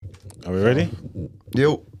Are we ready?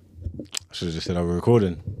 Yo. I should have just said I was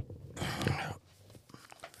recording.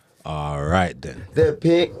 All right then. They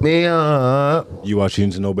pick me up. You are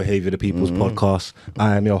tuned to No Behaviour, the People's Podcast.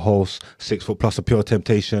 I am your host, 6 foot plus of pure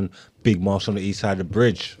temptation, Big Marsh on the east side of the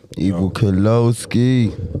bridge. Evil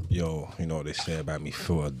Kolowski. Yo, you know what they say about me?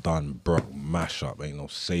 Phil a done Brock mashup. Ain't no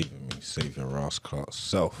saving me, saving Ross Clark's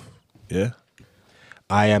self. Yeah?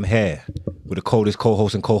 I am here with the coldest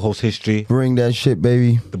co-host in co-host history. Bring that shit,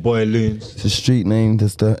 baby. The boy Loons. It's a street name.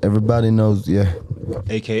 That's the everybody knows. Yeah.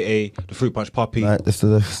 AKA the Fruit Punch Puppy. Right. That's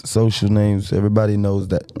the social names. Everybody knows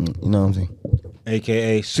that. You know what I'm saying?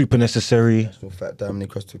 AKA Super Necessary. So Fat Diamond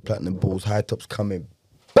across 2 platinum balls. High tops coming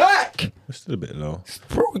back. It's still a bit low.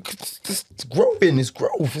 Bro, it's growing. It's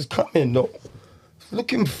growth. It's coming though. It's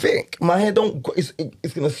looking thick. My hair don't.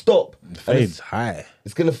 It's gonna stop. The fade's high.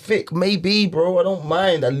 It's gonna thick. Maybe, bro. I don't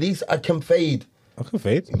mind. At least I can fade. I can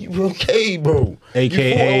fade. You okay, bro? AKA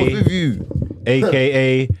You thought I was with you.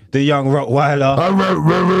 AKA the young Rottweiler.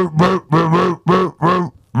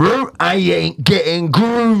 I ain't getting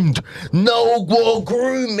groomed. No more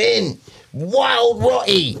grooming. Wild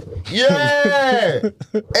Rotty. Yeah.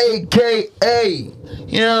 AKA.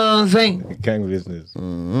 You know what I'm saying? Gang business.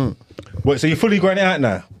 Wait, so you're fully growing it out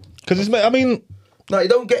now? Because it's, I mean... No, you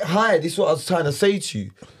don't get high. This is what I was trying to say to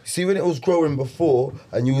you. See, when it was growing before,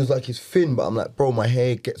 and you was like, it's thin, but I'm like, bro, my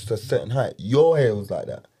hair gets to a certain height. Your hair was like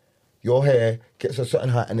that. Your hair gets to a certain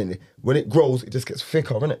height, and then when it grows, it just gets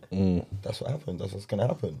thicker, innit? That's what happens. That's what's going to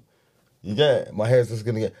happen. You get it? My hair's just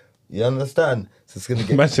going to get... You understand? So it's going to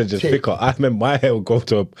get... Man said just thicker. I remember my hair will go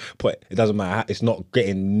to a point, it doesn't matter. It's not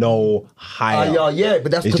getting no higher. Yeah, but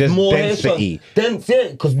that's it's because just more density. hair... Dense, yeah,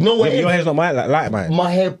 because no hair... Your hair's not like mine. My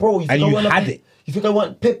hair, bro. You And you had it. You think I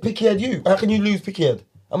want picky head you? How can you lose picky head?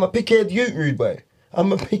 I'm a picky head you, rude boy.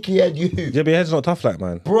 I'm a picky head you. Yeah, but your hair's not tough like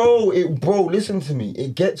mine. Bro, listen to me.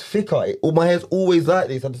 It gets thicker. My hair's always like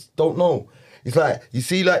this. I just don't know. It's like, you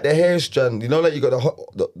see like the hair strand, you know, like you got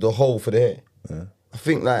the hole for the hair. Yeah. I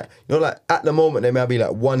think like, you know, like at the moment there may be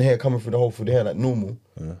like one hair coming through the hole through the hair like normal.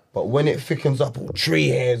 Yeah. But when it thickens up, all 3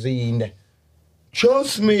 hairs in there.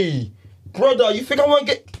 Trust me. Brother, you think I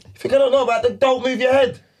don't know about that? Don't move your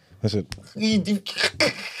head. That's it.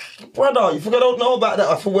 Brother, you think I don't know about that?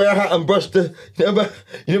 I have to wear a hat and brush the... You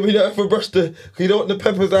don't have to brush the... You don't want the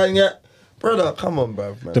peppers out yet? Brother, come on,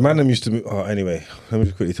 bruv, man. The man them used to... Oh, anyway, let me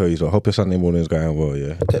just quickly tell you. So I hope your Sunday morning is going well,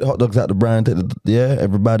 yeah? Take the hot dogs out the brand,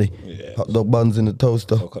 everybody. Yeah. Hot dog buns in the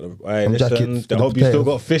toaster. Hey, listen, I hope you still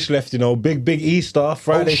got fish left, you know. Big Easter,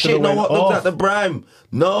 Friday. Oh shit, no hot dogs at the brine.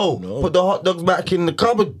 No, put the hot dogs back in the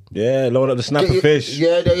cupboard. Yeah, load up the snapper fish.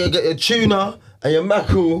 Yeah, get your tuna and your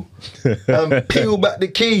mackerel and peel back the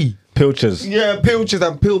key. Pilchers. Yeah, pilchers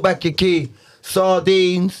and peel back your key.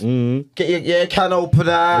 Sardines. Get your can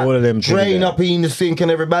opener. All of them. Drain up in the sink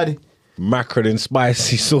and everybody. Mackerel in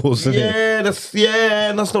spicy sauce. That's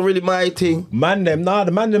not really my thing. The man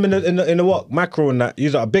them in the wok, mackerel and that.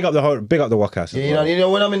 Use big up the wok house. Yeah, you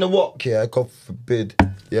know when I'm in the wok, yeah, God forbid,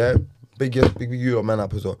 yeah, big you man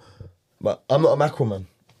up as well. But I'm not a mackerel man.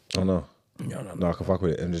 Oh no. No, I can fuck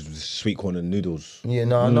with it. And just sweet corn and noodles. Yeah,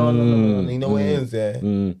 no. You know what it is,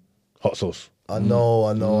 yeah. Hot sauce. I know.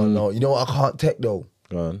 You know what I can't take though?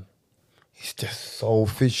 Go on. It's just so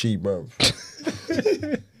fishy, bro.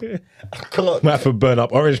 I can't. Might have to burn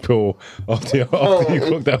up orange peel after you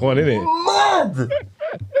cook that one, innit? Mad!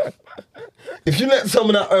 If you let some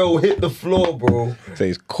of that oil hit the floor, bro. Say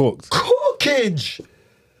it's cooked. Cookage!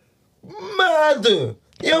 Mad!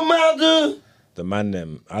 You're mad! The man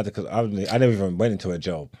them, I never even went into a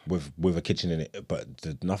jail with a kitchen in it, but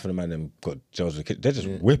nothing of the man them got jails with kitchen. They're just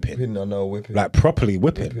whipping. Whipping. Like properly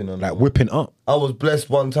whipping. Whipping up. I was blessed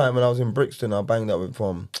one time when I was in Brixton. I banged up with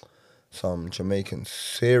some Jamaican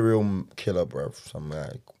serial killer, bruv. Some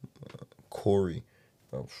like Corey,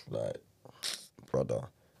 bruv. Like, brother.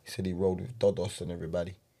 He said he rolled with Dodos and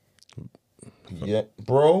everybody. Yeah,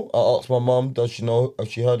 bro. I asked my mum, does she know if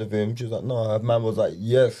she heard of him? She was like, no. Her man was like,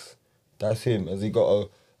 yes. That's him. Has he got a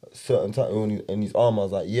certain tattoo in his arm? I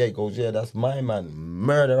was like, yeah. He goes, yeah, that's my man.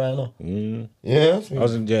 Murder right now. Yeah. I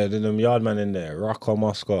was in, then them yard man in there. Rocco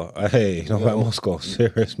Moscow. Hey, you know about Moscow.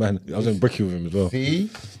 Serious man. I was in Bricky with him as well.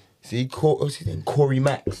 See, what's his name? Corey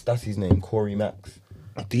Max. That's his name, Corey Max.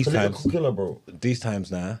 These times, killer, bro. These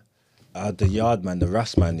times now, the yard man, the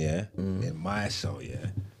Rust man, yeah, in my cell,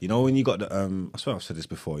 yeah. You know when you got the I swear I've said this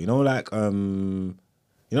before. You know like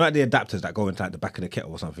you know like the adapters that go into like the back of the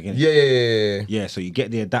kettle or something, innit? Yeah. Yeah, so you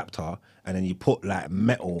get the adapter and then you put like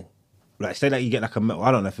metal, like say that you get like a metal,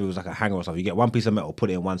 I don't know if it was like a hanger or something, you get one piece of metal, put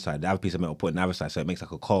it in one side, the other piece of metal, put it in the other side, so it makes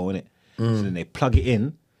like a coil, innit? So then they plug it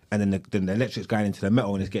in and then the electric's going into the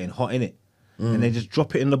metal and it's getting hot, innit? and they just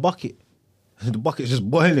drop it in the bucket. The bucket's just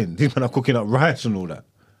boiling. These men are cooking up rice and all that.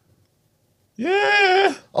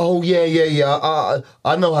 Yeah. Oh yeah.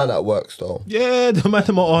 I know how that works though. Yeah, the man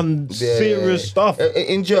are on serious stuff.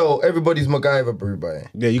 In jail, everybody's MacGyver, bro, boy.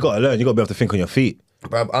 Yeah, you gotta learn. You gotta be able to think on your feet.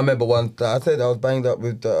 Bruv, I remember one. I said I was banged up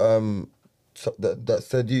with the that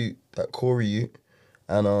said you, that Corey you,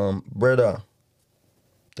 and brother,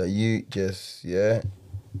 that you just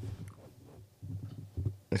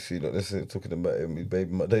Let's see, look, this is talking about him, his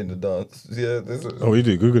baby, my day in the dance. Yeah, this is. Oh, you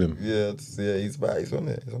do? Google him. Yeah, he's back. He's on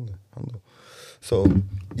there. So,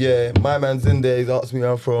 yeah, my man's in there. He's asked me where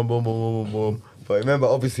I'm from. Boom, boom, boom, boom, boom. But remember,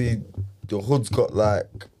 obviously, the hood's got like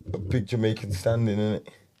a big Jamaican standing in it.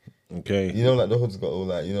 Okay. You know, like the hood's got all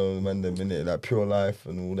like, you know, the man them in it, like Pure Life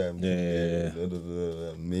and all them.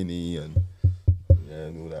 Yeah. Mini and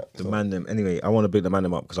all that. The man them. Anyway, I want to big the man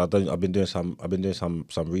them up because I've been doing some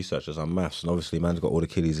research on some maths, and obviously man's got all the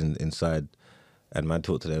kiddies inside, and man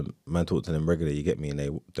talk to them regularly. You get me? And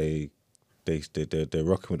they're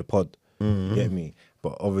rocking with the pod. You get me?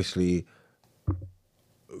 But obviously,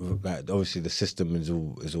 the system is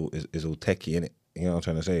all techie, innit? You know what I'm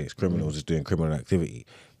trying to say? It's criminals just doing criminal activity,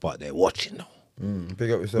 but they're watching though.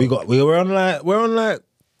 Big up yourself. We're on like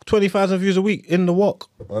 20,000 views a week in the walk.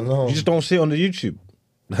 I know. You just don't see it on the YouTube.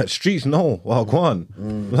 Like streets know. Well, go on.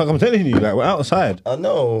 Like I'm telling you, like we're outside. I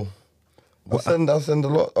know. I send a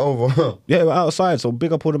lot over. Yeah, we're outside. So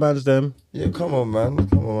big up all the mans them. Yeah, come on, man.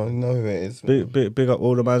 You know who it is. Big up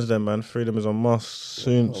all the mans them, man. Freedom is on Moss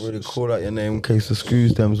soon. Not really call out your name in case the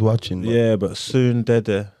screws them's watching. Man. Yeah, but soon dead.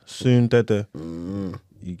 You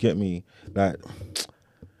get me? Like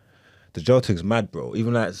the jail thing's mad, bro.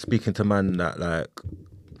 Even like speaking to man that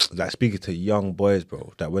like speaking to young boys,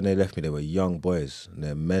 bro. That when they left me, they were young boys and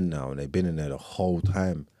they're men now and they've been in there the whole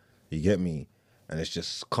time. You get me? And it's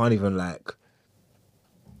just can't even like.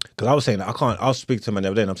 Because I was saying that I was speaking to man the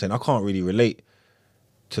other day and I'm saying I can't really relate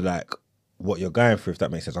to like what you're going through, if that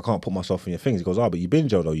makes sense. I can't put myself in your things. He goes, but you've been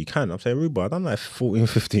jailed though, you can. I'm saying, Ruba, I've done like 14,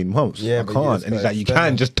 15 months. Yeah, I can't. And he's like, you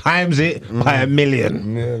can, just times it by 1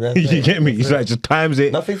 million. Yeah, you get me? He's like, just times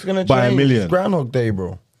it Nothing's gonna by change. 1 million. It's Groundhog Day,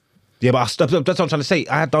 bro. Yeah, but that's what I'm trying to say.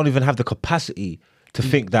 I don't even have the capacity to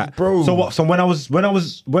think that. Bro. So what? So when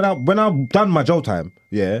I done my jail time,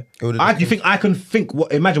 yeah. You think I can think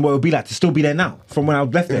imagine what it would be like to still be there now from when I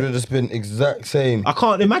left It would there? have just been exact same. I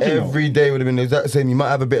can't imagine. Every day would have been the exact same. You might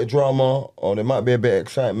have a bit of drama or there might be a bit of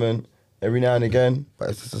excitement every now and again, but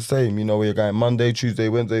it's just the same. You know where you're going Monday, Tuesday,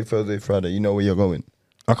 Wednesday, Thursday, Friday. You know where you're going.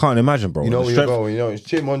 I can't imagine, bro. You know where you're going. You know it's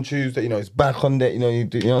gym on Tuesday. You know it's back on that. You know you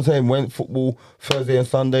know what I'm saying. Went football Thursday and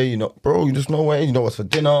Sunday. You know, bro. You just know where. You know what's for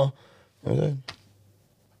dinner. You know what I'm saying?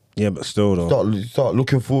 Yeah, but still though. Start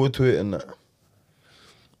looking forward to it and that.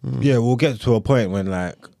 Yeah, we'll get to a point when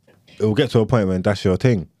that's your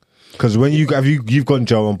thing. Because when you've gone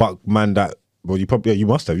jail and buck man that you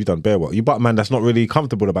must have, you done bare work. You buck man that's not really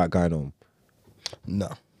comfortable about going home.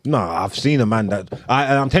 No, I've seen a man that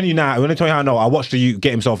I'm telling you now. I'm gonna tell you how I know. I watched you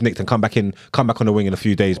get himself nicked and come back on the wing in a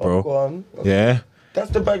few days, bro. Oh, go on. Yeah. That's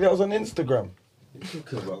the bag that was on Instagram.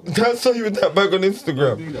 That's not even that bag on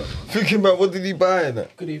Instagram. Thinking about what did he buy in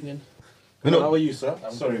it? Good evening. You know, How are you, sir?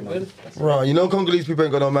 I'm sorry, man. Right, you know Congolese people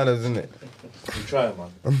ain't got no manners, isn't it? You try,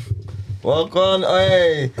 man. Walk on,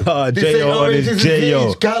 hey. J.O. on his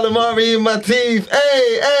J.O. Calamari in my teeth.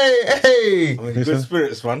 Hey. I'm in good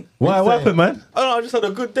spirits, man. What happened, man? Oh, no, I just had a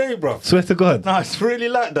good day, bro. Swear to God. Nah, it's really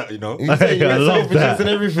like that, you know. You say you I love that. and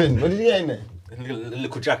everything. What did you get in there?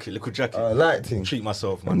 Little jacket. Lighting. Treat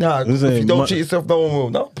myself, man. Nah, Listen, if you don't treat yourself, no one will.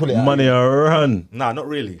 Don't pull it out. Money or run. Nah, not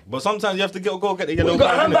really. But sometimes you have to go get the You yellow got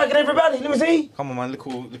a bag. handbag and everybody. Let me see. Come on, man.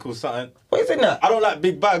 Little something. What is in that? I don't like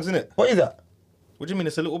big bags, innit? What is that? What do you mean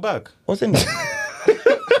it's a little bag? What's in there?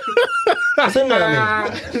 What's in there, I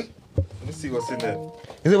mean? Let's see what's in there.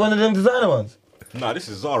 Is it one of them designer ones? Nah, this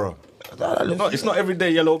is Zara. That looks- It's not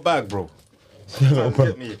everyday yellow bag, bro. Sometimes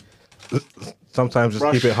get me. Sometimes just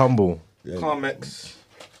Brush. keep it humble. Carmex.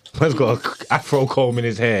 Man's got an afro comb in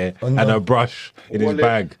his hair and a brush in his Wallet.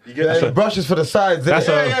 bag. You get Yeah, the brushes for the sides. That's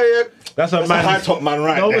innit? Yeah. That's a That's man. a high top man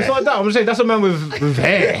right No, there. it's not that. I'm just saying that's a man with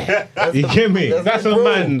hair. You get me? That's a bro.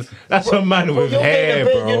 man. That's a man Bro, with you're getting hair, a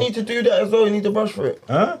bed, bro. you need to do that as well. You need to brush for it.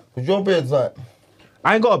 Huh? Cause your bed's like,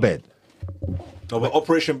 I ain't got a bed. No, but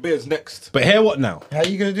Operation Beard's next. But hair what now? how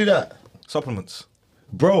you gonna do that? Supplements.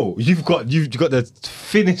 Bro, you've got the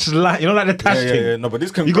finished line. You know, like the tash thing. Yeah. No, but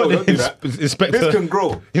this can You grow. got Don't the do that. inspector. This can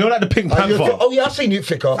grow. You know, like the Pink Panther. Oh yeah, I've seen you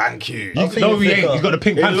thicker. Thank you. I've seen No, you we thicker. ain't. You got the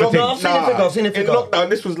Pink In Panther lockdown, thing. I've seen it thicker. I've seen it In thicker. lockdown,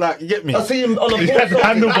 this was like, you get me? I see him on a He's got the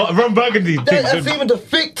handlebar, Ron Burgundy thing. I see him in the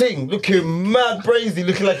thick thing, looking mad brazy,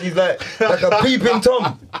 looking like he's like a peeping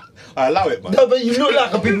Tom. I allow it, man. No, but you look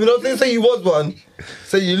like a people. Don't say you was one.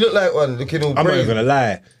 Say you look like one, looking all I'm not brave. even gonna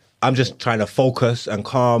lie. I'm just trying to focus and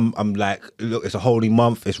calm. I'm like, look, it's a holy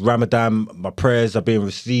month. It's Ramadan. My prayers are being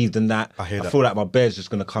received, and that. I hear that. feel like my bed's just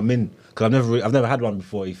gonna come in because I've never had one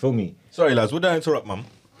before. You feel me? Sorry, lads. Would I interrupt, man?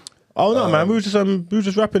 Oh no, man. We were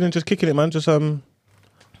just rapping and just kicking it, man. Just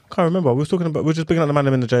can't remember. We were just picking up the man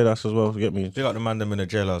them in the jailhouse as well. You get me? Big up the man them in the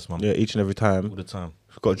jailhouse, man. Yeah, each and every time. All the time.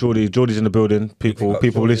 We've got Geordie. Geordie's in the building. People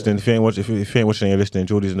Geordie. listening. If you ain't watching, you're listening.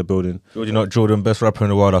 Geordie's in the building. Georgie Not Jordan, best rapper in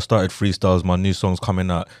the world. I started freestyles. My new song's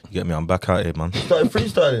coming out. You get me? I'm back out here, man. Started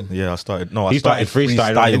freestyling. Yeah, I started. No, He started freestyling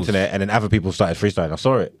on the freestyles. internet, and then other people started freestyling. I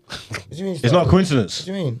saw it. What do you mean? It's not a coincidence. What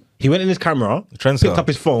do you mean? He went in his camera, Trendsetter. picked up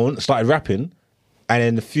his phone, started rapping, and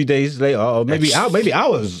then a few days later, or maybe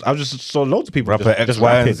hours, I just saw loads of people Rapper just X,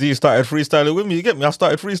 Y, rapping. and Z started freestyling with me. You get me? I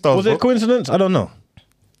started freestyles. Was it a bro. coincidence? I don't know.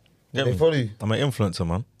 Get They me? follow you. I'm an influencer,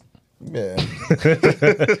 man. Yeah.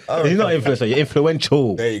 You're not influencer. You're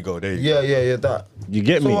influential. There you go. There you Yeah, that. You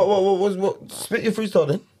get So me? what? Spit your freestyle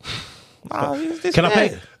then. go. Can I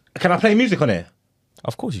play? Can I play music on here?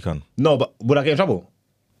 Of course you can. No, but would I get in trouble?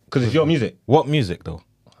 Because it's your music. What music though?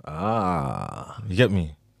 Ah, You get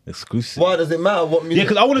me? exclusive. Why does it matter what Yeah, music?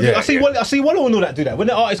 because I want to. Yeah, I see Wallow and all that do that. When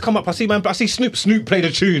the artists come up, I see Snoop play the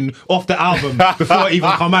tune off the album before it even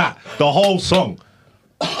come out. The whole song.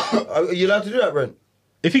 Are you allowed to do that, Brent?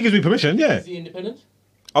 If he gives me permission, yeah. Is he independent?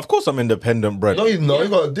 Of course I'm independent, bread. No, he's not. You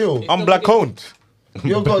got a deal. I'm black owned.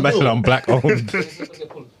 You got a Imagine deal. I'm black owned. then Okay,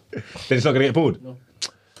 cool. it's not gonna get pulled. No.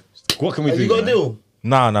 What can we Have do? you got a man? deal?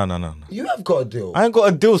 Nah. You have got a deal. I ain't got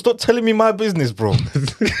a deal. Stop telling me my business, bro. I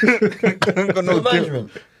ain't got no The deal.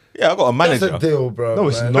 management. Yeah, I got a That's manager. a deal, bro. No,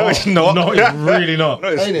 it's man. not. No, it's not. No, it's really not. No,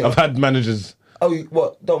 it's Ain't it? I've had managers. Oh,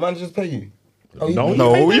 what? Don't managers pay you? Oh, you, No.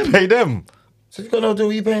 No, we pay them. So if you got no deal,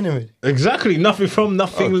 what you paying him with? Exactly. Nothing from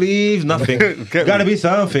nothing leaves nothing. Get Gotta me. be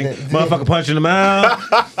something. Motherfucker punch in the mouth.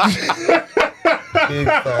 Big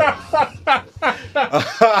fact.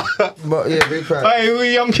 But yeah, big fact. Hey,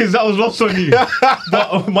 we young kids, that was lost on you.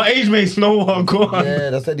 But my age mates know what I'm going. Yeah,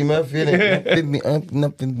 that's Eddie Murphy, innit?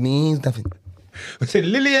 Nothing means nothing. I said,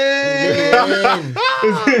 Lillian.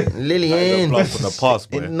 Lillian. Blast from the past,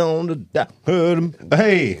 boy. On the heard him.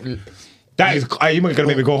 Hey. That is, hey, you're gonna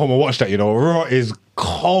make me go home and watch that, you know. Raw is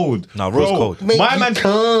cold. Nah, Raw's Bro, cold. Make My you man,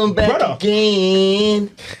 come back brother. again.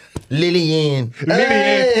 Lillian.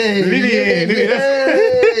 Lillian. Hey.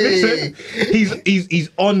 Listen, he's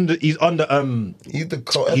on the He's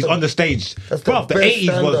the he's on the stage. That's the Bro, the best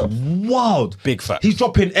 80s was stand-up. wild. Big facts. He's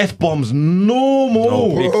dropping F-bombs normal.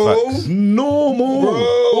 No, big Bro. facts. Normal. Bro.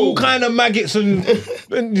 All kind of maggots and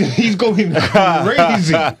he's going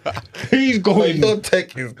crazy. He's going Your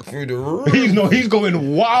tech is through the roof. he's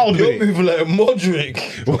going wild You're with it. moving like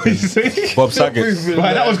Modric. What you say? Bob Saget.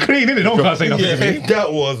 Right, that was clean, innit? Don't can't say nothing to me. Yeah,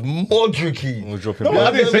 that was Modric-y. We're dropping No, big.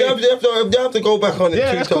 I didn't say- They have to go back on it.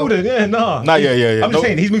 Yeah, two that's times. cool then. Yeah, nah. Nah, yeah. I'm just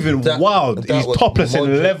saying, he's moving That- wild. that He's was topless in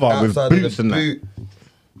Modric leather with outside of boots the and that. boot.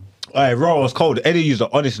 Hey, Raw was cold. Eddie used to,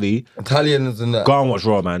 honestly, Italians and that. go and watch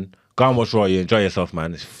Raw, man. Go and watch Raw. You enjoy yourself,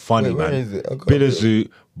 man. It's funny, Wait, where man. is it? I can't Billerzoot,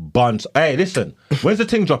 Buns. Hey, listen. When's the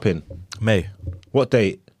thing dropping? May. What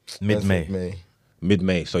date? Mid-May. May.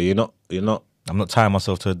 Mid-May. So you're not. I'm not tying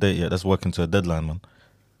myself to a date yet. That's working to a deadline, man.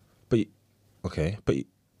 But okay.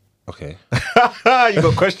 Okay. You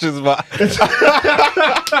got questions, but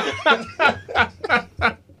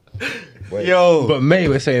Wait. yo. But May,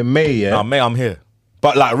 we're saying May, yeah. Nah, May, I'm here.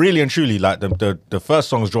 But like, really and truly, like the first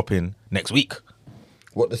song's dropping next week,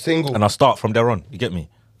 What, the single? and I start from there on. You get me?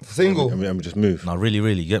 Single? I mean, I'm just move. Nah, really,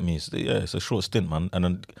 you get me? It's a short stint, man. And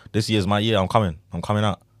then this year's my year. I'm coming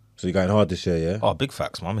out. So you're going hard this year, yeah. Oh, big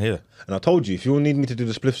facts, man. I'm here. And I told you, if you need me to do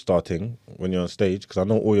the spliff starting when you're on stage, because I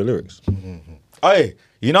know all your lyrics. Hey,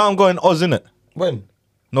 you know I'm going Oz, innit? When?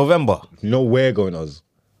 November. You know where going Oz.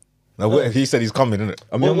 Now, he said he's coming, innit?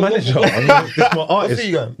 I'm your What- manager. what- I mean, this is my artist. city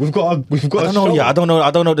you going? We've got I a don't know. show. Yeah,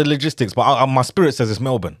 I don't know the logistics, but my spirit says it's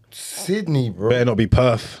Melbourne. Sydney, bro. Better not be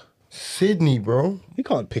Perth. Sydney, bro. You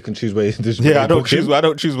can't pick and choose where this. Yeah, I don't choose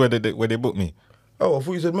where they book me. Oh, I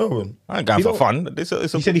thought you said Melbourne. I ain't going You for don't- fun. It's a He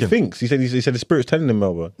said he booking. thinks. He said the spirit's telling him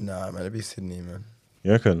Melbourne. Nah, man, it'd be Sydney, man.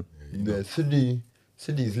 You reckon? Yeah,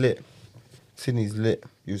 Sydney's lit. Sydney's lit.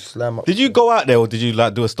 You slam up. Did you go out there or did you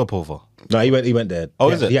like do a stopover? No, he went there. Oh,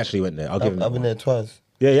 He is it? He actually went there. I'll give him. I've been there twice.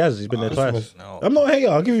 Yeah, he has. He's been there twice. Christmas. No. I'm not a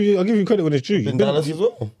hater. I'll give you credit when it's due. Been Dallas as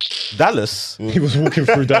well. Dallas. He was walking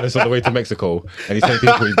through Dallas on the way to Mexico, and he's telling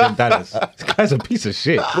people he's been Dallas. This guy's a piece of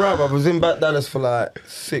shit. Bro, I was in back Dallas for like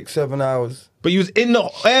 6-7 hours. But he was in the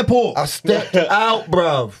airport. I stepped out,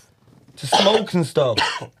 bruv, to smoke and stuff.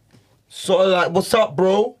 Sort of like, what's up,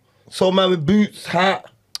 bro? So man with boots, hat.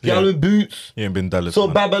 Gal with boots. You ain't been Dallas. Saw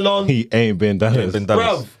man. Babylon. He ain't been Dallas. You ain't been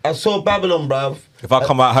Dallas. Bruv, I saw Babylon, bruv. If I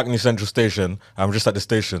come out Hackney Central Station, I'm just at the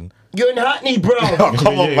station. You're in Hackney, bruv.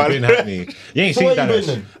 Come on, You ain't man. been Hackney. You ain't So seen where you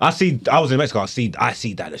Dallas. been I was in Mexico. I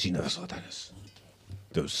see Dallas. You never saw Dallas.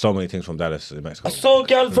 There was so many things from Dallas in Mexico. I saw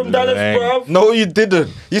gal from Dallas, Lang. bruv. No, you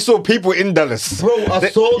didn't. You saw people in Dallas. Bro, I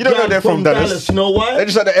saw You don't know gal they're from Dallas. You know why? They're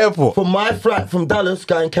just at the airport. From my flat from Dallas,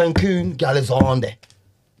 going Cancun, gal is on there.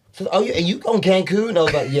 Said, are you going Cancun? I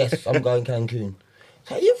was like, yes, I'm going Cancun.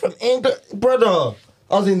 So you from England? Brother,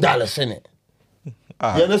 I was in Dallas, innit?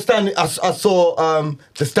 You understand? I saw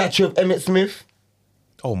the statue of Emmett Smith.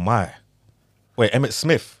 Oh my. Wait, Emmett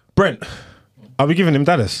Smith. Brent, are we giving him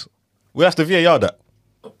Dallas? We have to VAR that.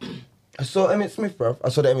 I saw Emmett Smith, bruv. I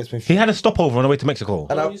saw the Emmett Smith. He had a stopover on the way to Mexico.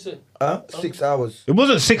 And What I, did you say? 6 hours. It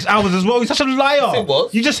wasn't 6 hours as well. He's such a liar. It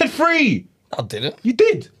was. You just said 3. I didn't. You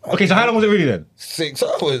did. Okay, so how long was it really then? 6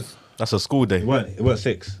 hours. That's a school day. It weren't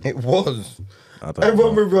 6. It was. I don't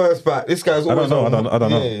Everyone know. reversed back. This guy's I always don't know. I don't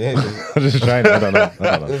know. Yeah, yeah. I'm just trying. I don't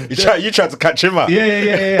know. You tried to catch him out.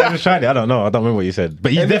 Yeah. I'm just trying it. I don't know. I don't remember what you said.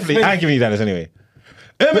 But you Emmett definitely. Smith. I'm giving you Dallas anyway.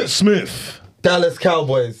 Emmett Smith. Dallas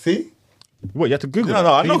Cowboys, see? What, you have to Google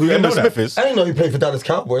No, I know who You Emmett that? Smith is. I didn't know he played for Dallas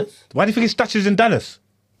Cowboys. Why do you think his statue's in Dallas?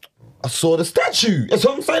 I saw the statue. That's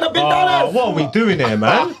what I'm saying. I've been Dallas. What are we doing here,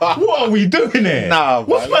 man? What are we doing here? Nah,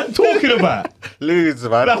 What's man talking about? Lose,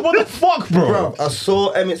 man. Like, what the fuck, bro? Bro, I saw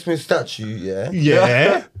Emmett Smith's statue, yeah.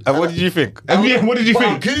 Yeah. And what did you think? And yeah, what did you But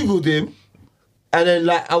I think? Googled him, and then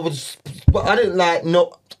but I didn't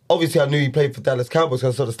know. Obviously, I knew he played for Dallas Cowboys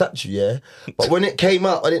because I saw the statue, yeah. But when it came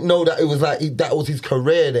out, I didn't know that it was that was his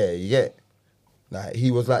career there, you get? Like,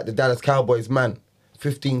 he was like the Dallas Cowboys man,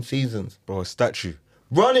 15 seasons. Bro, a statue.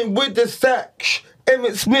 Running with the sack,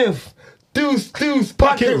 Emmett Smith. Deuce,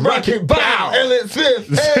 pocket, rocket, bow. Emmett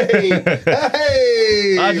Smith, hey,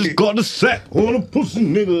 hey. I just got the sack on a pussy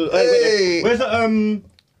nigga. Hey.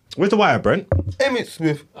 Where's the wire, Brent? Emmett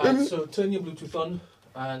Smith. So turn your Bluetooth on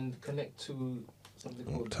and connect to something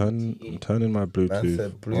called I'm TA. turning my Bluetooth. Man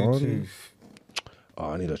said Bluetooth. on. Oh,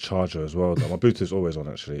 I need a charger as well. My Bluetooth's always on,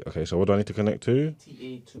 actually. Okay, so what do I need to connect to?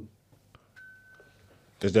 TA2.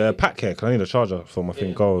 Is there a pack here? Because I need a charger for my thing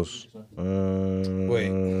Yeah. goes. Wait.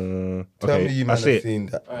 Tell okay, me you I man see have it. seen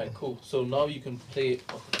that. Alright, cool. So now you can play it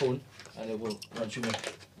off the phone and it will run through me.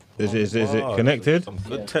 Is it connected? Some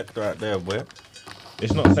good tech right there, boy.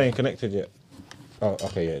 It's not saying connected yet. Oh,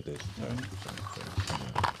 okay, yeah, it is.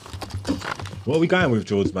 What are we going with,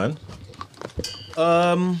 George, man?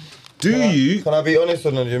 Do you? Can I be honest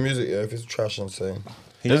on your music, yeah? If it's trash, I'm saying.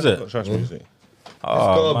 Is it? Got trash music.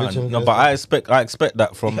 Oh, garbage man. and No, this but I expect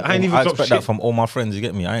that from. I ain't even I dropped expect that shit. from all my friends. You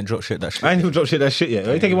get me? I ain't dropped shit that shit. I ain't even dropped shit that shit yet.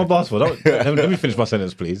 Are you taking my passport? Let me finish my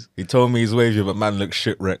sentence, please. He told me he's wavy, but man looks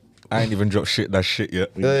shipwrecked. I ain't even dropped shit that shit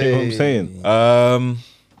yet. You get what I'm saying?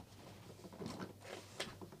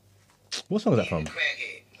 What song is that from?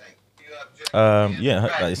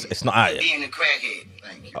 Yeah, it's not out yet. Being a crackhead.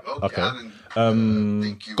 Thank you. Okay. I didn't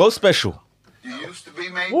think you Go special. You used to be,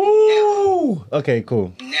 maybe? Ooh. Okay,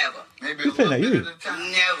 cool. Never. Maybe Who's a playing little that, bit you? at a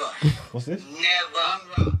time. Never. What's this?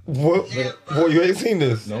 Never. What? You ain't seen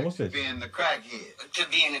this? No, what's this? Being the crackhead. To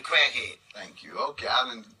being a crackhead. Thank you. Okay,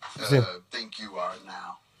 I didn't think you are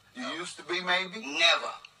now. You used to be, maybe?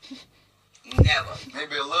 Never. Never.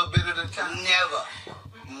 Maybe a little bit at a time? Never.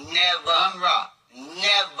 Never. Unrock.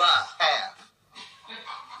 Never. Half.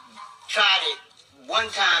 Tried it one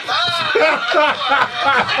time.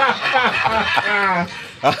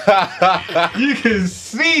 You can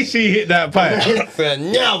see she hit that pipe. Said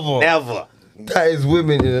never. Never. That is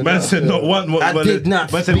women in a Man said not one. What, I did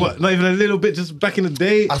not Man said speak. what? Not even a little bit. Just back in the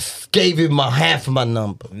day. I gave him my half of my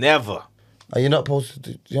number. Never. Are you not supposed to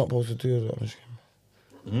do? You're not supposed to do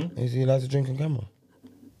that. Is he allowed to drink on camera?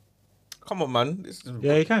 Come on, man. This is,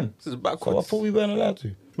 Yeah, you can. this is Oh, I backwards. thought we weren't allowed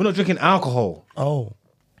to. We're not drinking alcohol. Oh.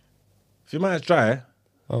 If your mind's dry,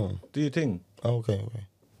 Oh. do your thing. Okay.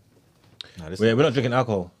 Nah, this We're not drinking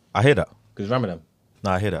alcohol I hear that. because it's Ramadan.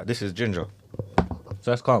 Nah, I hear that. This is ginger.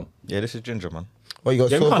 So that's calm. Yeah, this is ginger, man. Well, you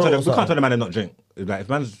got Yeah, we sore can't, throat tell or them, we can't tell something? the man to not drink. Like, if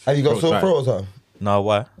man's Have you got throat's sore dry- throat or something? Nah,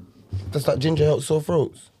 why? Does that ginger help sore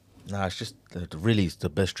throats? Nah, it's just really it's the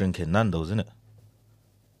best drink in Nando's, isn't it?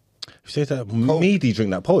 You say that meaty drink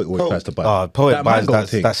that poet always Coke. tries to buy. Oh, poet That buys mango that,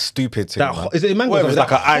 thing. that stupid thing. That man. is it mango? What, if it's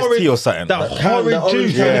like an iced tea or something? That can, horrid that orange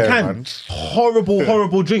juice can. in the Yeah, can. man.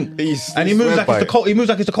 Horrible drink. and he moves swears like by it's the it. cold. He moves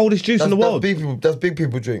like it's the coldest juice in the world. That's big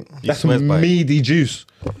people drink. That's swears by it. meaty juice.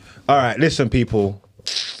 All right, listen, people.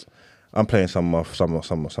 I'm playing some of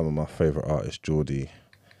my favorite artists, Geordie.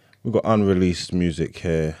 We've got unreleased music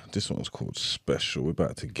here. This one's called Special. We're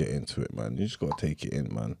about to get into it, man. You just gotta take it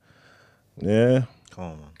in, man. Yeah. Come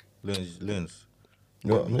on, man. Loons.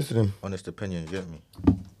 Yeah, I'm listening. Honest opinion, you get me?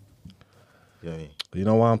 You get me? You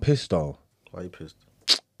know why I'm pissed though? Why are you pissed?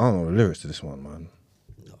 I don't know the lyrics to this one, man.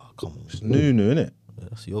 Oh, come on. It's new, innit? Yeah,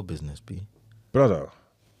 that's your business, B. Brother,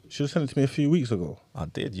 you should have sent it to me a few weeks ago. I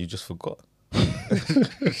did, you just forgot.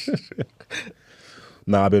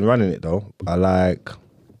 Nah, I've been running it though. I like.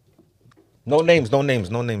 No names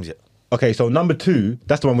yet. Okay, so number 2,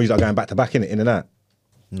 that's the one where you start going back to back, in and out.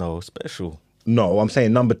 No, special. No, I'm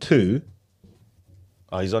saying number 2.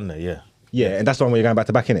 Oh, he's on there, yeah. Yeah, and that's the one where you're going back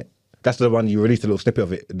to back, innit? That's the one you released a little snippet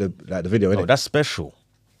of it, the video, innit? No, that's special.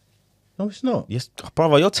 No, it's not. Yes,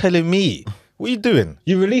 brother, you're telling me. What are you doing?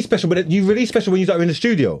 You release special, but you release special when you start in the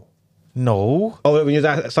studio. No. Oh, when you're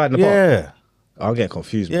outside in the park. Yeah. I'm getting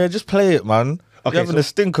confused. Man. Yeah, just play it, man. Okay, You're having a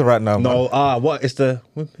stinker right now, man. No, what? It's the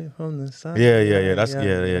whip it from the side. Yeah. That's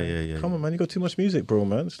yeah. Come on, man. You got too much music, bro,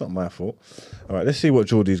 man. It's not my fault. All right, let's see what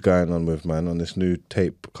Geordie's going on with, man, on this new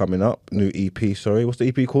tape coming up. New EP, sorry. What's the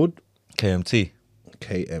EP called? KMT.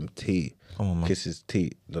 KMT. Come on, man. Kisses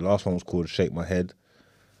T. The last one was called Shake My Head.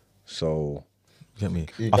 So. Get me?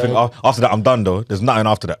 I think after that, I'm done, though. There's nothing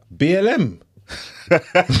after that. BLM.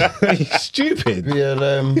 Are you stupid?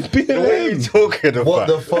 BLM. BLM. What are you talking about? What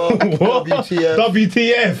the fuck? What?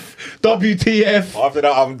 WTF. WTF. After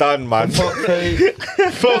that, I'm done, man. Fuck's sake.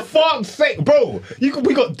 For fuck's sake, bro. We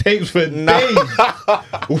got tapes for days.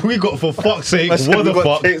 We got, for fuck's sake, I said what we the got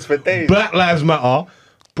fuck? tapes for days. Black Lives Matter.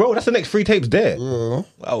 Bro, that's the next 3 tapes there. Yeah.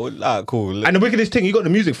 Oh, like, cool. And the wickedest thing, you got the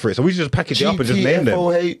music for it, so we should just package it up and just name them.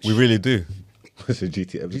 GTFOH. We really do. It's a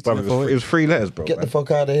GTF. Bro, it was 3 letters, bro. Get the man. fuck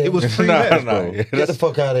out of here. It was 3 letters, bro. yeah, Get the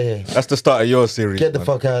fuck out of here. That's the start of your series. Get the man.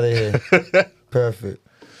 fuck out of here. Perfect.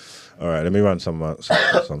 All right, let me run some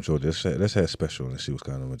Geordie. Let's hear special and see what's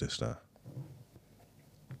going on with this now.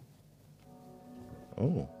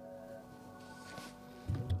 Oh.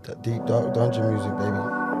 That deep dark dungeon music,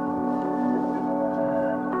 baby.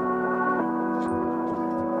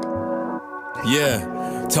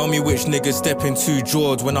 Yeah, tell me which niggas step into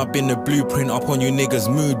George when I've been the blueprint up on you niggas'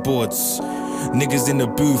 mood boards. Niggas in the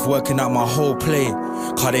booth working out my whole play.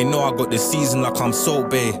 Cause they know I got the season like I'm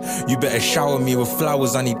Salt Bay. You better shower me with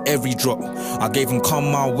flowers, I need every drop. I gave him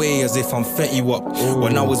come my way as if I'm Fetty Wap.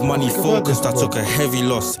 When I was money focused, I took a heavy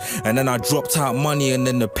loss. And then I dropped out money and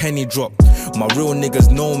then the penny dropped. My real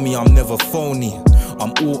niggas know me, I'm never phony.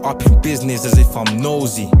 I'm all up in business as if I'm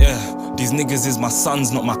nosy. Yeah, these niggas is my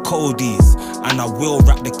sons, not my Codys. And I will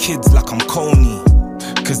rap the kids like I'm Coney.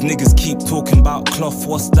 Cause niggas keep talking about cloth,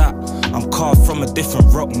 what's that? I'm carved from a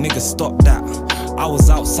different rock, niggas stop that. I was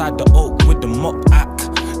outside the oak with the mop act,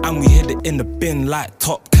 and we hid it in the bin like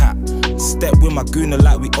Top Cat. Step with my gooner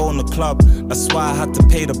like we own the club. That's why I had to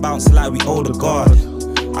pay the bouncer like we owe the guard.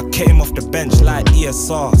 I came off the bench like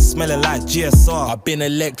ESR, smelling like GSR. I've been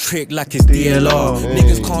electric like it's DLR.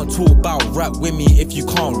 Niggas can't talk about rap with me if you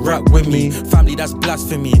can't rap with me. Family, that's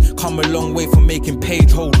blasphemy. Come a long way from making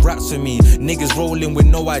page hold raps with me. Niggas rolling with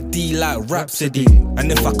no ID like Rhapsody. And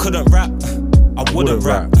if I couldn't rap, I wouldn't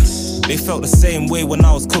rap. They felt the same way when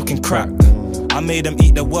I was cooking crack. I made them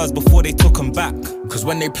eat their words before they took them back. Cause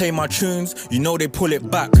when they play my tunes, you know they pull it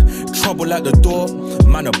back. Trouble at the door,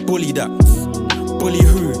 man, a bully that. Bully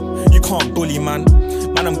who? You can't bully, man.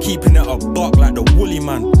 Man, I'm keeping it a buck like the woolly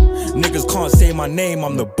man. Niggas can't say my name,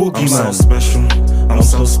 I'm the boogeyman. I'm so special, I'm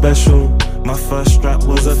so special. My first strap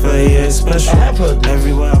was a 38 special.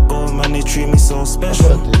 Everywhere I go, man, they treat me so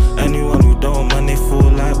special. Anyone who don't, man, they fall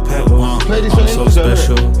like petals. I'm so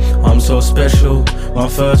special, I'm so special. My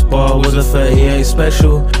first bar was a 38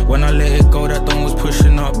 special. When I let it go, that don was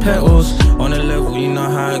pushing up petals. On a level, you know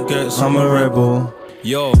how it gets, I'm a rebel.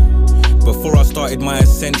 Yo, before I started my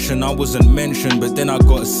ascension, I wasn't mentioned, but then I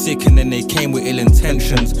got sick and then they came with ill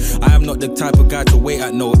intentions. I am not the type of guy to wait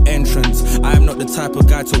at no entrance. I am not the type of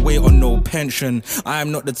guy to wait on no pension. I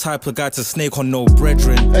am not the type of guy to snake on no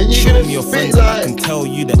brethren. And you Show gonna me your spit friends like- and I can tell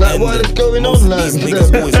you the like ending. what is going Most on, of these like,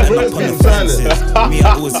 niggas always end up on the fences. Me,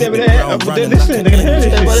 I always hit the ground running like an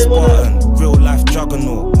engine. Spartan, real life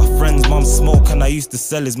juggernaut. My friend's mum smoke and I used to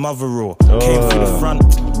sell his mother raw. Came through the front,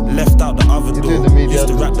 left out the other You door. did the media Used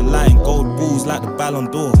to thing. wrap the light in gold balls like the Ballon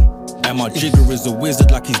d'Or. And my jigger is a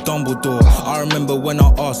wizard like he's Dumbledore. I remember when I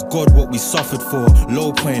asked God what we suffered for.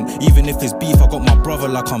 Low point, even if it's beef, I got my brother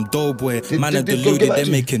like I'm Doughboy. Man are did God deluded, give that they're to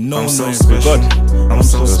you? making no I'm so noise. special, I'm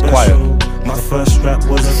so special. My first strap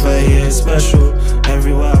was a 38 special.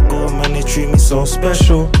 Everywhere I go, man, they treat me so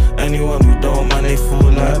special. Anyone who don't, man, they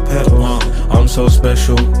fall like petals. I'm so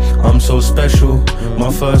special, I'm so special.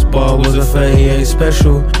 My first bar was a 38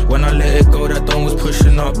 special. When I let it go, that don was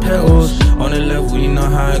pushing up petals. On a level, you know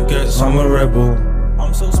how it gets, I'm a rebel.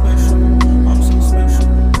 I'm so special, I'm so special.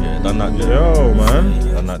 Yeah, done that there. Yo,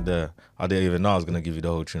 man. Done that there. I didn't even know I was gonna give you the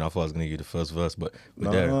whole tune. I thought I was gonna give you the first verse, but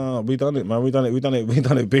we're there. Nah, we done it, man. We done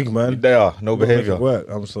it big, man. They are no Make it behavior. work.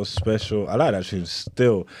 I'm so special. I like that tune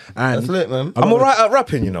still. And That's lit, man. I'm alright at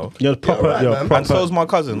rapping, you know. You're proper. right, you're man. proper. And so's my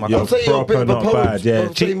cousin. My You're I'm cousin. saying you're a bit of a proper, not poet. bad, yeah.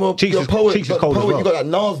 I'm saying more- Cheeks you're is- a poet, Cheeks is but cold as poet, well. You got that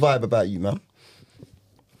Nas vibe about you, man.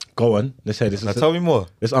 Go on. Let's say this. Now tell me more.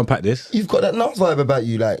 Let's unpack this. You've got that Nas vibe about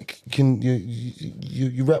you. Like, can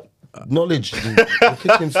you rap knowledge, the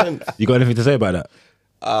kitchen sense. You got anything to say about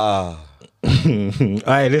that?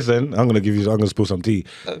 Hey, listen. I'm gonna spill some tea.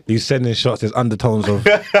 He's sending shots. There's undertones of.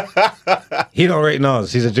 He don't rate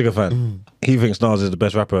Nas. He's a Jigga fan. He thinks Nas is the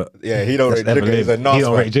best rapper. Yeah, he don't that's rate ever Jigga. He's a lived. Nas He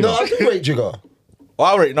don't fan. rate Jigga. No, I do rate Jigga.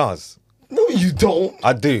 Well, I rate Nas. No, you don't.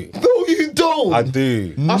 I do. No, you don't. I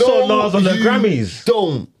do. I saw Nas on the you Grammys.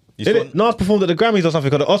 Don't. You Did it? Nas performed at the Grammys or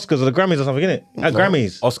something, or the Oscars or the Grammys or something, innit? At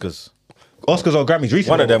Grammys. Oscars. Oscars or Grammys recently.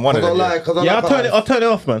 One of them. I don't lie, because I Yeah, like I'll turn it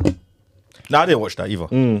off, man. No, I didn't watch that either.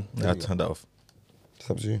 Yeah, I turned that off. It's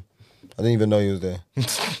up to you. I didn't even know he was there.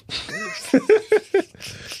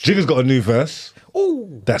 Jigga's got a new verse.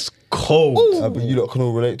 Ooh. That's cold. But you lot can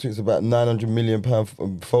all relate to it. It's about £900 million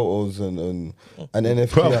photos and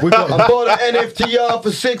NFT. Bro, we got- I bought an NFT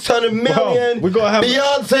for 600 million. we gotta have-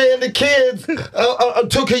 Beyonce and the kids. I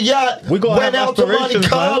took a yacht. We gotta went have out to Monte aspirations, man.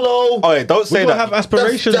 Carlo. Oh, wait, don't We say gotta that. have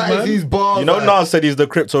aspirations, That is man. his bars. You know, like. Nas said he's the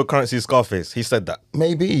cryptocurrency Scarface. He said that.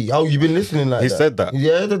 Maybe. Oh, you've been listening like He that? said that.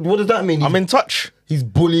 Yeah, what does that mean? I'm in touch. He's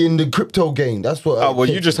bullying the crypto game. That's what. Well,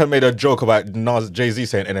 you just had made a joke about Nas, Jay-Z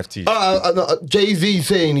saying NFT. Jay-Z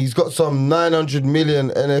saying he's got some 900 million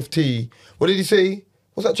NFT. What did he say?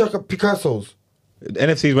 What's that track of Picasso's?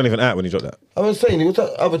 NFTs weren't even out when he dropped that. I was saying, what's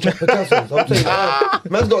that other track Picasso's? I'm saying,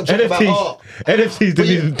 man's got a track about art. NFTs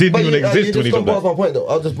didn't even exist when he dropped That's that. my point,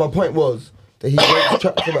 though. My point was that he makes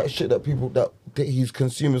tracks about shit that people that his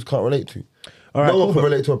consumers can't relate to. All right, no one cool, can but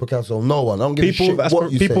relate to a Picasso. No one. I don't give a shit what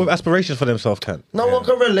you People say. with aspirations for themselves can. No one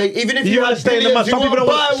can relate. Even if You you wanna had stay in the billions, mud. Some people don't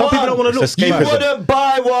want. Some people don't want to look. It's You escapism. wouldn't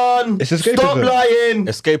buy one. It's escapism. Stop lying.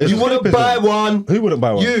 Escapism. You wouldn't Escapism. buy one. Who wouldn't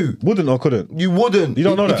buy one? You. Wouldn't or couldn't? You wouldn't. You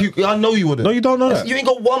don't know If that? I know you wouldn't. No, you don't know that. You ain't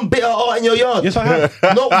got one bit of art in your yard. Yes, I have.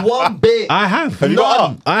 Not one bit. I have. you got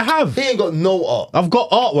art? I have. He ain't got no art. I've got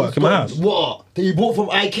artwork in my house. What art? That you bought from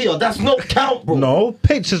IKEA? That's not count, bro. No,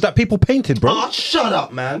 pictures that people painted, bro. Ah, shut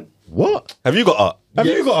up, man. What? Have you got art? Have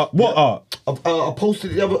Yes. you got art? What art? I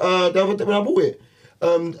posted it the other day when I bought it.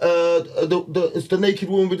 It's the naked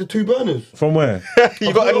woman with the two burners. From where?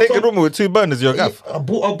 You got a naked woman with two burners in your gaff. I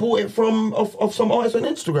bought it from of some artist on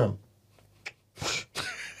Instagram.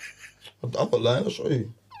 I'm not lying. I'll show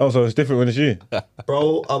you, Oh, so it's different when it's you.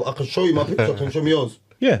 bro. I can show you my picture. Can you show me yours?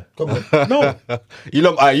 Yeah. Come on. No.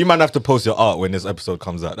 You might have to post your art when this episode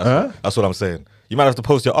comes out. That's what I'm saying. You might have to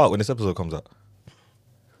post your art when this episode comes out.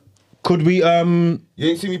 Could we? You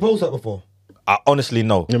ain't seen me post that before. I honestly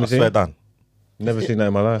no. Let me I see. swear down. Never seen that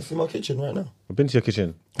in my life. It's in my kitchen right now. I've been to your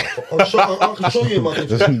kitchen. I can show you in my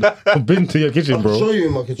kitchen. I've been to your kitchen, I bro. can show you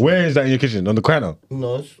in my kitchen. Where is that in your kitchen? On the counter.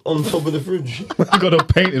 No, it's on top of the fridge. You got a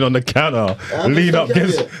painting on the counter. I'm Lean up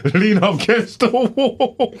just against the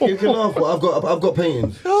wall. You can laugh, but I've got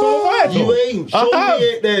paintings. So have I, You though. ain't. I Show have. me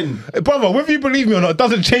it then. Hey, brother, whether you believe me or not, it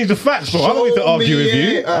doesn't change the facts, bro. I don't need to Show argue me with you.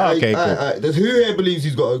 it. Okay, cool. There's who here believes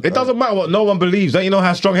he's got a... It doesn't matter what no one believes. Don't you know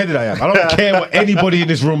how strong-headed I am? I don't care what anybody in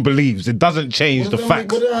this room believes. It doesn't change the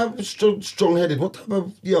facts. What do I have strong-headed? What type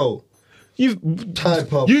of... Yo...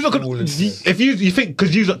 Type of You look at, foolishness. if you think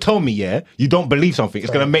because you told me you don't believe something,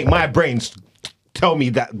 it's gonna make my brain tell me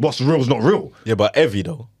that what's real is not real. Yeah, but Evie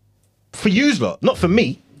though. For you lot, not for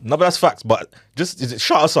me. No, but that's facts. But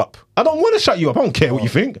shut us up. I don't want to shut you up. I don't care what you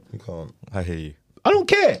think. You can't. I hear you. I don't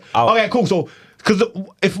care. I'll- Okay, cool. So, because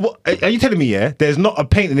are you telling me there's not a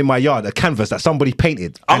painting in my yard, a canvas that somebody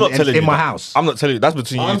painted? I'm not telling you in my that. house. I'm not telling you. That's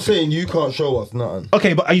between you. I'm two. saying you can't show us nothing.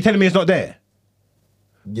 Okay, but are you telling me it's not there?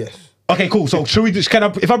 Yes. Okay, cool. So should we just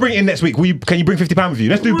if I bring it in next week, can you bring £50 with you?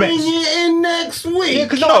 Let's do Bring bets. it in next week. Yeah,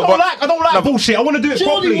 because No, I don't like no, bullshit. I want to do it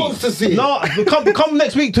Jordy properly. wants to see it. No, come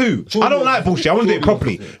next week too. I don't like bullshit. I want to do it Jordy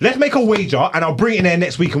properly. wants to see Let's make a wager and I'll bring it in there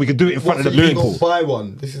next week and we can do it in front of the you people. go buy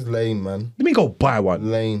one. This is lame, man. Let me go buy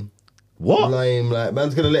one. Lame. What? Lame. Like,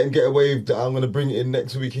 man's gonna let him get away with that. I'm gonna bring it in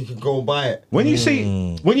next week. He can go and buy it. When you see, You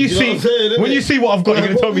know what I'm saying, innit? when you see what I've got, you're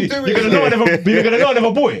gonna What tell we me. doing You're gonna know here? I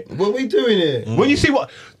never bought it. What are we doing here? When you see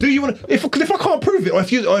what, do you want? If I can't prove it, or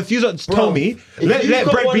if you tell me, If let you've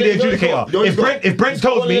got Brent one be the of them- adjudicator. If Brent he's got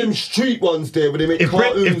tells one of me, them street ones there, where they make if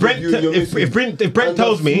Brent cartoons of you and your missus. if Brent And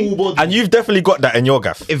tells that me, small body. And you've definitely got that in your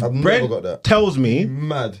gaff. if I've never Brent got that. tells me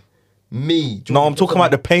Mad. Me. No, I'm talking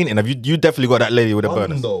about the painting. Have you definitely got that lady with the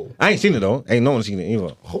burners? Though. I ain't seen it though. Ain't no one seen it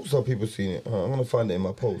either. Hope some people seen it. I'm gonna find it in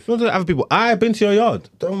my post. Not to other people. I've been to your yard.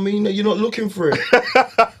 Don't mean that you're not looking for it.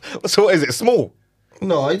 So what is it? Small?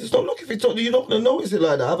 No, I just don't look. If it's not, you're not gonna notice it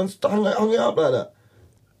like that. I haven't hung it up like that.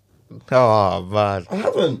 Oh man. I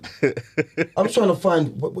haven't. I'm trying to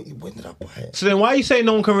find. When did I buy it? So then why are you saying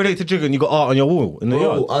no one can relate to Jigga and you got art on your wall in the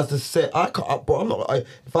yard? Bro, as the set, I can't. Bro, I'm not.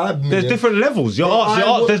 If I have There's different levels. Your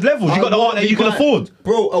art, there's levels. You got the art that you can afford.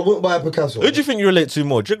 Bro, I wouldn't buy a Picasso. Who do you think you relate to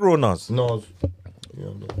more, Jigga or Nas? Nas. Yeah,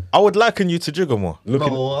 no. I would liken you to Jigga more. No,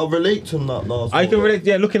 I relate to Nas. I can relate.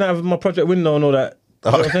 Yeah, looking out of my project window and all that.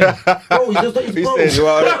 You know what I'm saying? Bro, he just He bro. said you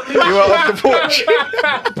are off the porch.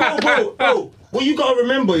 Bro. Well, you gotta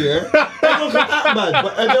remember, yeah. That wasn't that bad,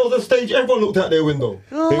 but there was a stage. Everyone looked out their window.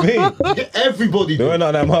 Who, me? Yeah, everybody They did. were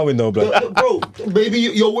not at my window, blood. Bro, maybe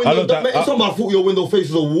your window. looked at- It's not my fault. Your window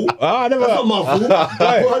faces a wall. I never. That's not my fault.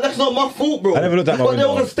 Right. Bro, that's not my fault, bro. I never looked at my But there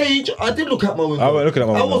window. was a stage. I did look at my window. I wasn't looking at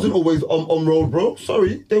my I window. wasn't always on road, bro.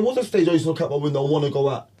 Sorry. There was a stage I used to look at my window and want to go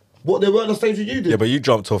out. What, they weren't a stage that you did? Yeah, but you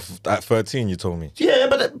jumped off at 13. You told me. Yeah,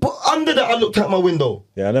 but under that, I looked at my window.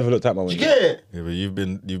 Yeah, I never looked at my window. You get it? Yeah, but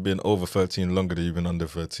you've been over 13 longer than you've been under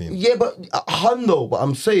 13. Yeah, but hundo. But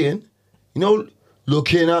I'm saying, you know,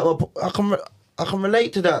 looking at I can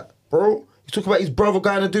relate to that, bro. He's talking about his brother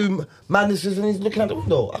going to do madnesses and he's looking at the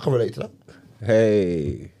window. I can relate to that.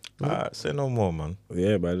 Hey. Alright, say no more, man.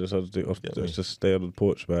 Yeah, man. Let's just stay on the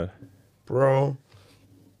porch, man. Bro,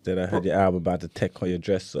 Then I heard your album about the tech on your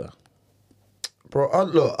dresser. I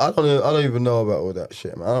don't even know about all that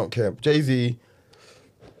shit, man. I don't care. Jay-Z,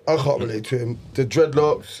 I can't relate to him. The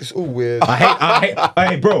dreadlocks, it's all weird.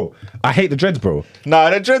 Hey, bro. I hate the dreads, bro. Nah,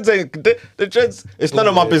 the dreads ain't. The dreads, it's none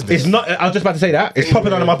of my business. It's not. I was just about to say that. It's probably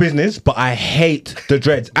none of my business, but I hate the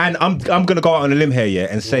dreads. And I'm gonna go out on a limb here, yeah,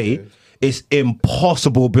 and say it's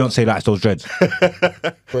impossible Beyonce likes those dreads.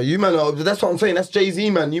 Bro, you man, that's what I'm saying. That's Jay-Z,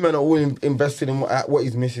 man. You man are all invested in what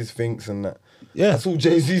his missus thinks and that. Yeah. That's all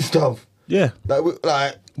Jay-Z stuff. Yeah.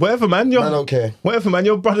 Like Whatever, man. I don't care. Whatever, man.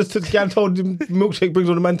 Your brother took the guy and told him milkshake brings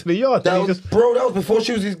all the man to the yard. That And was, bro, that was before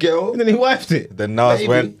she was his girl. then he wifed it. Then Nas Baby.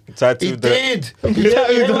 went tattooed He the.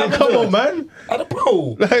 did. Come on, man.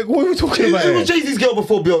 Bro. Like, what are we talking about? Who was Jay-Z's girl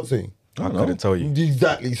before Beyonce? I couldn't tell you.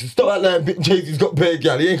 Exactly. So stop that like Jay-Z's got bare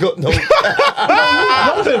gal. He ain't got no. He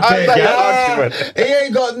He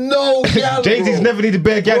ain't got no gal. Jay-Z's bro. never needed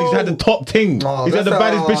bare gal. He's Bro. had the top thing. Oh, He's had the that's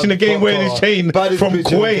baddest bitch in the game fuck wearing his off. chain Baddest from bitch in the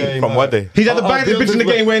Quay. game, From man. what day? He's had the baddest bitch in the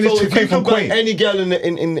game wearing his So if chain you from could buy Quay. any girl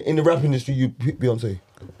in the rap industry, you pick Beyonce.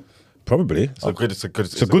 Probably. It's a good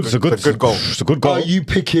goal. It's a good goal. Are you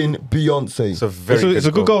picking Beyonce? It's a very good It's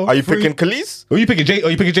a good goal. Are you picking Khalees? Are you picking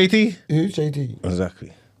JT? Who's JT?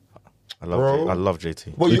 Exactly. I Bro. love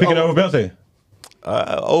JT. What You picking over Beyonce?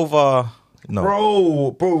 Over no.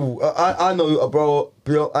 Bro, I know,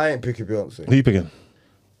 bro. I ain't picking Beyonce. Who you picking?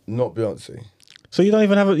 Not Beyonce. So you don't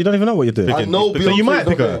even know what you're doing. I know he's Beyonce. So you might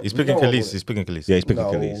pick her. He's picking No, Khalees. He's picking Khalees. Yeah, he's picking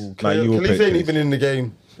No, Khalees. Nah, you will Khalees pick ain't Khalees. even in the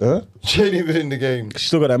game. Huh? She ain't even in the game. She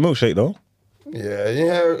still got that milkshake though. Yeah.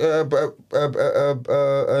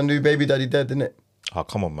 A new baby daddy dead, didn't it? Oh,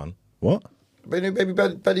 come on, man. What? New baby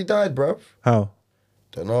daddy died, bruv. How?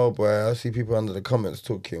 Don't know, boy. I see people under the comments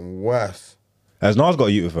talking was. Has Nas got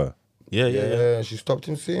a youth with her? Yeah. She stopped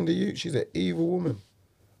him seeing the youth. She's an evil woman.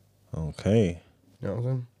 Okay. You know what I'm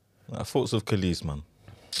saying? Thoughts of Khalees, man.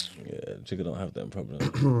 Yeah, Jigga don't have them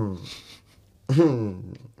problems.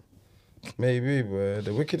 Maybe, boy.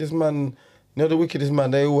 The wickedest man,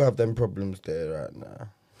 they all have them problems there right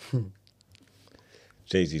now.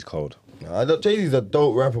 Jay-Z's cold. Jay-Z's a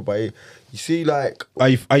dope rapper, but you see, like, Are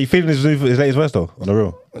you feeling his latest verse though? On the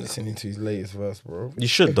real? listening to his latest verse, bro. You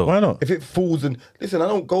should though. Why not? If it falls and listen, I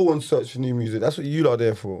don't go and search for new music. That's what you lot are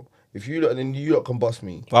there for. If you lot, then you lot can bust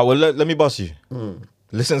me. Right, well, let me bust you.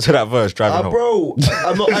 Listen to that verse driving home. Bro,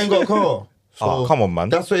 I ain't got a car. Oh, come on, man.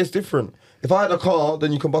 That's where it's different. If I had a car,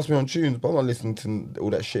 then you can bust me on tunes, but I'm not listening to all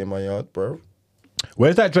that shit in my yard, bro.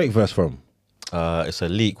 Where's that Drake verse from? It's a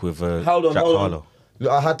leak with Hold Jack on. Harlow.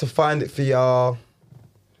 Look, I had to find it for y'all.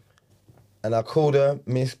 And I called her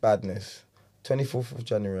Miss Badness. 24th of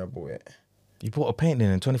January, I bought it. You bought a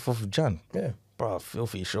painting in 24th of Jan. Yeah. Bro,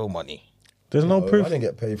 filthy show money. There's no I proof. didn't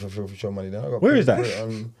get paid for Filthy Show money then. I got Where paid is that? for it,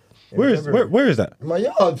 in Where February. is that? In my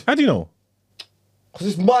yard. How do you know? Because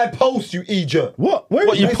it's my post, you idiot. What? Where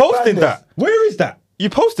What, is you that? posted Badness. that? Where is that? You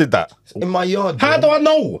posted that? It's in my yard. How bro. do I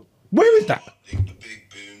know? Where is that?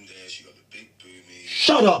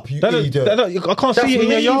 Shut up, you idiot. I can't see it in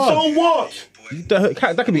your me, yard. So what?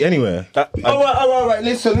 That could be anywhere. All right.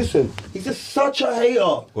 Listen. He's just such a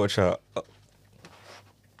hater. Watch out. Yeah,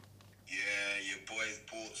 your boys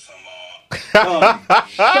bought some art.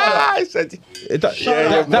 I said,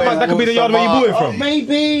 that could be the yard where you bought it from.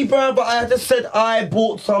 Maybe, bro, but I just said I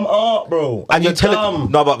bought some art, bro. and you're telling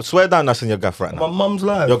dumb. no, but swear down that's in your gaff right My now. mum's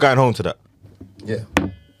live. You're going home to that. Yeah.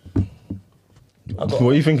 What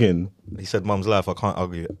are you thinking? He said, "Mum's life. I can't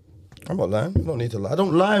argue it." I'm not lying. I don't need to lie. I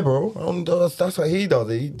don't lie, bro. I don't. That's what he does.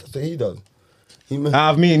 That's what he does.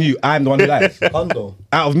 Out of me and you, I'm the one who lies. Hundo.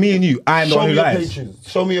 Out of me and you, I'm the Show one me who your lies. painting.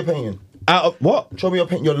 Show me your painting. Out of what? Show me your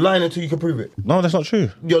painting. You're lying until you can prove it. No, that's not true.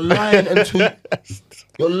 You're lying until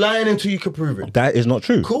you can prove it. That is not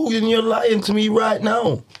true. Cool, and you're lying to me right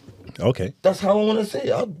now. Okay. That's how I want to say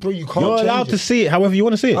it. Bro, you can't You're change allowed it. to see it however you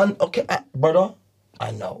want to see it. Okay, brother,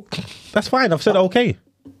 I know. That's fine. I've said okay.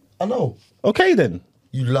 I know. Okay then.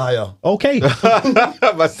 You liar. Okay.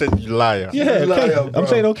 I said, "You liar." Yeah, You okay. liar, bro. I'm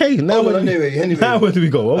saying okay. Now, Oh, where, well, anyway. now where do we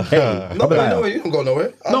go? Okay. No, I'm a liar. no, you don't go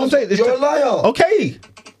nowhere. No, I'm saying it's you're a liar. Okay.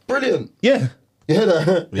 Brilliant. Yeah. You hear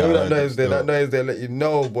that? Yeah, that I noise there. know. That noise there let you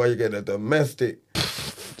know, boy, you're getting a domestic.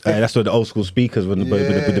 Hey, that's what the old school speakers with the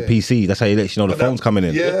PC. That's how you let you know the phone's coming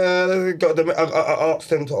in. Yeah, they got them. I asked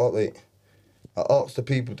them to wait. I asked the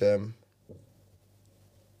people them.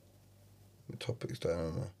 The topics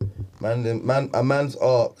down. A man's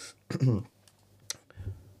asked.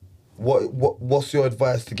 What's your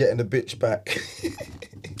advice to getting the bitch back?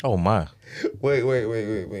 Oh my.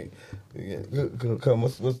 Wait. Yeah, come,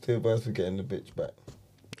 what's the advice for getting the bitch back?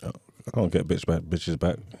 I can't get bitches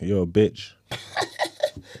back. You're a bitch.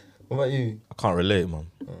 What about you? I can't relate, man.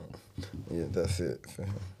 Yeah, that's it.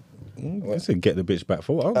 I said get the bitch back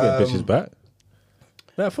for what? I don't get bitches back.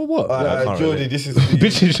 Like for what? Like, Geordie, this is for you.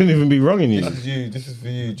 bitches shouldn't even be wronging you. This is for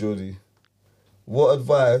you, Geordie. What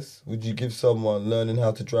advice would you give someone learning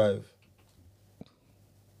how to drive?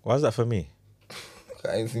 Why is that for me?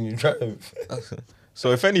 I ain't seen you drive.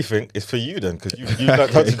 So if anything, it's for you then, because you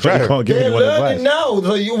learned how to You drive. can't give They're anyone learning advice. now.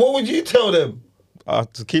 So what would you tell them?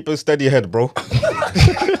 To keep a steady head, bro.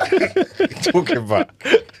 Talking about.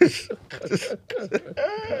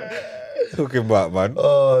 Talking about, man.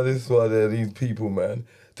 Oh, this one there, these people, man.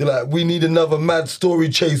 They're like, we need another mad story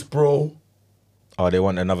chase, bro. Oh, they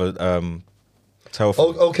want another tell.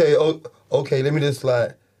 Okay, let me just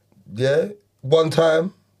yeah. One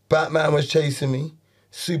time, Batman was chasing me.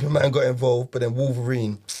 Superman got involved, but then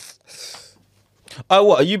Wolverine. Oh,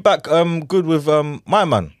 what? Are you back good with my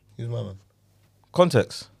man? Who's my man?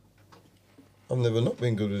 Context. I've never not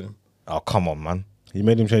been good with him. Oh, come on, man. You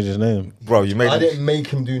made him change his name. Bro, you made I him. didn't make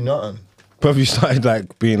him do nothing. Bro, you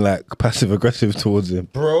started being passive aggressive towards him.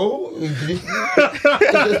 Bro, there's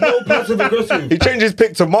no passive aggressive. He changed his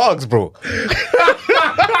pick to Margs, bro.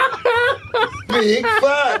 Big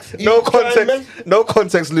facts. No context. No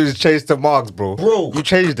context. Lose changed to Margs, bro. Bro. You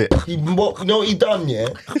changed it. You know what he done, yeah?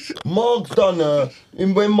 Margs done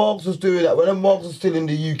when Margs was doing that, when Margs was still in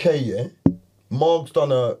the UK, yeah? Margs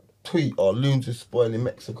done a tweet, Loons is spoiling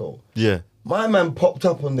Mexico. Yeah. My man popped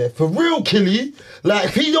up on there, for real, Killy.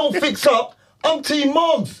 If he don't fix up, I'm Team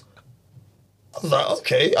Margs. I was like,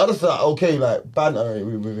 okay. I just banter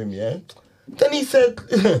with him, yeah? Then he said,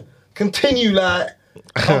 continue,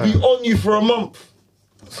 I'll be on you for a month.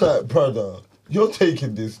 It's like, brother, you're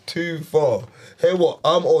taking this too far. Hey, what?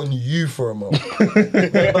 I'm on you for a month.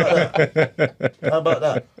 How about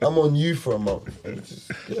that? I'm on you for a month.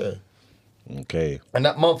 Yeah. Okay. And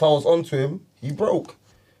that month I was onto him, he broke.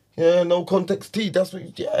 Yeah, no context T. That's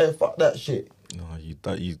what. Yeah, fuck that shit. No,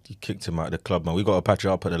 you kicked him out of the club, man. We got to patch it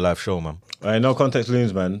up at the live show, man. No context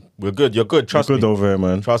loons, man. We're good. You're good. Trust You're good me. over here,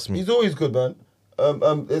 man. Trust me. He's always good, man.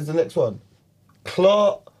 There's the next one.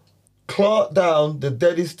 Clark down the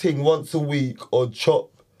deadest thing once a week, or chop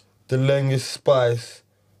the longest spice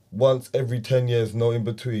once every 10 years, no in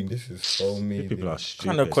between. This is so mean. People are What stupid.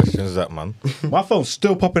 kind of question is that, man? My phone's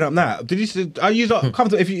still popping up now. Did you see? I use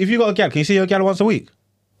if you got a gal, can you see your gal once a week?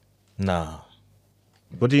 Nah.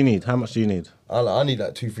 What do you need? How much do you need? I need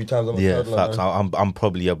 2-3 times. I'm a Yeah, third facts. man. I'm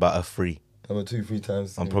probably about a 3. I'm a 2-3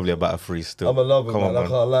 times. I'm probably about a 3 still. I'm a lover, Come man. on, I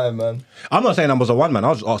can't lie, man. I'm not saying I was a one man. I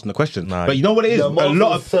was just asking the question. Nah. But you know what it is? Yeah, A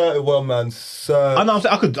lot of. 31, man. Sir. I know. I'm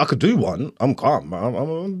saying I could do one. I'm calm. Man. I'm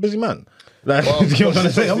a busy man. Like, Well, you know what I'm trying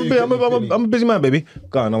to say? you I'm a busy man, baby.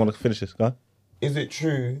 Go on. I want to finish this. Go on. Is it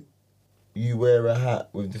true you wear a hat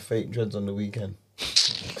with the fake dreads on the weekend?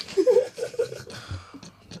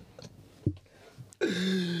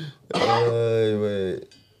 Wait.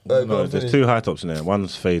 No, there's 2 high tops in there.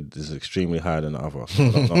 One's fade is extremely higher than the other.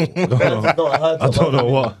 I don't know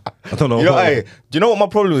what. I don't know You know, what. hey, do you know what my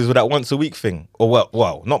problem is with that once a week thing? Or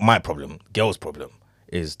well, not my problem. Girl's problem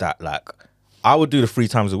is that I would do the 3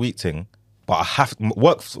 times a week thing, but I have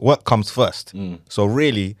work comes first. So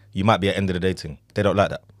really, you might be at end of the day thing. They don't like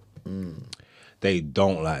that. They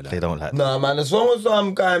don't like that. They don't like that. Nah, man. As long as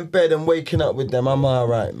I'm going bed and waking up with them, I'm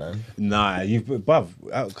alright, man. Nah,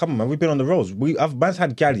 bruv, come on, man. We've been on the roads. Man's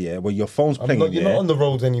had gal, yeah, where your phone's playing. You're not on the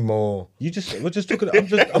roads anymore. We're just talking.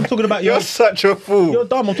 I'm talking about your. You're such a fool. You're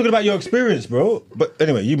dumb. I'm talking about your experience, bro. But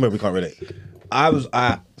anyway, you maybe can't relate. I was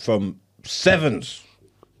from 7s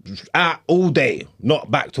out all day, not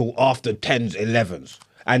back till after 10s, 11s.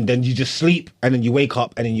 And then you just sleep, and then you wake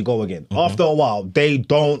up, and then you go again. After a while, they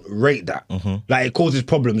don't rate that. Like, it causes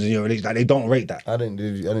problems in your relationship. Like, they don't rate that. I didn't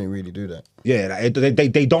really do that. Yeah, like,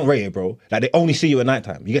 they don't rate it, bro. Like, they only see you at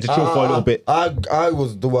nighttime. You get to chill for a little bit. I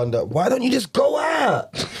was the one that. Why don't you just go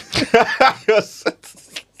out?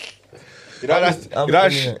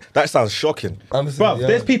 That sounds shocking. Bro,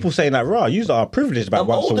 there's people saying that, raw, you are privileged about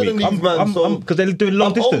once a week. Because they're doing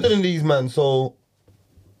long distance. I'm older than these man, so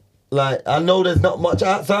like I know there's not much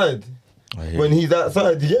outside. When he's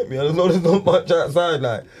outside, you get me? I know there's not much outside.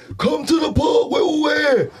 Like, come to the park, we're all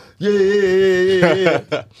here.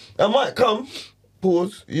 Yeah. I might come,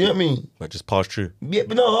 pause, you get me? But just pass through. Yeah,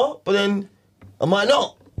 but then I might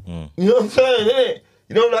not. You know what I'm saying, innit?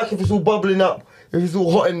 You know, like if it's all bubbling up, if it's all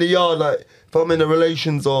hot in the yard, like if I'm in a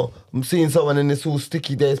relations or I'm seeing someone and it's all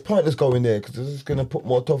sticky there, it's pointless going there because it's just going to put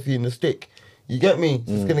more toffee in the stick. You get me?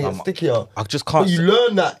 It's going to get stickier. I just can't. But you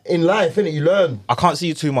learn that in life, innit? You learn. I can't see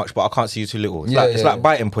you too much, but I can't see you too little. It's like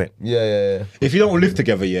biting point. Yeah. If you don't live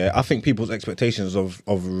together, yeah, I think people's expectations of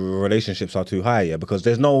relationships are too high, yeah, because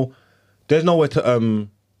there's nowhere to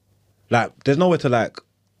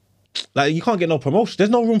you can't get no promotion. There's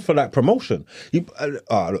no room for like promotion.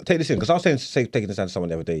 Look, take this in, because I was taking this out to someone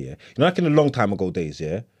the other day, yeah. You know, like in the long time ago days,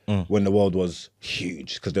 yeah, when the world was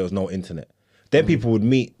huge because there was no internet. Then people would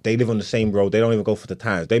meet, they live on the same road, they don't even go for the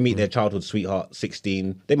towns. They meet their childhood sweetheart,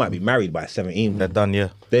 16, they might be married by 17. They're done, yeah.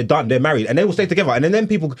 They're done, they're married, and they will stay together. And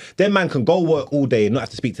then man can go work all day and not have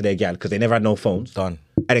to speak to their gal because they never had no phones. Done.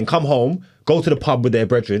 And then come home, go to the pub with their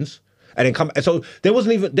brethrens, and then come. And so they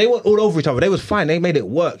weren't all over each other. They was fine. They made it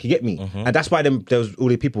work. You get me? And that's why there was all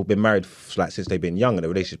these people been married like since they've been young and the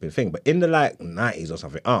relationship's been a thing. But in the like 90s or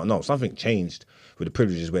something, I don't know, something changed with the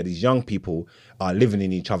privileges where these young people are living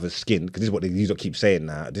in each other's skin. Because this is what they keep saying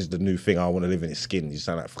now. This is the new thing. I want to live in his skin. You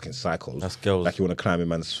sound like fucking psychos. That's girls. Like you want to climb in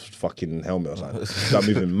man's fucking helmet or something. Start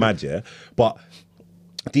moving mad, yeah. But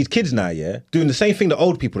these kids now, yeah, doing the same thing that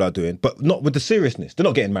old people are doing, but not with the seriousness. They're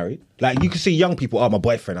not getting married. Like you can see young people, my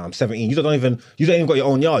boyfriend, I'm 17. You don't even got your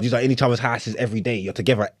own yard. You're like in each other's houses every day. You're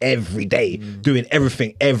together every day, doing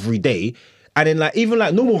everything every day. And then like even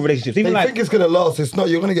like normal relationships, even I think it's gonna last. It's not.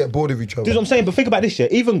 You're gonna get bored of each other. This is what I'm saying. But think about this, yeah.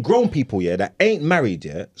 Even grown people, yeah, that ain't married,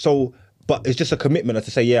 yeah. So, but it's just a commitment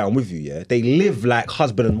to say, yeah, I'm with you, yeah. They live like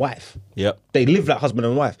husband and wife. Yep. They live like husband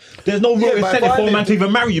and wife. There's no real incentive for a man to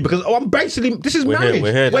even marry you because I'm basically this is marriage.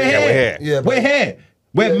 We're here. Yeah, we're here.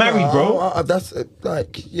 We're married, bro. That's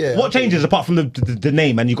yeah. What changes apart from the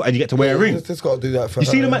name and you get to wear a ring? Just got to do that for you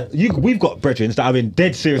see, we've got brethren that are in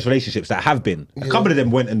dead serious relationships that have been. A couple of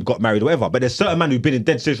them went and got married or whatever, but there's certain men who've been in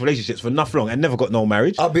dead serious relationships for nothing long and never got no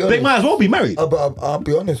marriage. I'll be honest, they might as well be married. I'll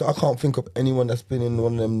be honest, I can't think of anyone that's been in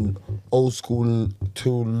one of them old school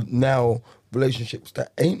till now relationships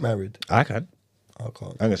that ain't married. I can. I can't. I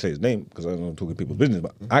ain't gonna say his name because I don't know I'm talking people's business,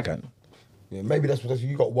 but I can. Yeah, maybe that's what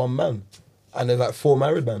you got one man and there's like 4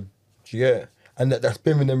 married men. Yeah, and that's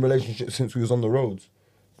been in them relationships since we was on the roads.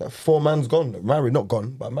 That 4 man's gone, married, not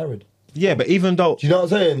gone, but married. Yeah, but even though, do you know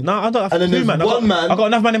what I'm saying? No, I don't have and then two, man. I got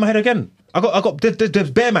enough man in my head again. I got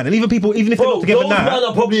there's bare man, and even people, even if they're not together those now, men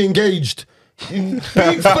are probably engaged. Big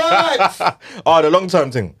facts. The long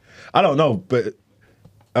term thing. I don't know, but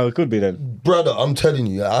it could be then. Brother, I'm telling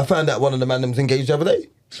you, I found out one of the man that was engaged the other day.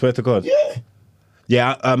 Swear to God. Yeah.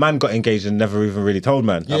 Yeah, a man got engaged and never even really told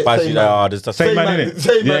man. Yeah, same man, innit?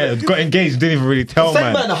 Same man. Got engaged, didn't even really tell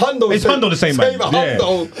man. Same man, Hundo. It's Hundo the same man.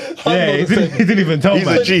 He didn't even tell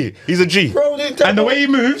man. He's a G. Bro, and the way he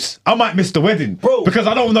moves, I might miss the wedding. Bro. Because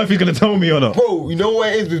I don't know if he's going to tell me or not. Bro, you know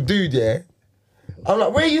what it is with dude, yeah? I'm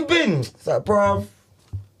like, where you been? It's like, bro,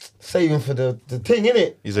 saving for the thing,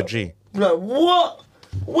 innit? He's a G. I'm like, what?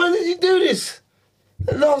 When did you do this?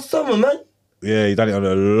 Last summer, man. Yeah, he done it on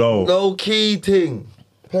a low. Low key thing.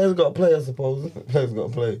 Players got to play, I suppose. Players got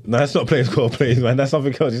to play. No, that's not players got to play, man. That's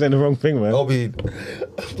something else. You're saying the wrong thing, man. Don't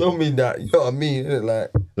mean that. You know what I mean, innit?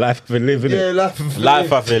 Like, life for live, innit? Yeah, life for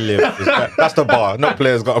live. Life for live. That's the bar. Not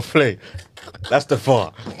players got to play. That's the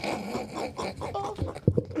bar.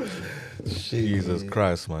 Jesus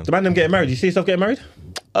Christ, man. The man them getting married. You see yourself getting married?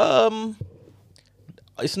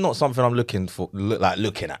 It's not something I'm looking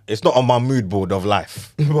at. It's not on my mood board of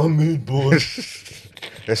life. My mood board.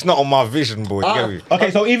 It's not on my vision board. You get me?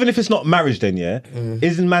 Okay, so even if it's not marriage, then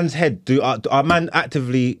isn't man's head? Are man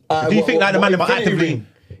actively? Do you think like the man are actively?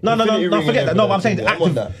 No, forget that. No, but I'm saying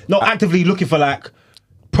actively looking for like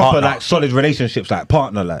proper like solid relationships, like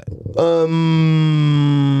partner, like.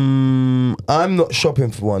 I'm not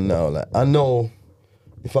shopping for one now. Like I know,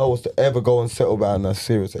 if I was to ever go and settle down and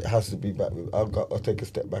serious, it has to be back with. I'll take a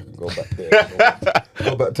step back and go back there.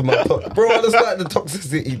 Go back to my bro. I just like the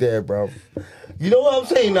toxicity there, bro. You know what I'm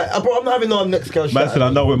saying? Like, bro, I'm not having no next girl shout Man said, I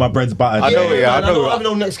know where my bread's buttered. I know, yeah, I know. I'm having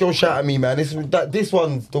no next girl shout at me, man. This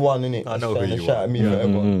one's the one, innit? I know who you shout are. at me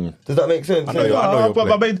forever. Does that make sense? I know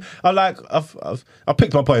I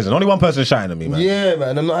picked my poison. Only one person shouting at me, man. Yeah,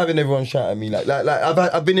 man. I'm not having everyone shout at me. Like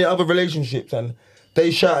I've been in other relationships and they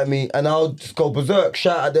shout at me and I'll just go berserk,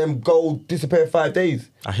 shout at them, go disappear 5 days.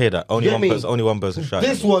 I hear that. Only one person shouting.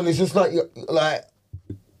 This one is just like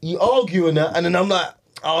you arguing that, and then I'm like,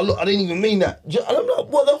 oh look, I didn't even mean that. And I'm like,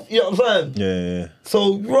 what the? You know what I'm saying? Yeah.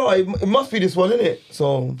 So right, it must be this one, innit?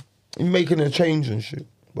 So you're making a change and shit.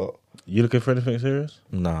 But you looking for anything serious?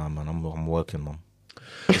 Nah, man. I'm working, man.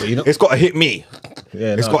 You know, it's got to hit me.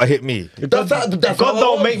 Yeah, it's got to hit me. That's God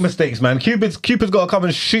don't make mistakes, man. Cupid's got to come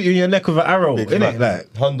and shoot you in your neck with an arrow, innit?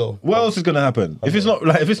 Like, Hundo. What else is gonna happen? If it's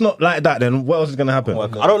not like that, then what else is gonna happen?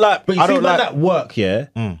 I don't like. But you see, like that work, yeah.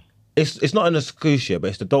 It's not an excuse, yeah, but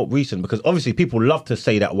it's the dope reason because obviously people love to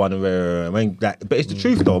say that one, but it's the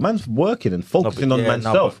truth though. Man's working and focusing on man's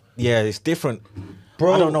self. Yeah, it's different,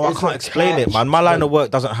 bro. I don't know. I can't explain it, man. My line of work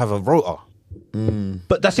doesn't have a rota.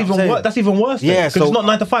 But that's even worse. That's even worse. Yeah, because it's not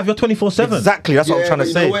 9 to 5. You're 24/7. Exactly. That's what I'm trying to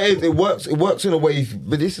say. It works in a way,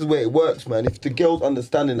 but this is where it works, man. If the girl's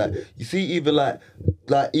understanding, like you see, even like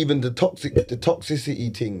even the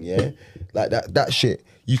toxicity thing, yeah, like that shit.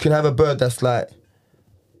 You can have a bird that's like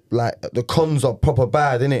the cons are proper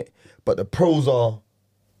bad, innit? But the pros are,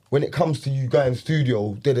 when it comes to you going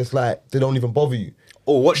studio, they're just like they don't even bother you.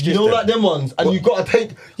 Oh, watch this. You know, like them ones, and you gotta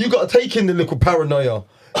take in the little paranoia.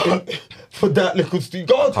 For that little you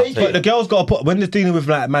gotta take it. But the girl's gotta put when they're dealing with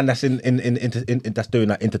like man that's in that's doing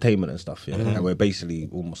like entertainment and stuff, yeah. And we're basically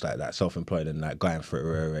almost like that, self-employed and like going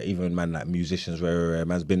for it. Even man like musicians,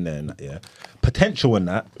 man's been there and that, yeah. Potential in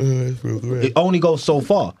that, it only goes so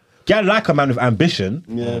far. Girl like a man with ambition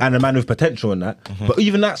and a man with potential in that, but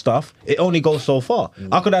even that stuff, it only goes so far.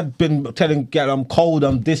 I could have been telling girl I'm cold,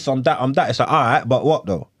 I'm this, I'm that, I'm that. It's like alright, but what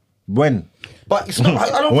though? When? But it's not,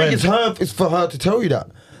 I don't think it's her. It's for her to tell you that.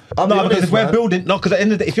 No, because if we're building, because at the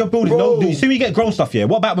end of the day, if you're building, you see when you get grown stuff, yeah.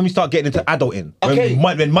 What about when we start getting into adulting? Okay.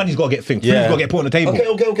 When money's got to get things, food's got to get put on the table.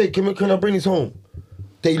 Okay. Can I bring this home?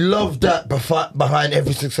 They love that behind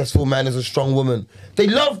every successful man is a strong woman. They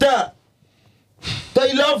love that.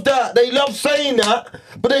 They love that. They love saying that,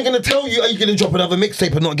 but they're gonna tell you, are you gonna drop another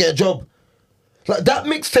mixtape and not get a job? Like that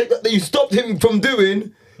mixtape that you stopped him from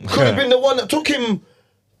doing could have been the one that took him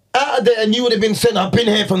out of there, and you would have been saying, I've been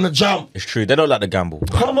here from the jump. It's true. They don't like the gamble.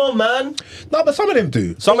 Come on, man. No, but some of them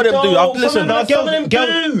do. Some of them do. Listen, some of them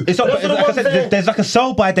do. It's like I said, there's like a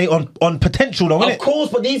sell-by date on potential, though, isn't it? Of course,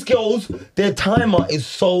 but these girls, their timer is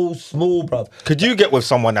so small, bruv. Could you get with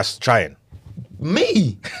someone that's trying?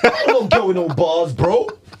 Me? I don't go with no bars, bro.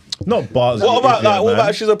 Not bars. What about what about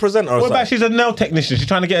if she's a presenter? What about if she's a nail technician? She's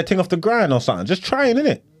trying to get a thing off the grind or something. Just trying,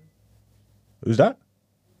 innit? Who's that?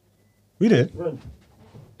 We did.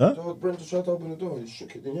 Huh? Brent tried to open the door. He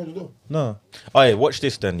shook it. Didn't you hear the door? No. Oh, yeah, watch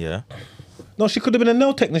this then, yeah. No, she could have been a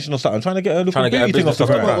nail technician or something, trying to get her little beauty thing off the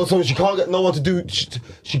grind. Well, so she can't get no one to do.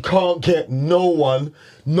 She can't get no one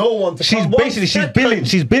to. She's basically she's billing.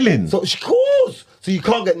 She's billing. So she course. So you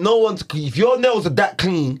can't get no one to. If your nails are that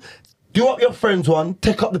clean, do up your friend's one,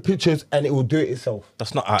 take up the pictures, and it will do it itself.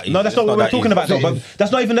 That's not that easy. No, that's not what we're talking about, though. But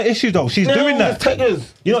that's not even the issue, though. She's doing that.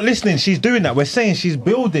 You're not listening. She's doing that. We're saying she's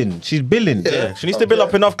building. She's billing. Yeah, she needs to build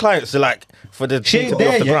up enough clients to like for the. She ain't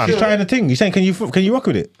there yet. She's trying the thing. You're saying, can you rock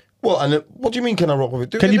with it? What? And what do you mean? Can I rock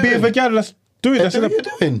with it? Can you be with a gal? Let's do it. That's what you're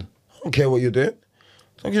doing. I don't care what you're doing.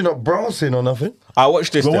 Like you're not brassing or nothing. I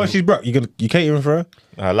watch this. But what if she's broke? You catering for her?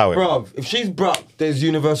 Allow it, bruv. If she's broke, there's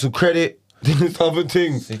universal credit. There's other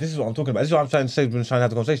things. See, this is what I'm talking about. This is what I'm trying to say when I'm trying to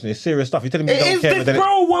have the conversation. It's serious stuff. You're telling me you don't care, but then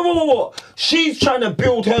bro. What? She's trying to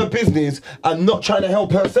build her business and not trying to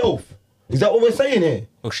help herself. Is that what we're saying here?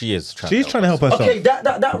 Well, she is. She's trying to help herself. Okay,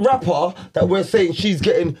 that rapper that we're saying she's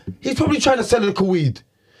getting, he's probably trying to sell a little weed.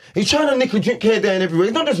 He's trying to nick a drink here, there, and everywhere.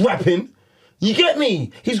 He's not just rapping. You get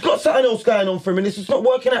me? He's got something else going on for him and it's just not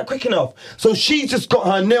working out quick enough. So she's just got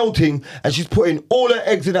her nail thing and she's putting all her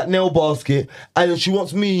eggs in that nail basket and then she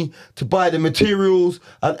wants me to buy the materials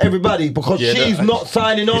and everybody because she's not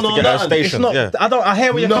signing on that. It's not, I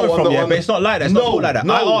hear where you're coming from, but it's not like that. It's not like that.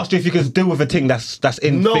 I asked you if you could deal with a thing that's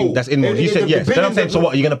in inward. You said yes. Then I'm saying, so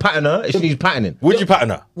what, are you going to pattern her if she needs patterning? Would you pattern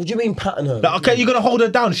her? What do you mean pattern her? Like, okay, you're going to hold her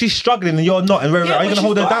down. She's struggling and you're not. And are you going to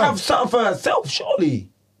hold her down? Have something for herself, surely.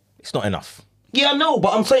 It's not enough. Yeah, I know,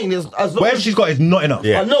 but I'm saying there's as long whatever she's got is not enough.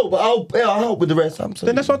 I know, but I'll help with the rest. I'm saying.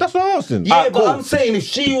 Then that's what I asked him. Yeah, but I'm saying if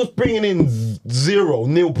she was bringing in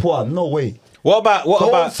 0.0, no way. What about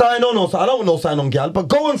go and sign on or something. I don't want no sign on, gal, but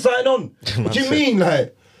go and sign on. What do you mean,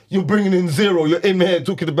 like you're bringing in 0? You're in here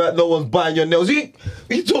talking about no one's buying your nails. You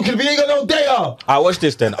talking to me? You ain't got no data. Alright, watch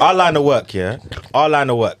this then. Our line of work, our line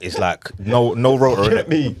of work is like no rotor. Get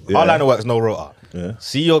me? Our line of work is no rotor. Yeah.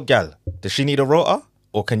 See your gal. Does she need a rotor,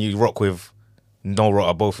 or can you rock with no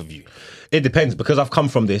rotor, both of you? It depends because I've come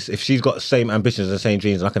from this. If she's got the same ambitions and the same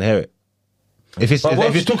dreams, I can hear it. If it's, but what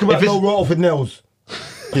if you talk about no rotor for nails?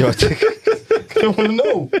 I want to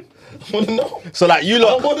know. I want to know. So like you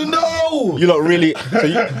lot, I want to know. You lot really. So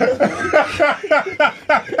you, I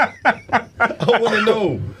want to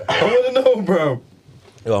know. I want to know, bro.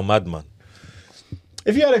 You're a madman.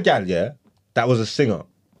 If you had a gal, that was a singer,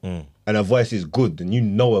 and her voice is good, then you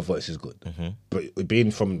know her voice is good. But being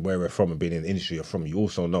from where we're from and being in the industry you're from, you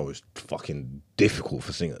also know it's fucking difficult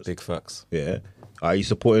for singers. Big facts. Yeah. Are you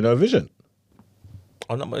supporting her vision?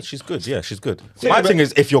 Oh no, but she's good. Yeah, she's good. My thing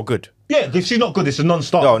is if you're good. Yeah, if she's not good, it's a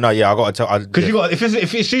non-starter. No, yeah, I got to tell. Because you got if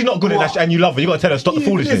she's not good at that and you love her, you got to tell her stop the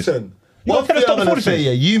foolishness. Listen, you got to tell her stop the foolishness.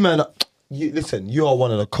 Say, you man, listen, you are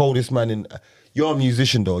one of the coldest man in. You're a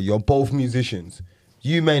musician though. You're both musicians.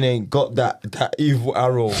 You man ain't got that evil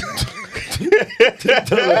arrow. You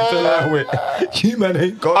man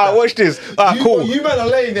ain't got that. Watch this. Cool. You man are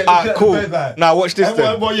laying there. Cool. Now watch this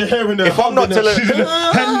then. While you're hearing her, if I'm not telling her,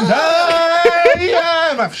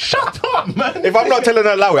 shut up, man. If I'm not telling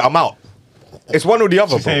her allow it, I'm out. It's one or the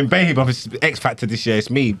other. She's saying, babe, it's X Factor this year. It's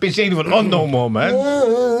me. Bitch, she ain't even on no more, man.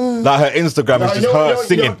 Like her Instagram is just her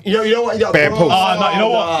singing. You know what? Bare posts. No, you know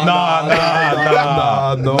what? Nah,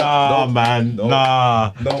 man.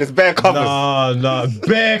 Nah. Just bare covers. Nah.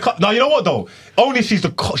 No, you know what though? Only she's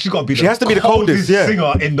got to be. She has to be the coldest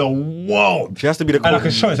singer in the world. She has to be the coldest. And I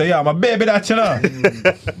can show her. Say, I'm a baby that you know.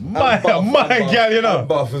 My girl, you know. I'm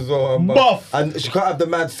buff as well. I'm buff. And she can't have the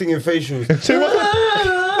mad singing facials. You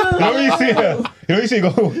know when you see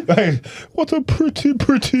her, go, hey, what a pretty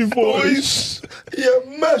voice. Yeah,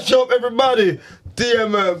 mash up everybody.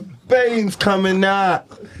 DM Bane's coming out.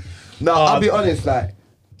 No, I'll be honest, like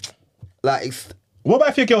what about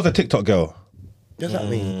if your girl's a TikTok girl? Does that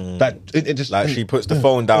mean? That it just like she puts the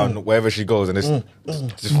phone down wherever she goes and it's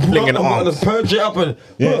just flinging arms. Let's purge it up and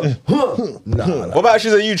Nah. What about if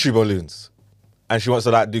she's a YouTuber, Loons? And she wants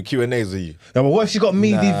to like do Q&As with you. Yeah, but what if she got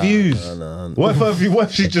meaty views? No. What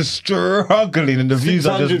if she's just struggling and the views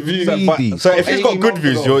are just meaty? So if she's got good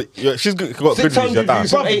views, she's got good views, you're down.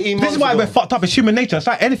 Bruv, this is why we're fucked up. It's human nature. It's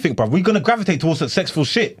like anything, bro. We're gonna gravitate towards successful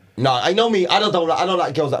shit. No, I know me. I don't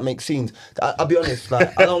like girls that make scenes. I'll be honest.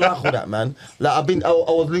 Like I don't like all that, man. Like I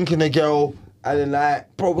was linking a girl and then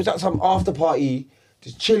like, bro, was at some after party,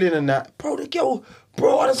 just chilling and that. Bro, the girl.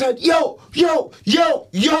 Bro, I just said, yo,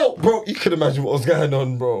 bro, you can imagine what was going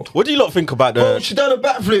on, bro. What do you lot think about the... Bro, she done a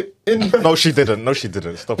backflip. No, she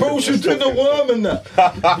didn't. Stop it. Bro, she was doing the worm and that.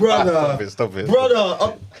 Brother. Stop it.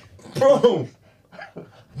 Brother, bro,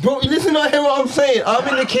 you listen to hear what I'm saying. I'm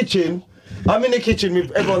in the kitchen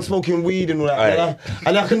with everyone smoking weed and all that.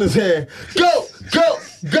 And I can just hear, go.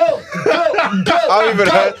 I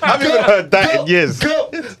haven't even heard that in years.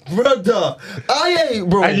 Brother. I ain't,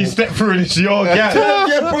 bro. And you step through and it's your gal.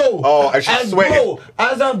 Yeah, bro. Oh, and she's sweating. Bro,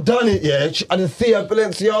 as I've done it, I just see her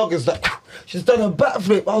Balenciaga's like, she's done a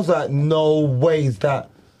backflip. I was like, no way is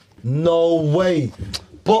that. No way.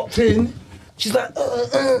 Bopped in. She's like,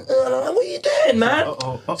 what are you doing, man?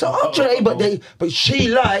 So I'm trying, but she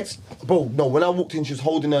likes, bro, no, when I walked in, she was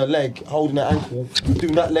holding her ankle,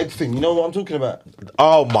 doing that leg thing. You know what I'm talking about?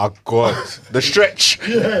 Oh my God. The stretch.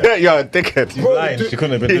 Yeah. You're a dickhead. She's lying. She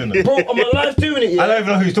couldn't have been doing that. Bro, I'm alive doing it, yeah? I don't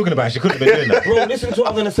even know who you're talking about. She couldn't have been doing that. Bro, listen to what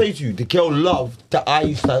I'm going to say to you. The girl loved that I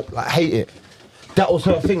used to hate it. That was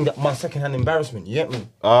her thing, my second-hand embarrassment. You get me?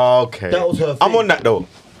 Okay. That was her thing. I'm on that though.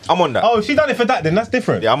 I'm on that. Oh, if she done it for that, then that's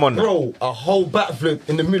different. Yeah, I'm on that. Bro, a whole backflip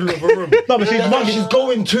in the middle of a room. No, but she's mugging. She's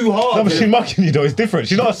going too hard. No, but she's mugging you though. It's different.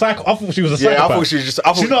 She's not a psycho. I thought she was a psychopath. Yeah, I thought she was just.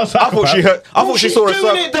 I She's not a thought she psychopath. I thought she saw a She's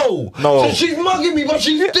doing it though. No. So she's mugging me, but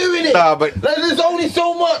she's doing it. Nah, but- like, there's only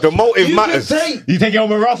so much. The motive you matters. Can say, You take it home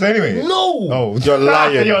with Ross anyway. no. Oh, You're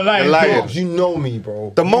lying. You're lying. You're lying. bro. Bro, you know me,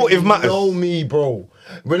 bro. The motive matters. You know me, bro.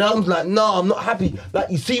 When I'm like, nah, I'm not happy. Like,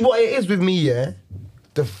 you see what it is with me, yeah?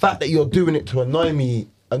 The fact that you're doing it to annoy me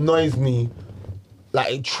annoys me.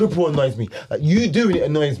 Like, it triple annoys me. Like, you doing it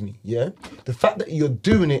annoys me, yeah? The fact that you're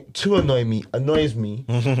doing it to annoy me annoys me.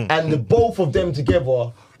 And the both of them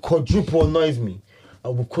together quadruple annoys me.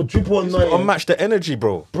 And with quadruple annoying... Unmatch the energy,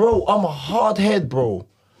 bro. Bro, I'm a hard head, bro.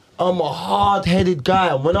 I'm a hard-headed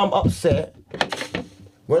guy. And when I'm upset,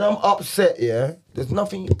 yeah, there's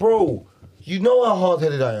nothing... Bro, you know how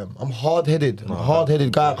hard-headed I am. I'm hard-headed. I'm a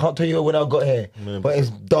hard-headed guy. I can't tell you when I got here, but it's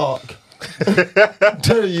dark. I'm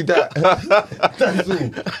telling you that. That's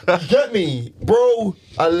all. You get me? Bro,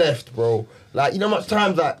 I left, bro. Like, you know how much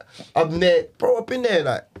times, like, I've been there,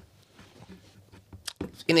 like,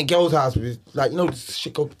 in a girl's house, with, like, you know, this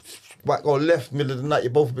shit go left, middle of the night,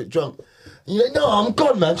 you're both a bit drunk. And you're like, no, I'm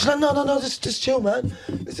gone, man. She's like, no, just chill, man.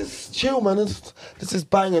 This is chill, man. This is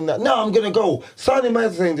banging that. No, I'm gonna go. Signing my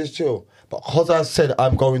saying just chill. But because I said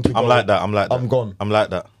I'm going to go. I'm like that. I'm gone. I'm like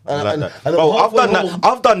that. And Bro, I've done that.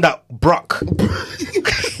 I've done that, Brock.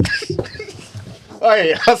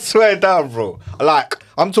 Hey, I swear down, bro. Like,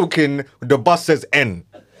 I'm talking, the bus says N.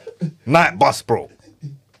 Night bus, bro.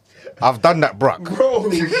 I've done that, Brock.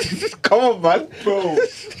 Bro. Come on, man. Bro.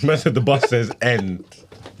 Man said the bus says N.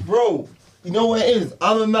 Bro. You know what it is?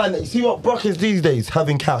 I'm a man. You see what Brock is these days?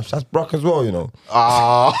 Having cash. That's Brock as well, you know.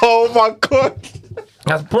 Oh my God.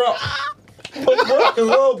 That's Brock. That's Brock as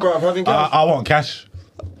well, bro. Having cash. I want cash.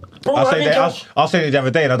 Bro, I having cash. was saying it the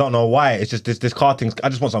other day, and I don't know why. It's just this car thing. I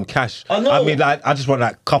just want some cash. I know. I mean, like, I just want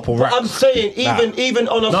that couple racks. I'm saying, even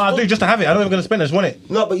on a... No, I do just to have it. I'm not even gonna spend it. I just want it.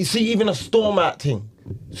 No, but you see, even a store mat thing,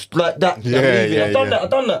 like that. Yeah, yeah, I've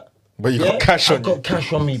done that. But you got cash on I got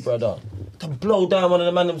cash on me, brother. To blow down one of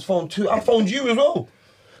the man's phone too. I phoned you as well.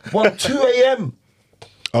 2 a.m.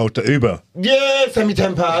 Oh, to Uber. Yeah, send me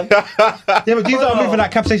 £10. Yeah, but these that are moving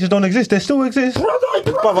like cab stations don't exist. They still exist.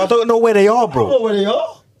 Brother, Bruv, I don't know where they are, I don't know bro. where they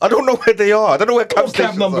are. I don't know where they are. I don't know where cab What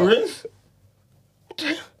cab stations number are. is?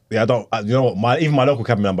 Yeah, I don't. You know what? Even my local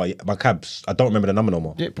cab number, my cabs, I don't remember the number no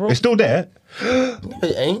more. Yeah, bro. It's still there. No,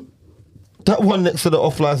 it ain't. That one next to the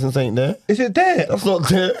off license ain't there. Is it there? That's not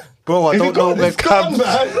there. Bro, I Is don't it know gone? where It's gone, cabs...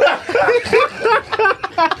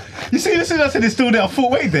 man. You see, as soon as I said it's still there, I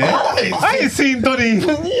thought, wait there. I ain't seen Donny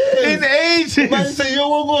in ages. Man say, yo,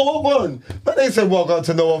 what gone? But they said, welcome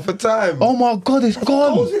to No One for Time. Oh my God, it's Of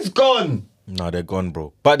course gone. it's gone. No, they're gone,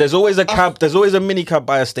 bro. But there's always a cab. There's always a mini cab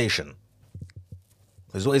by a station.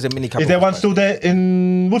 There's always a mini cab. Is there one still there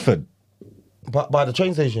in Woodford? By the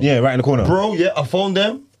train station? Yeah, right in the corner. Bro, yeah, I phoned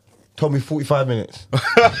them. Told me 45 minutes.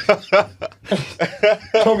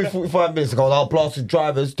 Told me 45 minutes ago. I'll blast the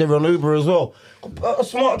drivers. They're on Uber as well. A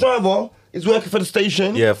smart driver is working for the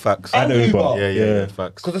station. Yeah, facts. And Uber. Yeah,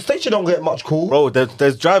 facts. Because the station don't get much call. Bro,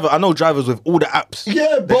 there's driver. I know drivers with all the apps.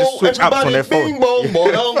 Yeah, They bro. just switch apps on their phone. Bing, bong,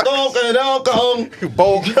 bong, dong,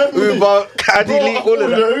 Bolt, Uber, Caddy, Lee, all of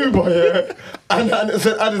that. the Uber, yeah. And it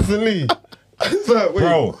said Addison Lee. So, wait.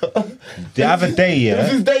 Bro, the other day, It's yeah.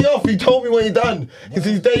 his day off. He told me when he done. It's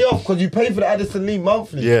his day off because you pay for the Addison Lee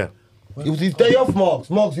monthly. Yeah. It was his day off,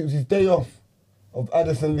 Marks. It was his day off of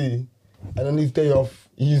Addison Lee. And on his day off,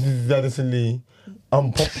 he uses his Addison Lee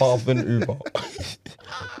and pop off an Uber.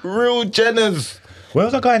 Real Jenners. Where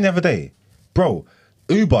was I going the other day? Bro,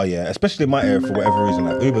 Uber, yeah, especially in my area for whatever reason,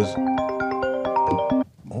 like Uber's.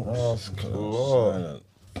 Lord.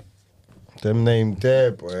 Them name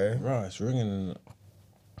there, boy. Right, it's ringing.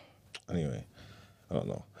 Anyway, I don't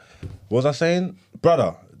know. What was I saying?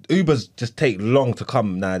 Brother, Ubers just take long to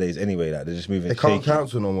come nowadays anyway. Like, they're just moving They can't shaky.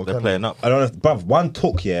 cancel no more, They're can playing up. I don't know if, bruv, one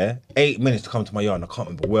took, 8 minutes to come to my yard and I can't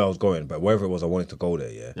remember where I was going, but wherever it was, I wanted to go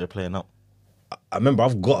there, yeah. They're playing up. I remember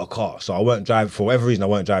I've got a car, so I weren't driving. For whatever reason, I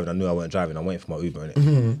weren't driving. I knew I weren't driving. I'm waiting for my Uber,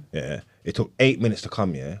 innit? Yeah. It took 8 minutes to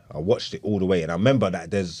come, yeah. I watched it all the way, and I remember that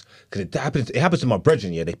because it happens to my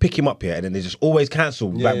brethren, yeah. They pick him up here, and then they just always cancel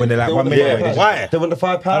back when they're like 1 minute away. They just- Why? They want the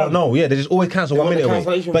 £5. I don't know, yeah. They just always cancel 1 want minute the away.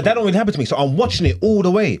 cancellation But that fee. don't really happen to me, so I'm watching it all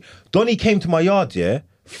the way. Donny came to my yard, yeah,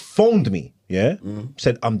 phoned me, yeah,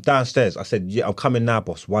 said, I'm downstairs. I said, yeah, I'm coming now,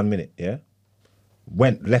 boss, 1 minute, yeah.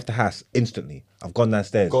 Left the house instantly. I've gone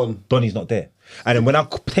downstairs. Gone. Donny's not there. And then when I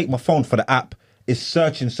take my phone for the app, is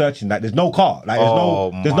searching. Like there's no car. Like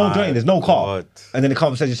there's no joint. There's no car. God. And then the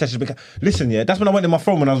conversation session. Listen, yeah, that's when I went in my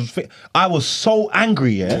phone when I was so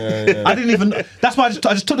angry. Yeah. I didn't even. That's why I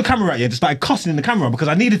just took the camera out. Yeah, just started cussing in the camera because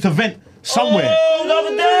I needed to vent somewhere. Oh, the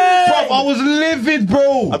other day! Bro, I was livid,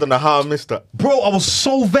 bro. I don't know how I missed that. Bro, I was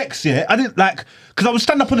so vexed, yeah. I didn't like, because I was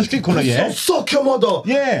standing up on the street corner, yeah. Suck your mother.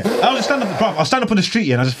 Yeah, I was standing up on the street,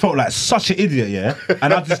 yeah, and I just felt like such an idiot, yeah.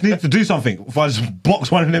 And I just needed to do something before I just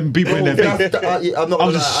box one of them people in their face. I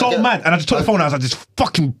was just so mad, and I just took the phone out. I was like, "This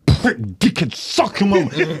fucking prick, dickhead, suck your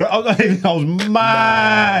mum." I was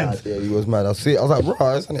mad. Yeah, he was mad. I see. I was like,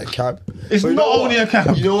 bro, it's only a cab. It's But not only a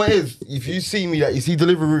cab. You know what it is? If you see me, like, you see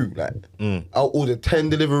Deliveroo, like, I'll order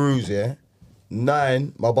 10 Deliveroos, yeah.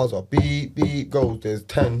 9, my buzzer, beep, beep, goes. There's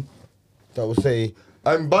 10 that will say,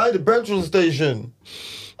 I'm by the petrol station.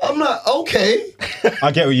 I'm like, okay.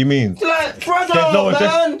 I get what you mean. Like, brother, There's no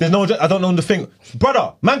address. I don't know the thing.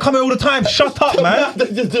 Brother, man come here all the time. Shut up, man.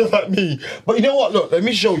 They just do like me. But you know what? Look, let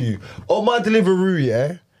me show you. On my Deliveroo,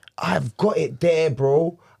 yeah, I've got it there,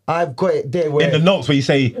 bro. I've got it there. Where In the notes where you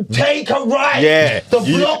say, take a right. Yeah. The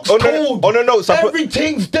block's called. On the notes,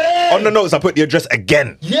 everything's there. On the notes, I put the address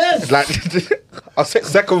again. Yes. Like, I said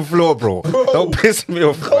second floor, bro. Don't piss me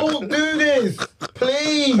off. Don't do this,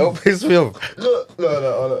 please. Don't piss me off. Look,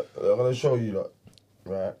 I'm gonna show you that.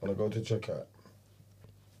 Right, I'm gonna go to checkout.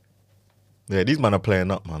 Yeah, these men are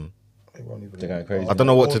playing up, man. they're going crazy. I don't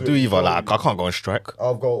know what to do either. Like, I can't go on strike.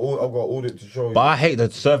 I've got audit to show you. But I hate the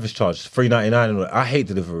service charge, $3.99. I hate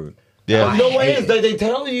Deliveroo. Yeah. You know what it is? They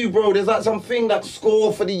tell you, bro, there's like something that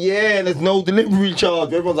score for the year and there's no delivery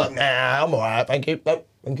charge. Everyone's like, nah, I'm alright, thank you. No,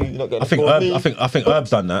 thank you. You're not getting I think a score off me. I think Herb's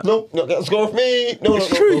done that. No, not getting a score off me. No, It's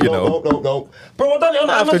true, you know. No. Bro, I done it on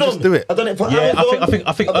I have to Amazon. just do it. I done it for Yeah, Amazon. I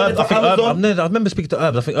think I've done it Herb. for Amazon. I remember speaking to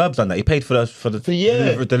Herbs. I think Herb's done that. He paid for the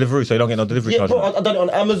yeah. delivery, so you don't get no delivery Yeah, charge. bro, I done it on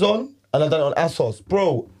Amazon and I done it on ASOS.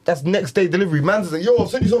 Bro, that's next day delivery. Man's saying, yo, I'll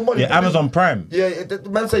send you some money. Yeah, Amazon Prime. Yeah, the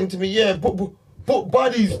man saying to me, yeah, buy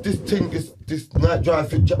this thing, this night drive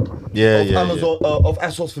fit Yeah, Amazon, of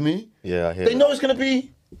ASOS for me. Yeah, I hear They that. know it's gonna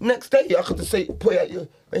be next day. I could just say, put it at you,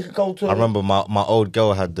 make it go to. I remember my old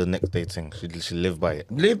girl had the next day thing. She lived by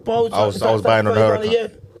it. Live, bro. I was buying on her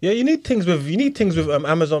account. Yeah, you need things with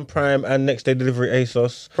Amazon Prime and next day delivery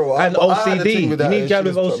ASOS Bro, and I had a OCD. thing You with that need and gal she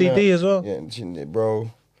with just took me OCD out. as well. Yeah,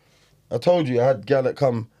 bro. I told you I had gal that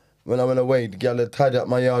come when I went away. The gal that tidied up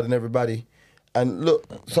my yard and everybody. And look,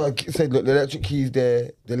 so I said, look, the electric key's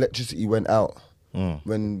there. The electricity went out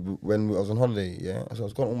when I was on holiday. Yeah, so I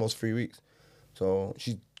was gone almost 3 weeks. So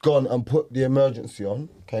she's gone and put the emergency on.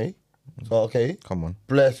 Okay, so okay, Come on.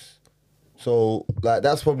 bless. So like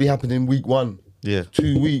that's probably happened in week 1. Yeah.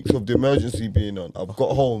 2 weeks of the emergency being on. I've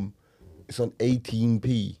got home. It's on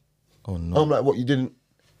 18p. Oh no. I'm like, what? You didn't?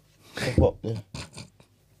 What? Yeah.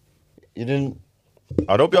 You didn't?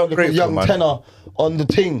 I don't be Look at ungrateful, young man. tenor on the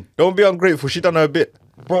ting, Don't be ungrateful. She done her bit.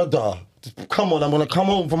 brother. Just come on, I'm gonna come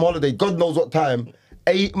home from holiday. God knows what time.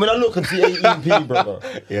 When I look and see 18p, brother,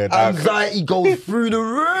 Yeah, nah. anxiety goes through the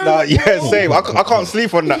roof. Nah, yeah, same. I can't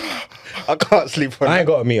sleep on that. I can't sleep on I that. ain't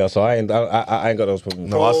got a meter, so I ain't got those problems.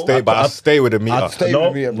 No, I stay with the meter. I'd stay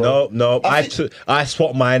with me, bro. No. I I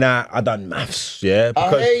swapped mine out. I done maths, yeah. I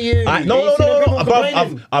hear you. No. You see them people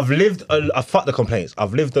complaining. I've lived. I fuck the complaints.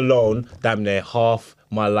 I've lived alone damn near half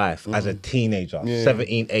my life as a teenager,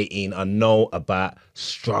 17, 18. I know about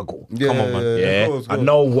struggle. Come on, man. Yeah, Of course. I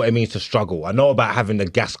know what it means to struggle. I know about having the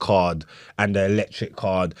gas card and the electric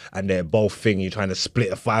card and they're both thing. You're trying to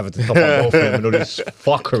split a five at the top of both of them and all this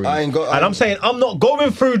fuckery. I'm saying I'm not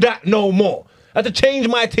going through that no more. I had to change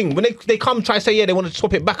my thing. When they come try to say, yeah, they want to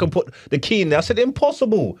swap it back and put the key in there. I said,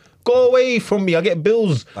 impossible. Go away from me. I get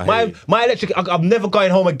bills. My electric, I'm never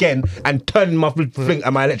going home again and turning my thing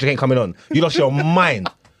and my electric ain't coming on. You lost your mind.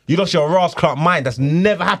 You lost your Ross Clark mind. That's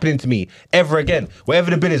never happening to me ever again.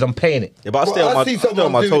 Whatever the bill is, I'm paying it. Yeah, but I stay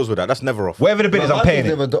on my toes with that. That's never off. Whatever the bill is, I'm paying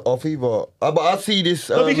it. Never off either. But I see this.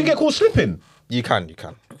 No, but you can get caught slipping. You can.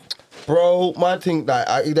 Bro, my thing, like,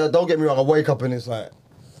 don't get me wrong, I wake up and it's like,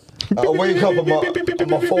 I wake up and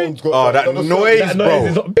my phone's got... Oh, that noise,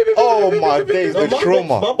 bro. Oh, my days, the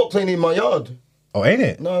trauma. My box ain't in my yard. Oh, ain't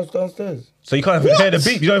it? No, it's downstairs. So you can't even hear the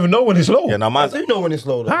beep. You don't even know when it's low. Yeah, now I man's... do know when it's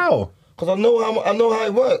low, though. How? Because I know how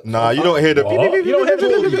it works. Nah, you don't hear the... What? You don't hear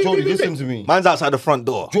the Jordy, listen to me. Man's outside the front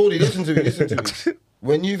door. Jordy, listen to me.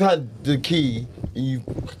 When you've had the key and you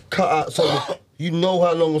cut out something, you know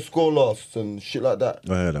how long a score lasts and shit like that.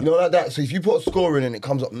 I hear that. You know like that. So if you put a score in and it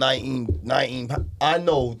comes up 19, I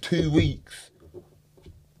know 2 weeks.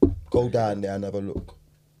 Go down there and have a look.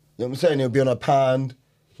 You know what I'm saying? It'll be on a pound.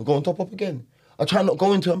 We'll go and top up again. I try not to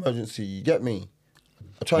go into emergency. You get me?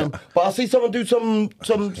 I try, but I see someone do some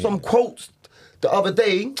quotes the other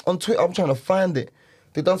day on Twitter, I'm trying to find it.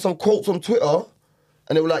 They done some quotes on Twitter,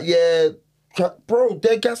 and they were like, yeah, bro,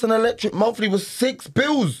 their gas and electric monthly was 6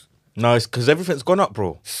 bills. No, it's because everything's gone up,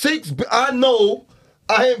 bro. I know.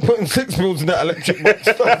 I ain't putting 6 bills in that electric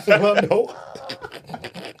box. I know.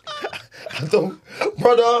 I don't,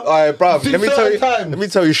 brother. All right, bro. Let me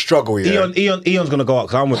tell you, struggle. Yeah. Eon's gonna go up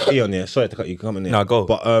because I'm with Eon. Yeah, sorry to cut you. Come in there. No, go.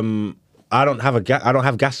 But I don't have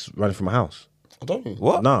gas running from my house. I don't know.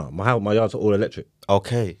 What? No, my yards are all electric.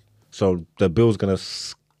 Okay. So the bill's gonna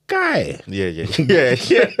sky Yeah.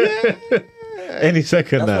 any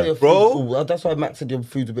second That's why now. your Bro. food, that's why Max said your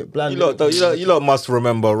food's a bit bland. You lot must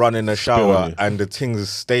remember running a shower on you. and the things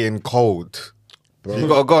staying cold. You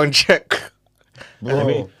gotta go and check.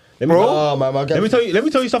 Bro. Bro, my let me tell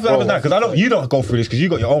you stuff that happens now because you don't go through this because you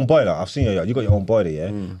got your own boiler. I've seen you got your own boiler.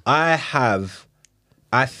 Yeah,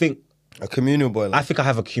 I think a communal boiler. I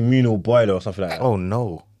have a communal boiler or something like that. Oh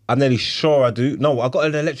no. I'm nearly sure I do. No, I got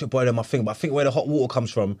an electric boiler in my thing, but I think where the hot water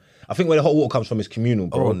comes from is communal,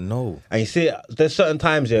 bro. Oh no. And you see, there's certain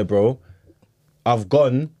times here, bro, I've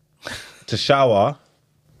gone to shower.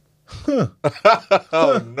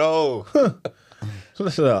 Oh no. So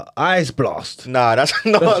that's an ice blast. Nah, that's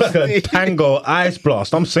not That's like a tango ice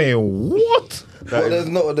blast. I'm saying, what? There's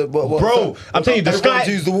not Bro, I'm telling you, the sky.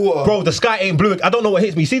 Use the water. Bro, the sky ain't blue. I don't know what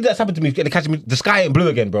hits me. See, that's happened to me. The sky ain't blue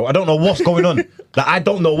again, bro. I don't know what's going on. Like, I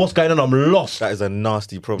don't know what's going on. I'm lost. That is a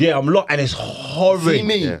nasty problem. Yeah, I'm lost, and it's horrid. See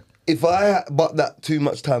me. Yeah. If I but that too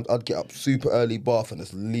much time, I'd get up super early, bath, and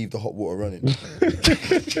just leave the hot water running.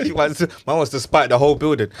 Man wants to spike the whole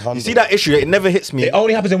building. You see that issue? It never hits me. It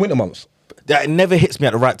only happens in winter months. It never hits me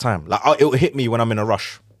at the right time. Like it will hit me when I'm in a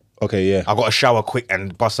rush. Okay, yeah. I got to shower quick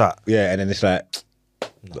and bust out. Yeah, and then it's like,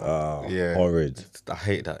 Yeah. horrid. I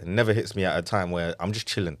hate that. It never hits me at a time where I'm just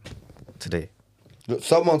chilling today. Look,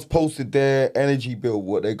 someone's posted their energy bill,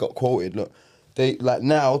 what they got quoted. Look, they like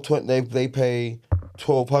now they pay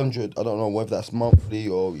 1,200. I don't know whether that's monthly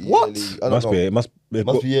or yearly. What? I don't know. It must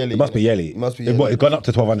be yearly. It must be yearly. It it's gone up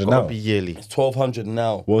to 1,200 Gotta now. be yearly. It's 1,200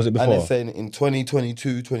 now. What was it before? And they're saying in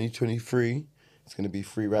 2022, 2023, it's going to be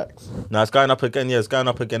 3 racks. Now it's going up again. Yeah, it's going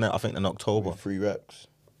up again. I think in October, 3 racks.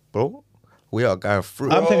 bro. We are going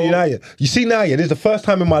through. I'm telling you now, yeah. You see now, yeah. This is the first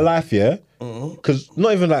time in my life, yeah. Because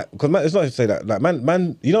not even like, because it's not to say that, like,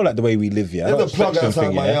 man, you know, like the way we live, yeah. There's a plug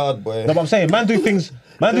outside my yard, boy. No, but I'm saying, man, do things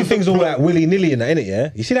all like willy nilly and that, innit, yeah.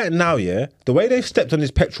 You see that now, yeah. The way they've stepped on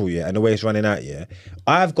this petrol, yeah, and the way it's running out, yeah.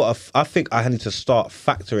 I think I need to start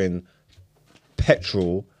factoring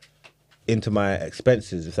petrol into my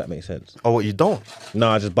expenses, if that makes sense. Oh, what you don't? No,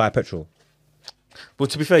 I just buy petrol. Well,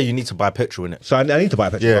 to be fair, you need to buy petrol in it. So I need to buy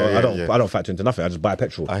petrol. Yeah, I don't factor into nothing. I just buy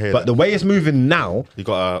petrol. I hear but that. the way it's moving now, You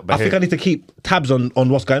got. I think I need to keep tabs on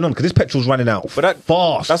what's going on because this petrol's running out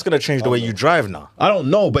fast. That's gonna change the way you drive now. I don't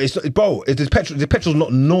know, but this petrol's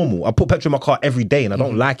not normal. I put petrol in my car every day and I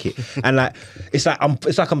don't like it. And like it's like I'm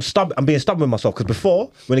being stubborn with myself because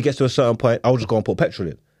before when it gets to a certain point, I'll just go and put petrol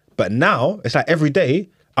in. But now it's like every day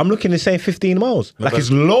I'm looking the same 15 miles. Like it's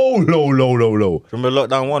low. Remember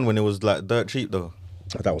lockdown 1 when it was like dirt cheap though?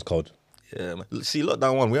 That was cold. Yeah, man. See,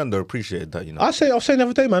 lockdown 1, we underappreciated that, you know. I was saying the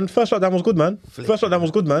other day, man. First lockdown was good,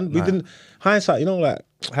 man. We didn't hindsight. You know, like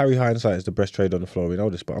Harry hindsight is the best trade on the floor. We know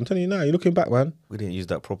this, but I'm telling you now, you're looking back, man. We didn't use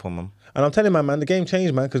that proper, man. And I'm telling you, man, the game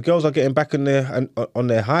changed, man, because girls are getting back on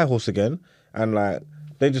their high horse again, and like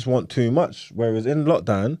they just want too much. Whereas in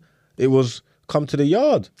lockdown, it was come to the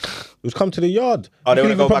yard. It was come to the yard. Oh, they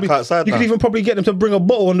want to go back outside. You could even probably get them to bring a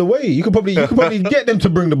bottle on the way. You could probably get them to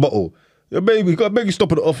bring the bottle. Yeah, baby, got beg you stop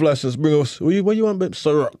at the off license. Bring us. What you want, babe?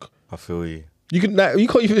 Ciroc. I feel you. You can. Like, you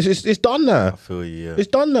can't. It's done now. I feel you. Yeah. It's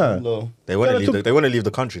done now. No. They want to leave. They want to leave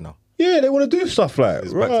the country now. Yeah, they want to do stuff like.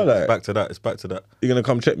 It's right, back to that. It's back to that. You're gonna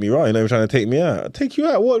come check me, right? You're not even trying to take me out. I'll take you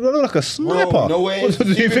out. What? I look like a sniper. Bro, no way. What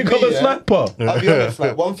do you think I'm a sniper? I'll be honest.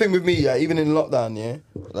 Like one thing with me, yeah, even in lockdown, yeah,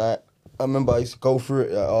 like I remember I used to go through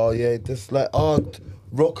it. Like, oh yeah, just like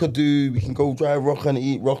Rocker do. We can go drive Rocker and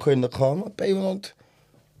eat Rocker in the car. I'm like, babe,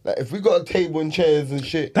 like if we got a table and chairs and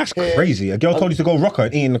shit. That's here, crazy. A girl told you to go Rocker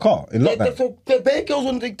and eat in the car in lockdown. The bad girls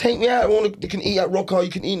want to take me out. They can eat at Rocker. You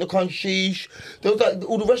can eat in the car. Sheesh. There was like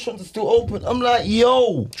all the restaurants are still open. I'm like,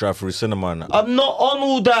 yo, Drive through cinema and that. I'm not on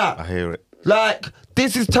all that. I hear it. Like,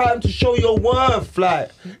 this is time to show your worth. Like,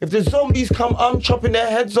 if the zombies come, I'm chopping their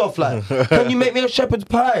heads off. Like, can you make me a shepherd's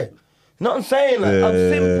pie? You know what I'm saying? Like, I'm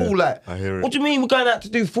simple. Like, I hear it. What do you mean we're going out to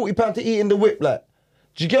do £40 to eat in the whip? Like,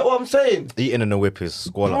 do you get what I'm saying? Eating in the whip is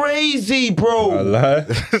squalor. Crazy, bro.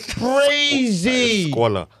 Crazy.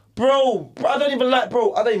 Squalor. Bro, I don't even like.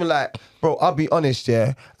 Bro, I'll be honest,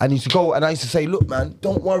 yeah. I used to go and I used to say, look, man,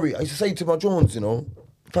 don't worry. I used to say to my Johns, you know,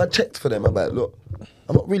 if I checked for them, I'm like, look,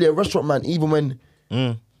 I'm not really a restaurant man. Even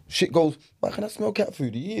when shit goes, why can I smell cat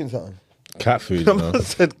food? Are you eating something? Cat food, I man.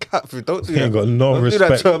 said cat food. Don't do You that. ain't got no Don't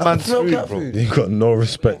respect. do that to a man's smell food, cat bro. food. You got no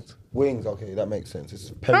respect. Wings, okay, that makes sense.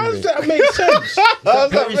 It's How Perry does that make sense? How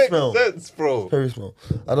does that Perry make smell? sense, bro? Perry smell.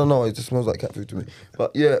 I don't know. It just smells like cat food to me.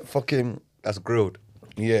 But yeah, fucking That's grilled.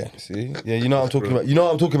 yeah. See, yeah, you know what I'm talking about. You know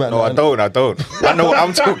what I'm talking about. No, now, I don't. I know what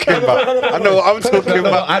I'm talking about. I know what I'm talking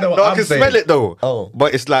about. I know what No, I I'm can saying. smell it though. Oh.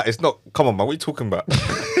 But it's like, it's not, come on, man, what are you talking about?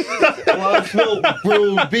 Well, I smell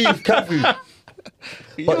grilled beef, cat food.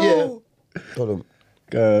 But yeah, hold on.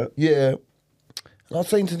 Yeah, and I was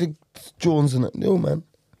saying to the Johns and that, no man,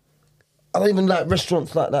 I don't even like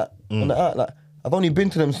restaurants like that. On the out, like I've only been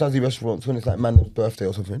to them snazzy restaurants when it's like man's birthday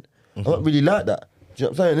or something. I don't really like that. Do you know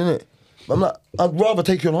what I'm saying, innit? But I'm like, I'd rather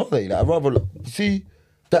take you on holiday. Like I'd rather you see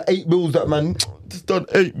that 8 meals that man just done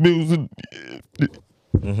 8 meals and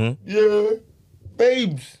yeah,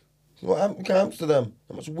 babes. Well, I'm Amsterdam.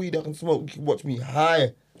 How much weed I can smoke? You can watch me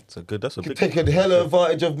high. That's a You big, can take a hella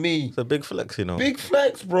advantage of me. it's a big flex, you know. Big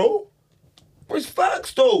flex, bro. But it's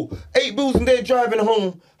facts though. 8 bills and they're driving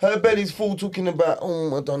home. Her belly's full talking about,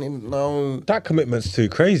 oh, I don't even know. That commitment's too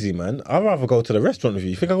crazy, man. I'd rather go to the restaurant with you.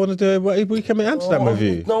 You think I want to do a weekend in Amsterdam with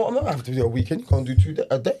you? No, I'm not having to do a weekend. You can't do 2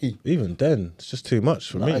 a day. Even then, it's just too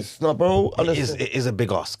much for me. Nice. No, bro. It is a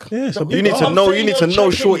big ask. Yeah, it's a You big need to I'm know. saying You need to you're know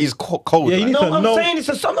checking- Shorty's cold. Yeah, you man. need No, to I'm know. saying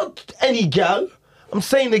it's I'm not any gal. I'm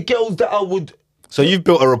saying the girls that I would. So you've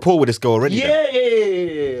built a rapport with this girl already.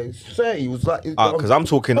 Yeah. Say, it was like. Because I'm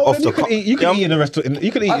talking Oh, off then the you could cuff. eat. You could eat in the restaurant.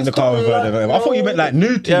 You could eat I in the just car don't with her. like- then whatever. I thought you meant like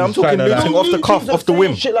nude Yeah, I'm teams talking trying to, nude teams. like, Off the new cuff, teams are off the saying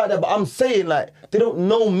whim. Shit like that, but I'm saying like they don't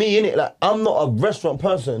know me in it. Like I'm not a restaurant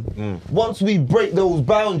person. Once we break those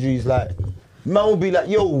boundaries, like man will be like,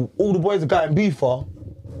 yo, all the boys are getting beefer.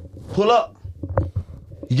 Pull up.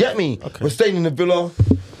 You get me? We're staying in the villa.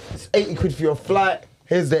 It's 80 quid for your flight.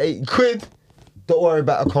 Here's the 80 quid. Don't worry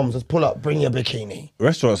about the comms. Just pull up. Bring your bikini.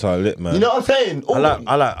 Restaurants are lit, man. You know what I'm saying?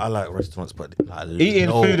 I like restaurants, but like, Eating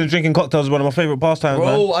no. food and drinking cocktails is one of my favourite pastimes,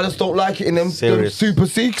 Bro, man. I just don't like it in them Serious.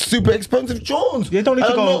 super expensive Johns. You don't need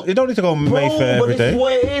to go. You don't need to go Mayfair Bro, every but this is day.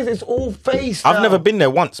 what it is. It's all face. I've now. never been there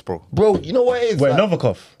once, bro. Bro, you know what it is? Wait, like,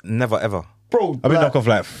 Novikov. Never ever. Bro, I've been like, Novikov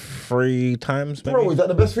like 3 times, maybe. bro, is that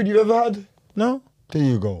the best food you've ever had? No, There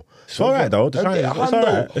you go. it's alright though. The Chinese, it's Hundo.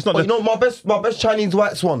 alright. It's not. But The, you know my best Chinese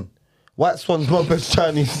White Swan. White Swan's my best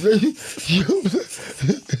Chinese.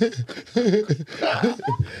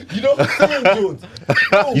 You know what I'm saying, George?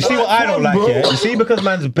 Bro, you see what I don't White like, Swan, yeah? bro. You see, because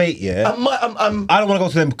man's bait, yeah. I'm I don't want to go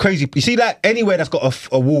to them crazy. You see, like anywhere that's got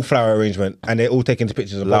a wallflower arrangement and they're all taking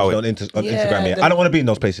pictures and Allow posting on Yeah, Instagram. Yeah, then- I don't want to be in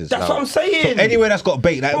those places. That's what I'm saying. So anywhere that's got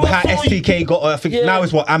bait, like Bro, how that's all you- STK got. I think Yeah. now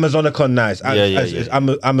it's what Amazonicon now. It's, Yeah, yeah, it's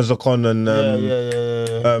Amazocon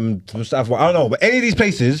and stuff. I don't know, but any of these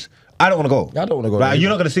places. I don't want to go. I don't wanna go Like, there you're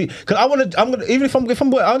not gonna see, because I'm gonna. Even if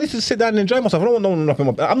I'm, I need to sit down and enjoy myself. I don't want no one knocking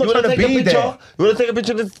my. I'm not You trying wanna to take a be picture? there. You wanna take a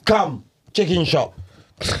picture? Just come. Chicken shop.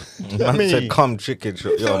 Man me? said, "Come, chicken."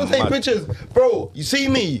 You wanna take pictures, bro? You see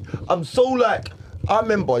me? I'm so like. I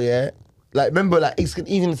remember, yeah. Remember, it's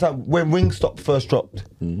even when Wingstop first dropped.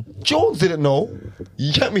 Jones didn't know.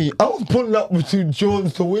 You get me? I was pulling up between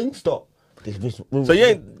Jones to Wingstop. So you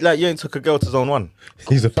ain't took a girl to Zone 1?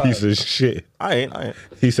 He's a piece of shit. I ain't.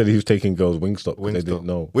 He said he was taking girls Wingstop because they didn't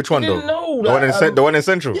know. Which one They though? didn't know, the one in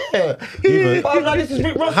Central. Yeah. But I was like, this is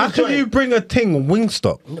Rick Ross's How can joint. you bring a thing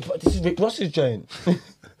Wingstop? But this is Rick Ross's joint.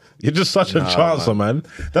 You're just such a chancer, man.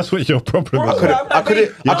 That's what your problem Bro, is. I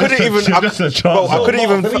couldn't You're just a- you're just a bro,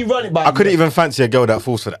 chancer. let me run it by I couldn't you. even fancy a girl that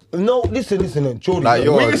falls for that. No, listen, Jordy. Like,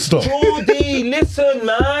 you're- Wingstop. Jordy, listen,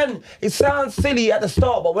 man. It sounds silly at the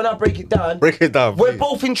start, but when I break it down, Break it down, We're please.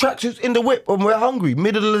 both in tracksuits in the whip and we're hungry,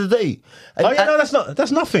 middle of the day. And, Oh yeah, no,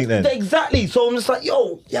 that's nothing then. exactly. So I'm just like,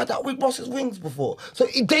 yo, yeah, that Rick Ross's wings before. So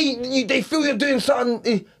they feel you're doing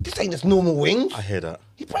something. This ain't just normal wings. I hear that.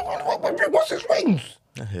 You bring Rick Ross's wings.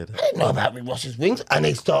 I hear I that. didn't know about Rick Ross's wings, and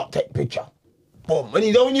they start take picture. Boom.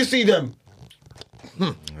 And when you see them,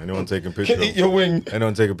 Anyone taking a picture? eat your wing.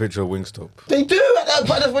 Anyone take a picture of Wingstop? They do.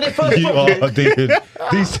 That's when they first. You are, dude.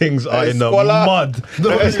 These things are in the Squalor. mud.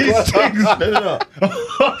 No, These things. no.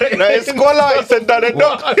 That is squalor. He said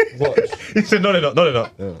that. He said no, they're not. No, they're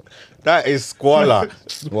not. That is squalor.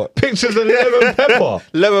 What? Pictures of lemon pepper.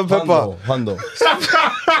 Lemon pepper. Hundo.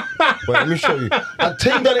 Wait, let me show you. A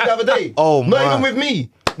ting done it the other day. Oh, Not man. even with me.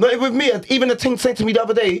 Not even with me. Even a ting said to me the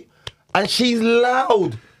other day, and she's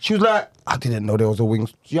loud. She was like, I didn't know there was a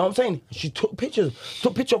wings. You know what I'm saying? She took pictures.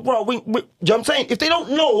 Bro, wing. You know what I'm saying? If they don't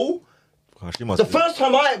know, Gosh, she must the be- first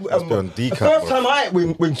time I ate, must be on the decaf, first bro. time I ate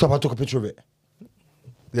Wingstop, I took a picture of it.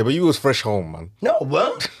 Yeah, but you was fresh home, man. No,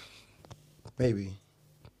 well, maybe.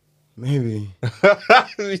 Maybe.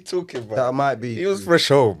 What are you talking about? That might be. He was fresh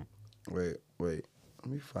home. Wait.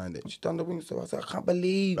 Let me find it. She done the wings. I said, I can't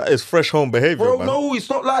believe. That is fresh home behavior, Bro, man. no, it's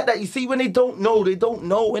not like that. You see, when they don't know,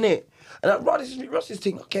 innit? And like, Russ's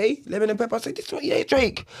thing, okay? Lemon and pepper. I said, this is what you ate,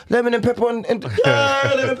 Drake. Lemon and pepper and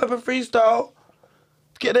yeah, lemon and pepper freestyle.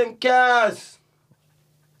 Get them gas.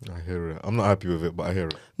 I hear it. I'm not happy with it, but I hear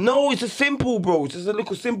it. No, it's a simple, bro. It's just a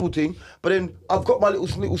little simple thing. But then I've got my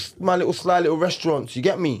little sly little restaurants. You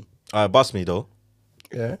get me? Bust me though.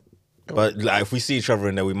 Yeah. But like, if we see each other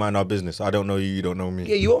in there, we mind our business. I don't know you, you don't know me.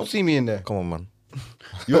 Yeah, you won't see me in there. Come on, man.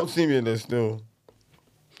 You won't see me in there still.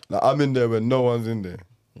 Like, I'm in there when no one's in there.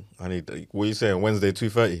 I need. What are you saying? Wednesday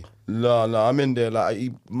 2:30. No, I'm in there.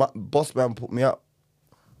 Like, boss man put me up.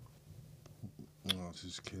 Oh,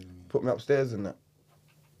 just kidding me. Put me upstairs and that.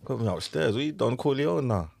 Put me upstairs. What you done, Corleone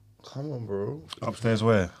now? Come on, bro. Upstairs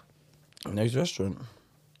where? Next restaurant.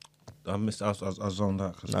 I missed. I zoned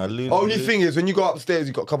out. Nah, Only thing is, when you go upstairs,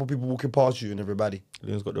 you got a couple people walking past you and everybody.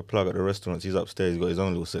 Looney's got the plug at the restaurants. He's upstairs. He's got his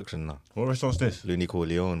own little section now. What restaurant's this? Looney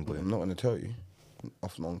Corleone, boy. I'm not gonna tell you.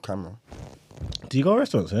 Off on camera. Do you go to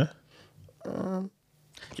restaurants? Yeah.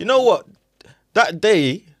 You know what? That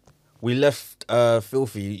day we left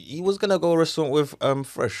Filthy, he was gonna go to a restaurant with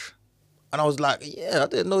Fresh, and I was like, yeah, I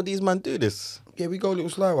didn't know these men do this. Yeah, we go little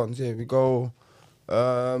sly ones. Yeah, we go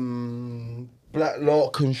Black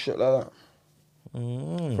Lock and shit like that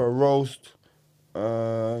for a roast. You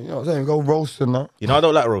know what I'm saying? We go roast and that. You know, I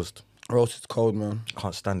don't like roast. Roast is cold, man.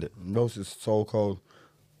 Can't stand it. Roast is so cold.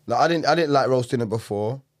 Like I didn't like roasting it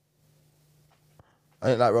before. I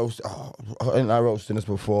didn't like roasting this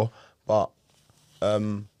before, but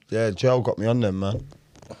yeah, gel got me on them, man.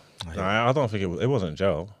 Nah, I don't think it wasn't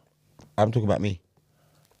gel. I'm talking about me.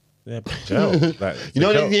 Yeah, but gel. Like, You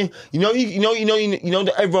know, gel.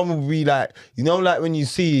 that everyone will be like, like when you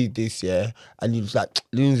see this, yeah, and you just like,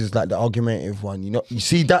 Loons is like the argumentative one. You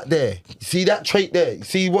see that there, you see that trait there, you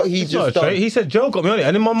see what he It's not just a done. trait. He said gel got me on it,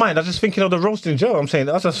 and in my mind, I was just thinking of the roasting gel. I'm saying,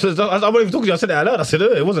 I wasn't even talking to you. I said it out loud. I said,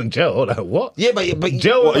 it wasn't gel. Like what? Yeah, but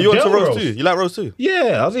Gel. What, are you gel into roast too? You like roast too?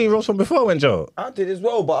 Yeah, I was eating roast from before I went gel. I did as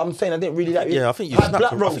well, but I'm saying I didn't really like it. Yeah, I think you I had snapped.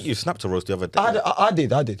 black I roast. think you snapped a roast the other day. I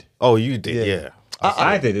did. Oh, you did, Yeah. yeah.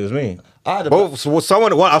 I did. It was me. I had a Well, so I saw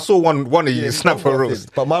one of you Yeah, snap a someone roast.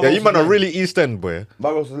 did, but my Yeah, you roast man was are lame. really East End, boy.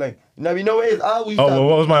 My roast was lame. No, you know what it is? I always Oh, used to well,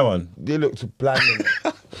 what was my one? they looked bland.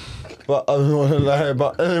 But I don't want to lie.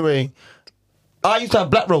 But anyway, I used to have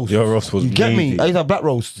black roast. Your roast was You get me? meaty. I used to have black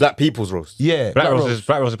roast. Black people's roast. Yeah, Black roast is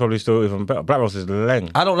probably still even better. Black roast is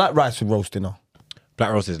leng. I don't like rice with roast dinner.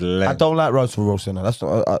 Black roast is leng. I don't like rice with roast dinner. That's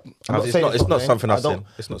not. I'm not It's saying not- it's not lame. something I've I don't- seen.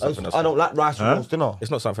 It's not something I've I seen. don't like rice with Huh? roast dinner.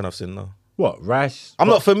 It's not something I've seen, no. What rice? I'm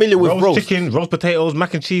not familiar with roast. chicken, roast potatoes,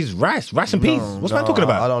 mac and cheese, rice and peas. What's man talking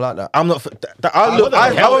about? I don't like that. I'm not.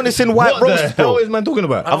 I've only seen white what roast, the hell bro. is man talking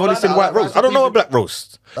about? I've only like seen that. white I like roast. rice I don't know a and black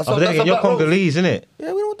roast. That's Oh, but then again, you're Congolese, innit?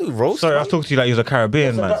 Yeah, we don't do roast. Sorry, I was man. talking to you like you was a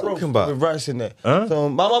Caribbean man. Black roast talking about? with rice in there. Huh? So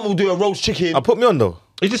my mum will do a roast chicken. Put me on though.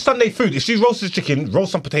 It's just Sunday food. If she roasts chicken,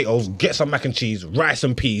 roast some potatoes, get some mac and cheese, rice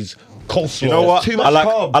and peas, coleslaw. You know what? too much I like.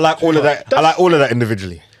 carbs. I like all of that. I like all of that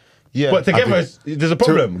individually. Yeah, But together, there's a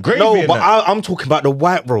problem. Gravy No, in but that. I'm talking about the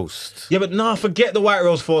white roast. Yeah, but nah, forget the white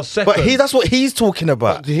roast for a second. But that's what he's talking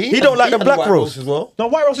about. He had- don't like the had black white roast. as well. No,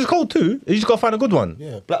 white roast is cold too. You just gotta find a good one.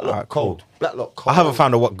 Yeah, black lock Alright, cold. cool. Black lock cold. I haven't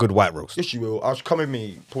found a good white roast. Yes, you will. I'll come with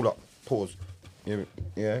me. Pull up. Pause.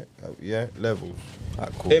 Yeah. Levels.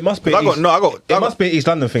 Alright, cool. It must be. I got East- no. I got. It must be an East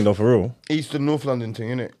London thing though, for real. East and North London thing,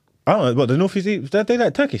 innit? I don't know, but the North East, they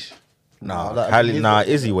like Turkish. Nah, Like,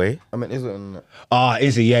 Izzy way. I mean, isn't it? Ah,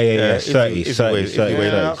 Izzy, yeah. Izzy 30, way, 30, Izzy 30, way.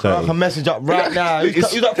 Yeah, 30, I can message up right now.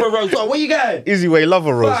 Who's up for a roast? Oh, where you going? Izzy way, love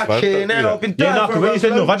a roast, Fucking man. hell, I've been Yeah, dying no, for a because when you roast, said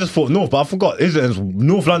man. North, I just thought North, but I forgot.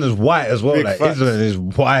 North London's white as well. Big Like facts. Islington is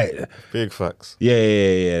white. Big facts.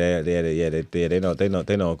 Yeah. They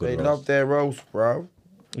know a good They roast. love their roast, bro.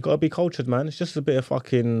 You gotta be cultured, man. It's just a bit of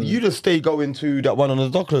fucking. You just stay going to that one on the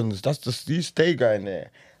Docklands. That's just you stay going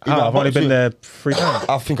there. I've only been there 3 times.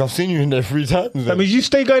 I think I've seen you in there 3 times. That means you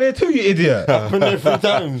stay going there too, you idiot. I've been there 3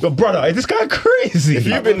 times. But brother, is this guy crazy? If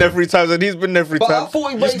you've been there 3 times and he's been there 3 But I times,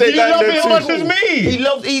 thought you stay you down love there it as too. much as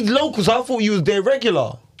me. He's local, so I thought you was there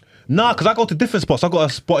regular. Nah, because I go to different spots. I got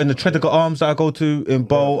a spot in the Tredegar Arms that I go to in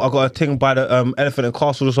Bow. I got a thing by the Elephant and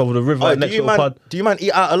Castle just over the river. Oh, next little pub. do you man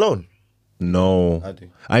eat out alone? No, I do.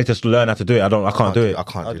 I need to learn how to do it. I can't do it. I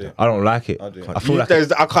can't do that. I don't like it. I do. I feel like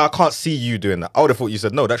I can't see you doing that. I would have thought you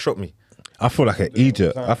said no. That shocked me. I feel like an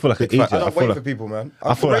idiot. I feel like an Big fact. idiot. I I don't feel wait like for people, man.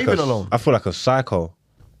 I feel like Raven alone. I feel like a psycho.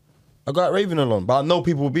 I got Raven alone, but I know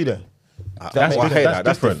people will be there. That's I hate different. that.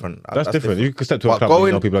 That's different. That's different. You can step to a But club and you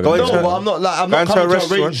going- know people are going going to No, to- but I'm not Going coming to a to a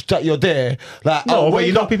restaurant. range that you're there. Like, No, oh, but wake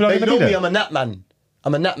you know up, people are they gonna know be me, there. I'm a nap man.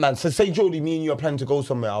 I'm a nap man. So say, Geordie, me and you are planning to go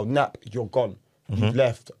somewhere. I'll nap. You're gone. You've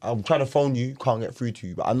left. I'm trying to phone you. Can't get through to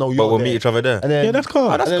you. But I know you're But we'll there. meet each other there. And then, Yeah, that's calm.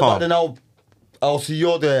 that's and then, calm. But then I'll see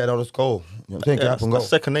you're there and I'll just go. You know what I'm saying? Yeah, Get up and that's go.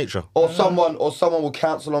 second nature. Or someone will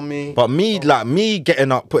cancel on me. But me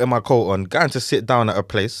getting up, putting my coat on, going to sit down at a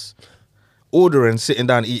place, ordering, sitting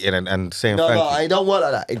down, eating, and saying No, thank you. I don't work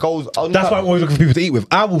like that. It goes. That's why I'm always looking for people to eat with.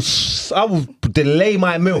 I will delay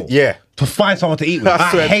my meal. Yeah. To find someone to eat with.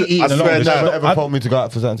 I swear I hate to- eating I alone. swear You've to- never I- ever told me to go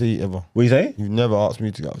out for something to eat ever. What you say? You've never asked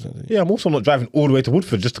me to go out for something to eat. Yeah, I'm also not driving all the way to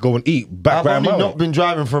Woodford just to go and eat. I've only not been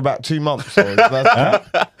driving for about 2 months. So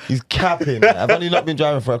he's capping. I've only not been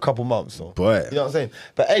driving for a couple months. So. Boy. You know what I'm saying?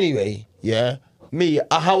 But anyway, yeah, me,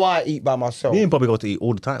 how I eat by myself. Me and Bobby go to eat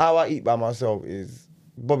all the time. How I eat by myself is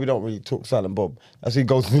Bobby don't really talk Silent Bob. That's he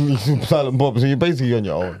goes to meet some Silent Bob. So you're basically on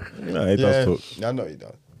your own. No, he does talk. Yeah, I know he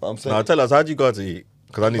does. But I'm saying, Now tell us, how do you go out to eat?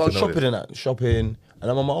 Because I need go to know shopping this. and that, shopping,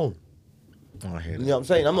 and I'm on my own. Oh, I hear You that. know what I'm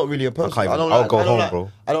saying? I'm not really a person. can't even- don't I'll go I don't home, like,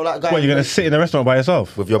 bro. I don't like guys. What, you're going to sit in the restaurant by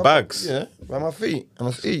yourself? With your bags. Yeah, by my feet. And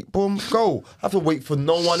I just eat. Boom, go. I have to wait for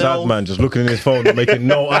no one Sad else. man, just looking in his phone, not making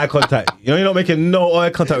no eye contact. You know, you're not making no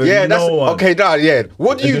eye contact with Yeah, that's no one. okay. Nah, yeah.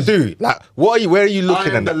 What do you It's do? Like, what are you? Where are you I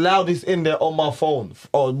looking am at? the loudest in there on my phone.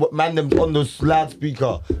 Or man, them on the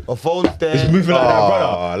loudspeaker. My phone's there. It's moving like that, Oh,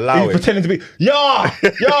 brother. allow He's it. pretending to be,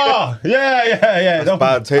 yeah. That's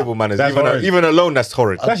Bad table manners. That's Even, horrid. even alone, that's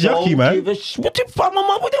horrid. That's Don't yucky, man. give a what the fuck,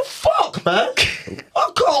 mama? What the fuck, man?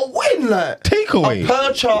 I can't win, like. Takeaway. I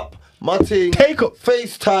perch up my thing. Take up.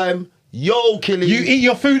 FaceTime. Yo, Killy. You eat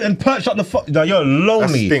your food and perch up the fuck. No, you're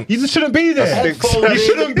lonely. That stinks. You just shouldn't be there. That stinks. You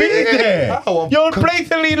shouldn't be there. How? You're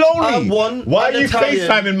blatantly lonely. I'm one, Why an are you Italian.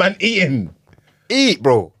 FaceTiming, man, eating? Eat,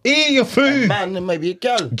 bro. Eat your food. Man, then maybe a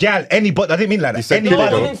gal. Gal, anybody. I didn't mean like that. said No, I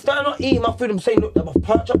Anybody. didn't stand up eating my food. I'm saying, look, I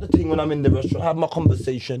perch up the thing when I'm in the restaurant, have my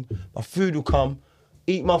conversation. My food will come,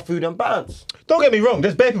 eat my food and bounce. Don't get me wrong.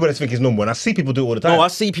 There's bare people that think it's normal, and I see people do it all the time. No, I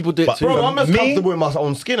see people do it But- too. Bro, I'm as me? comfortable in my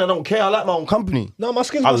own skin. I don't care. I like my own company. No, my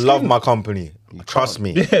skin's I my love skin. my company. Trust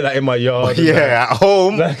me. Yeah, like in my yard. and Yeah, at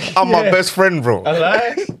home, Like, I'm my yeah. best friend, bro. that. I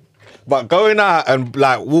like. But going out and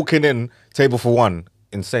like walking in, table for one,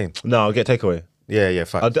 insane. No, I'll get takeaway. Yeah,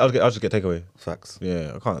 facts. I'll just get takeaway. Facts.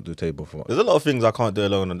 Yeah, I can't do table for. There's a lot of things I can't do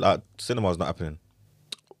alone, and like cinema's not happening.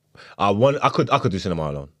 I could do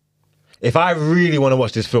cinema alone. If I really want to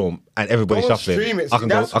watch this film and everybody's Don't shuffling, stream it. I can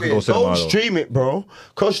go Weird. cinema Don't alone. stream it, bro.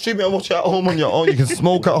 Cause stream it and watch it at home on your own. You can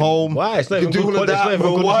smoke at home. Why? It's not You even can good do all of quality. It's that, not even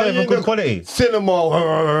bro. good- Why it's not are even you in good the quality.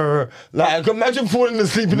 Cinema. Like, imagine falling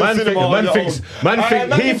asleep in the cinema. on your own. He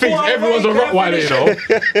Imagine thinks before I everyone's a wake up, Rottweiler, you know.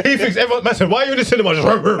 He thinks everyone. Man said, "Why are you in the cinema?" Just,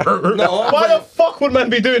 why the fuck would man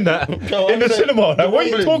be doing that No, in the I'm saying, cinema? Like, what are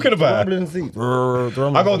you rumbling- talking about? Rumbling seats.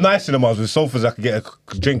 I got nice cinemas with sofas I could get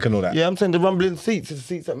a drink and all that. Yeah, I'm saying the rumbling seats. The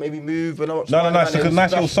seats that maybe move and I watch. No, it's like a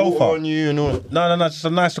nice little sofa. on you and all. No, it's just a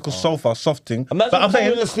nice little sofa, soft thing. Imagine But I'm falling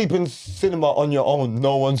saying, asleep in cinema on your own.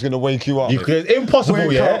 No one's gonna wake you up. you could, impossible,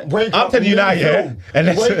 Wake yeah. up, wake I'm up, telling you new now, yeah. film.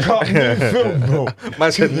 Unless, Wake up, new film, bro.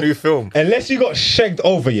 Man said new film. unless you got shagged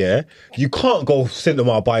over, yeah, you can't go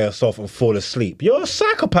cinema by yourself and fall asleep. You're a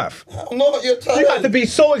psychopath. No, you're tired. You have to be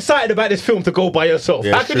so excited about this film to go by yourself.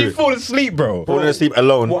 Yeah, How can you true. fall asleep, bro? Falling asleep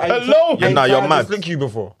alone. What, ain't- Hello? Ain't Nah, you're tired mad. to slick you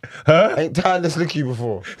before. Huh? Ain't tired to slick you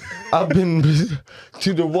before. I've been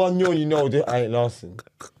to the one year, you know that I ain't lasting.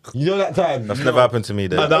 You know that time. That's never happened to me.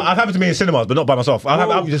 There. I've happened to me in cinemas, but not by myself.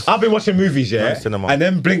 I've been watching movies, yeah, Not in cinema. and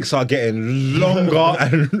then blinks are getting longer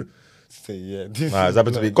and. Say, yeah, this Nah, it's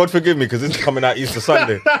happened to me. God forgive me, because this is coming out Easter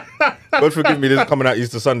Sunday. God forgive me, this is coming out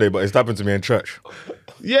Easter Sunday, but it's happened to me in church.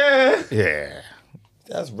 Yeah. Yeah.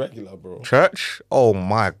 That's regular, bro. Church? Oh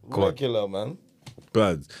my God. Regular, man.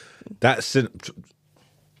 But that's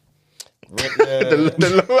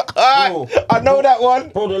I know that one.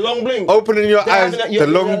 Bro, the long blink. Opening your They're eyes, having that- the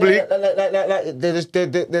long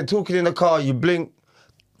blink. They're talking in the car. You blink.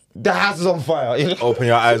 The house is on fire. You know? Open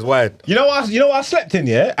your eyes wide. You know what I slept in,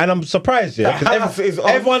 yeah? And I'm surprised, yeah? The 'cause house is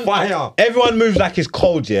on fire. Everyone moves like it's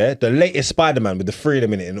cold, yeah? The latest Spider-Man with the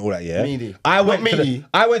freedom in it and all that, yeah? Meaty. I went Not to the meaty.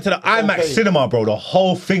 IMAX okay. cinema, bro. The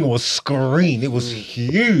whole thing was screen. It was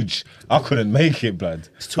huge. I couldn't make it, blood.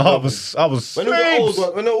 I was When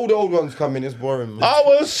all the old ones come in, it's boring. Man. I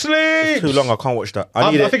was asleep. Too long, I can't watch that. I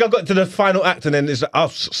I need it. think I got to the final act and then it's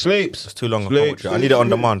like, sleeps. It's too long, I can't watch it. I need it on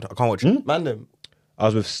demand. I can't watch it. Man, them. I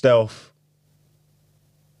was with Stealth,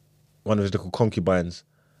 one of his little concubines.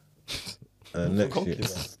 And next year.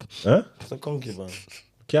 Huh? It's a concubine.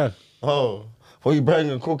 Yeah. Oh. Well, you bring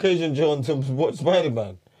a Caucasian John to watch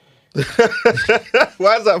Spider-Man.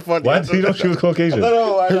 Why is that funny? Why do you know she was Caucasian?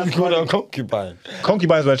 Who's called her concubine?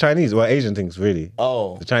 Concubines were Chinese, were Asian things, really.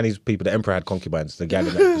 Oh. The Chinese people, the emperor had concubines. The guy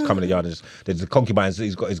that just come in the yard and there's the concubines.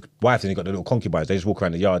 He's got his wife and he's got the little concubines. They just walk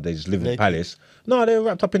around the yard. They just live in the palace. No, they're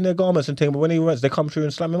wrapped up in their garments and things. But when he runs, they come through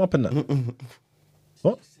and slam him up in that.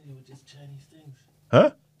 What? They were just Chinese things.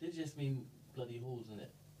 Huh? They just mean bloody holes in it.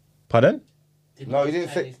 Pardon? No, he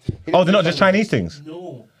didn't say. Oh, they're not just Chinese things.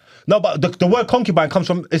 No. No, but the word concubine comes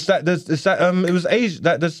from. It was Asian.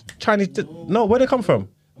 That there's Chinese. No, where they come from?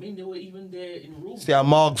 I mean, they were even there in Rome. See how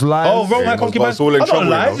Mark's lying. Oh, Rome had concubines. all in I'm not trouble,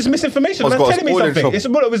 lying. you know. It's misinformation. Man's Man's got us telling me all in something.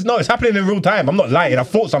 trouble. It's happening in real time. I'm not lying. I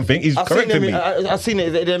thought something. He's I've seen correcting me. I've seen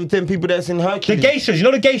it. Them people that's in The Hercules. geishas, you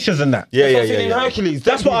know the geishas and that. Yeah, I've yeah, seen yeah, in yeah. Hercules.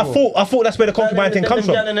 That's what I thought. I thought that's where the concubine thing comes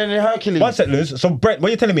from. And in Hercules. One sec, Luz. So, Brett, what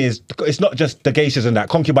you're telling me is it's not just the geishas and that.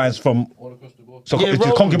 Concubines from. All across the board. So Yeah, it's just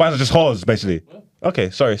Rome. concubines are just whores, basically.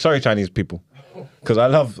 Okay, sorry, Chinese people, because I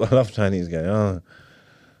love Chinese guys. Oh,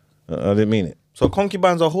 I didn't mean it. So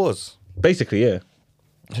concubines are whores. Basically, yeah.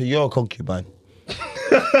 So you're a concubine.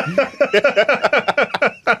 So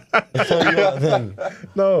you are then.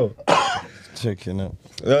 No. Checking out.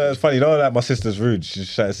 It's funny, you know, like my sister's rude.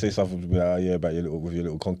 She's trying to say something to me like, oh, yeah, about your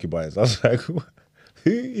little concubines. I was like, who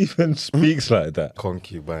even speaks like that?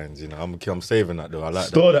 Concubines, you know. I'm saving that though. I like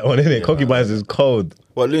Store that one, innit? Yeah, Concubines is cold.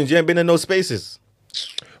 What, Loons, you ain't been in no spaces?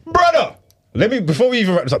 Brother! Before we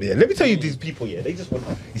even wrap this up, yeah, let me tell you these people, yeah, they just want,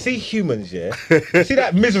 you see humans, yeah, you see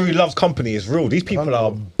that misery loves company is real. These people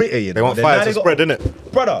are bitter, you know. They want Now fire they to spread,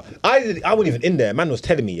 innit? Brother, I wasn't even in there. Man was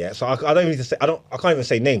telling me, yeah, so I don't even need to say, I can't even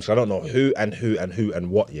say names, so I don't know who and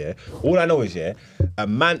what, yeah. All I know is, yeah,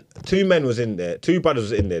 two men was in there, two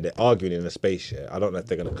brothers was in there, they're arguing in a space, yeah. I don't know if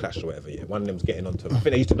they're gonna clash or whatever, yeah. One of them's getting onto I think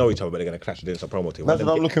they used to know each other, but they're gonna clash doing some promo team. Imagine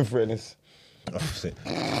I'm looking for it in this.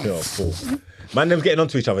 Man, them getting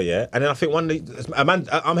onto each other, yeah. And then I think a man,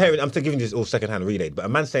 I'm giving this all secondhand relayed, but a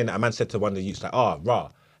man saying that a man said to one of the youths like,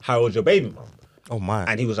 how old's your baby mum? Oh my.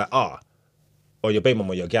 And he was like, or your baby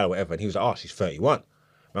mum or your gal or whatever. And he was like, she's 31.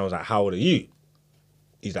 Man was like, how old are you?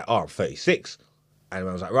 He's like, I'm 36. And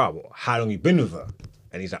man was like, well, how long you been with her?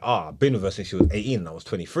 And he's like, I've been with her since she was 18 and I was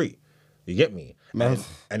 23. You get me? And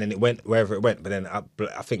then it went wherever it went. But then I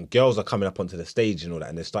think girls are coming up onto the stage and all that,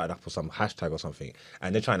 and they started up with some hashtag or something,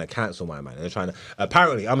 and they're trying to cancel my man. And they're trying to.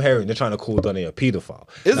 Apparently, I'm hearing they're trying to call Donny a paedophile.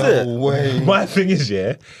 Is it? Way. My thing is,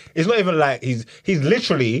 yeah, it's not even like he's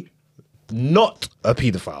literally not a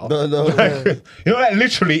paedophile. No. Like, you know, like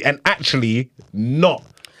literally and actually not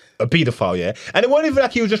a paedophile, yeah? And it wasn't even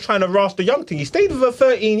like he was just trying to rasp the young thing. He stayed with her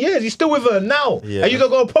 13 years. He's still with her now. Yeah. And you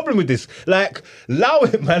don't got a problem with this. Like, allow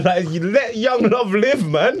it, man. Like, you let young love live,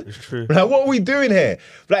 man. It's true. Like, what are we doing here?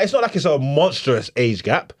 Like, it's not like it's a monstrous age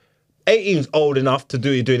gap. 18's old enough to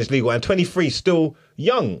doing this legal, and 23 still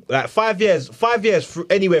young. Like 5 years through,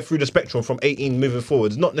 anywhere through the spectrum from 18 moving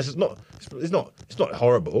forward. It's not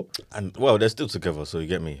horrible. And well, they're still together, so you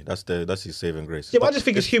get me. That's his saving grace. Yeah, but I just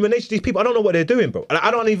think it's human nature. These people, I don't know what they're doing, bro. Like, I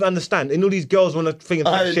don't even understand. And all these girls want to think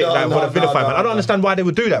and shit, like, want to vilify, man. I don't understand why they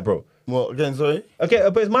would do that, bro. What again? Sorry. Okay,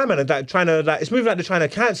 but it's my man like trying to like. It's moving like they're trying to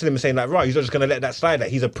cancel him and saying like, right, he's not just gonna let that slide. Like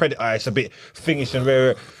he's a predator. It's a bit thingish and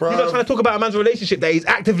rare. He's not trying to talk about a man's relationship that he's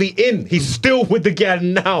actively in. He's still with the girl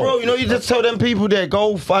now. Bro, you know, you just tell them people there,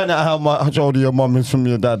 go find out how much older your mum is from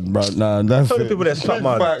your dad, bro. Nah, that's Tell the it. people that suck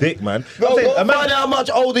my Fact. dick, man. Go, I'm saying, go a man- find out how much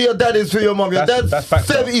older your dad is for your mum. Your That's dad's fact,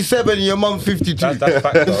 though. 77 and your mum's 52. That's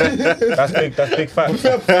fact, though. That's big fact.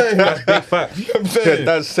 That's big fact. I'm saying.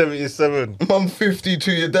 That's 77. Mum's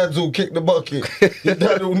 52, your dad's all kicked the bucket. Your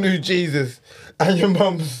dad all knew Jesus. And your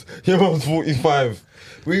mum's 45.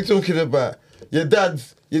 What are you talking about? Your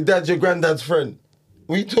dad's your granddad's friend.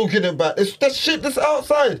 What are you talking about? It's that shit that's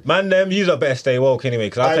outside. Man, them, you lot better stay woke anyway,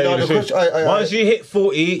 because I'll I tell know you the the truth. question- Once you hit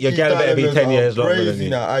 40, your gal better be 10 years longer than Crazy you.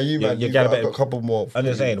 now. You man, Your you gal got better a couple more. I'm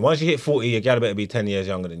just saying, once you hit 40, your gal better be 10 years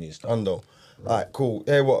younger than you. Undo. Alright, cool.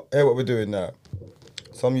 Hear what we're doing now.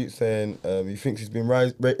 Some youth saying he thinks he's been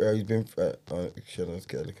let's get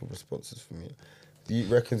a look at responses from you. The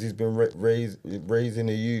youth reckons he's been raising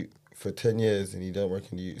a youth for 10 years and he don't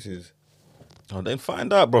reckon the youth is. Oh, then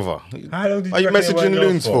find out, brother. How long did Are you reckon it weren't messaging yours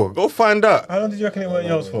Loons for? Go find out. How long did you reckon it weren't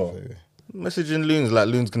yours for? Messaging Loons like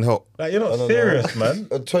Loons can help. Like, you're not don't serious, know. man.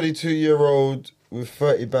 A 22-year-old with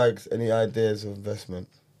 30 bags, any ideas of investment?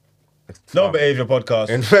 No behaviour podcast.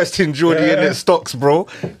 Invest in Geordie Yeah. Internet stocks, bro.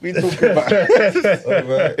 We talking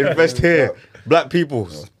about invest here. Black people.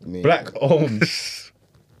 Me. Black owned.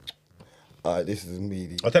 Alright, this is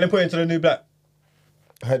meaty. I'll tell him put it into the new black.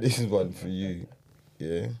 This is one for you.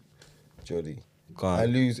 Yeah. Jody. Go on. I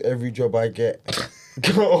lose every job I get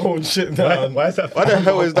Oh shit! Down. Why is that? Why the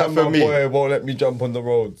hell is that And for my me? boy won't let me jump on the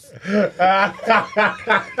roads.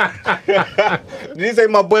 Did you say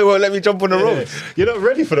my boy won't let me jump on the road? You're not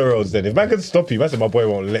ready for the roads then. If man can stop you, man said my boy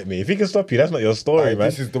won't let me. If he can stop you, that's not your story, Alright, man.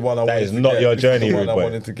 this is the one I That wanted is to not get. your This journey, is the rude one I boy.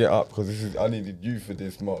 wanted to get up because I needed you for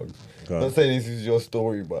this, Mark. Go I'm on. not saying this is your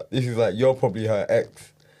story, but this is like you're probably her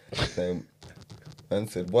ex. And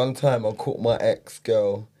said one time I caught my ex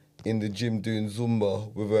girl in the gym doing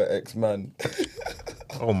Zumba with her ex man.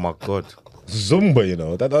 Oh my god. Zumba, you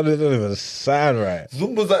know, that doesn't even sound right.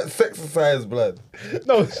 Zumba's like sexercise, blood.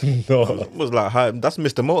 No, it's not. It was like, that's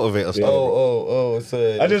Mr. Motivator stuff. Oh,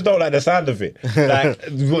 sorry. I just don't like the sound of it. Like,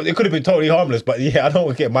 it could have been totally harmless, but yeah, I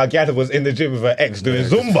don't get. My gal was in the gym with her ex doing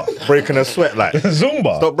Zumba. Breaking a sweat, like.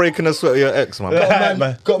 Zumba. Stop breaking a sweat with your ex,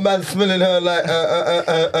 man. Got man smelling her like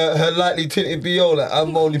her lightly tinted BO. Like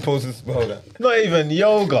I'm only supposed to smell that. Not even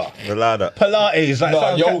yoga. The ladder. Pilates. Like, No,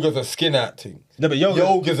 some yoga's a skin out thing. No, but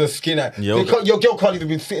yoga's a skin out. Yoga. Your girl can't even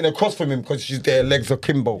be sitting across from him because she's there, legs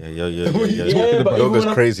akimbo. Yeah. Yeah, but even Yoga's when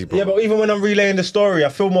I'm- crazy, bro. Yeah, but even when I'm relaying the story, I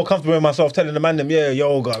feel more comfortable with myself telling the man them, yeah,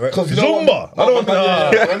 yoga. Right? Because you know Zumba. I don't want.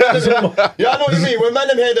 Yeah, I know what you mean. When man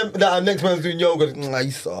them hear them, that our next man's doing yoga,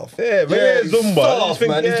 he's soft. Yeah, but yeah, he's Zumba. I just soft,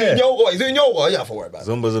 think, man. He's yeah. doing yoga. He's doing yoga. You have to worry about it.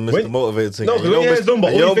 Zumba's a Mr. Wait. Motivator thing. No, because when you hear Zumba,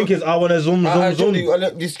 all you think is, I want to zoom.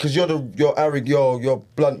 Because you're arrogant, you're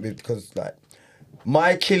blunt with. Because like,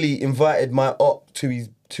 my killie invited my op to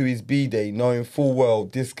his B day, knowing full well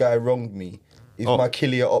this guy wronged me. Is Oh. my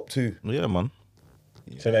killie a op too? Yeah, man.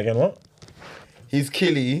 Say that again, what? His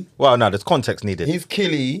killie. Well, no, there's context needed. His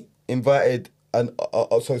killie invited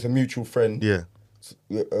so it's a mutual friend. Yeah.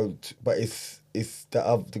 But it's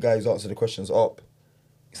the guy who's answered the questions up,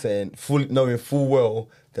 saying knowing full well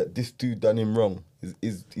that this dude done him wrong.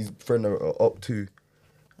 His friend are up too.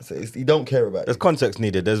 So he don't care about There's it. context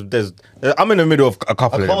needed. There's I'm in the middle of a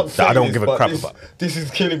couple of them that I don't give a crap about. This is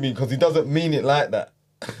killing me because he doesn't mean it like that.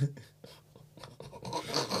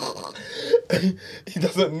 He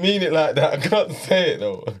doesn't mean it like that. I can't say it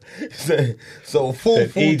though. So full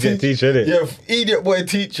idiot teacher, innit? Yeah, idiot boy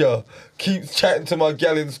teacher keeps chatting to my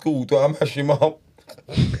gal in school. Do I mash him up?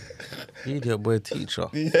 Idiot boy teacher.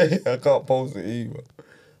 Yeah, I can't post it either.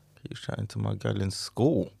 He's chatting to my girl in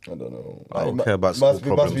school. I don't know. I don't care about school Must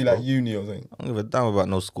problems, be like bro. uni or something. I don't give a damn about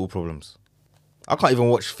no school problems. I can't even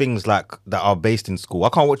watch things like that are based in school. I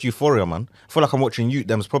can't watch Euphoria, man. I feel like I'm watching Youth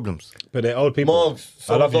Them's problems. But they're old people. Marks,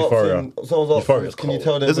 I love Euphoria. Someone's asking, Euphoria's can you cold.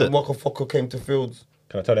 tell them Is when it? Waka Flocka came to Fields?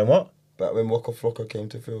 Can I tell them what? Back when Waka Flocka came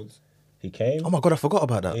to Fields. He came, Oh my god, I forgot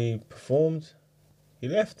about that. he performed, he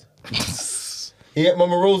left. He ate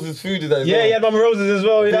Mama Rose's food today. Yeah, he had Mama Roses as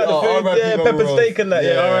well. He had the Oh, food, R.I.P. yeah, Mama pepper Rose. steak and that.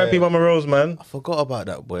 Yeah, Yeah. R.I.P. Mama Rose, man. I forgot about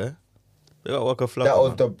that, boy. They got Waka Flocka. That was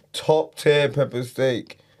man. the top tier pepper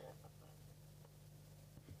steak.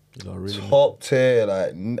 You lot really Top tier.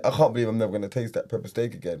 Like, I can't believe I'm never going to taste that pepper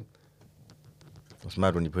steak again. It's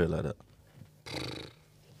mad when you put it like that.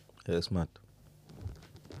 Yeah, it's mad.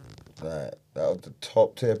 Like, that was the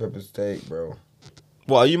top tier pepper steak, bro.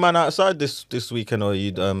 What, are you man outside this weekend, or are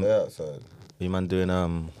you Yeah, so are you man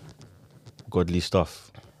doing godly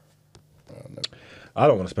stuff? I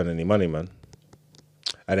don't want to spend any money, man.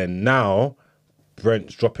 And then now,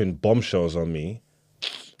 Brent's dropping bombshells on me.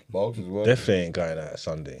 Marks as well. Definitely ain't going out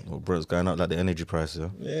Sunday. Well, bro, it's going up like the energy price, yeah.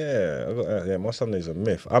 Yeah, my Sunday's a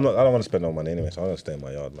myth. I don't want to spend no money anyway, so I'm gonna stay in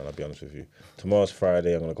my yard, man. I'll be honest with you. Tomorrow's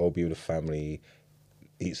Friday. I'm gonna go be with the family,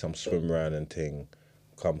 eat some swim round and ting,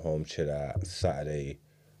 come home, chill out. Saturday,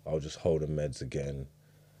 I'll just hold the meds again,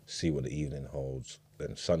 see what the evening holds.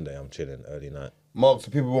 Then Sunday, I'm chilling early night. Mark,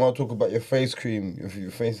 so people want to talk about your face cream, if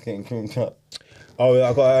your face getting creamed up. Oh,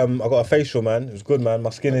 I got a facial, man. It was good, man. My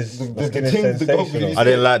skin is The my skin things, is the sensational. goggles. I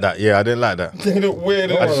didn't like that. Yeah, I didn't like that. They look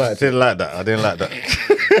weird. I innit? just didn't like that. I didn't like that.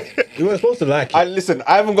 You weren't supposed to like it. I listen.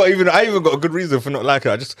 I even got a good reason for not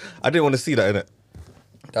liking it. I didn't want to see that in it.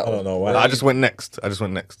 That I don't know why. I just went next.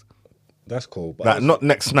 That's cool. But Like, not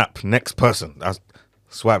next snap, next person. I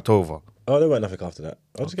swiped over. Oh, there weren't nothing after that.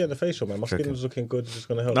 I was just getting the facial, man. My skin Checking. was looking good. It's just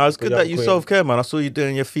gonna help. No, it's good that you queen. self care, man. I saw you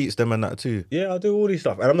doing your feet, them and that too. Yeah, I do all these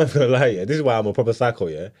stuff, and I'm not gonna lie. Yeah, this is why I'm a proper psycho.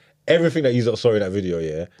 Yeah, everything that you lot saw in that video,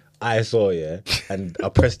 yeah, I saw, yeah, and I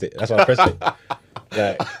pressed it. That's why I pressed it.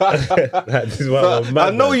 Like, this is why I'm a I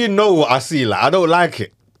mad, know man. you know what I see. Like, I don't like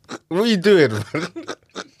it. What are you doing?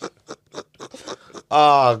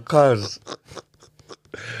 Cuz.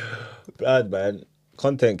 Bad, man.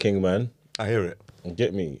 Content king, man. I hear it.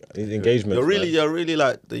 Get me these engagements. You're really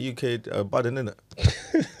like the UK Biden, innit?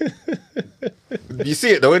 You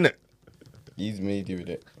see it though, innit? He's meaty with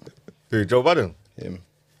it. Who, Joe Biden? Him.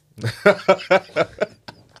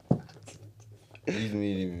 He's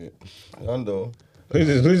meaty with it. Lando.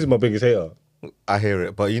 Who's my biggest hater? I hear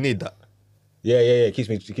it, but you need that. Yeah. It keeps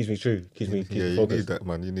me true. Keeps me Yeah, you focused. need that,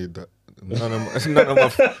 man. You need that.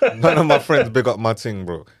 None of my friends big up my thing,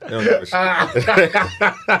 bro. They don't give a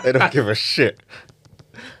shit. They don't give a shit.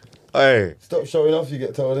 Hey. Stop showing off, you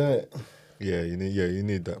get told, innit? Yeah, you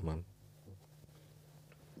need that, man.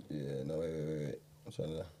 Yeah, no, wait. I'm trying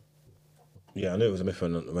to... Yeah, I knew it was a myth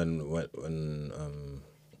when I'm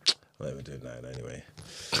not even doing that anyway.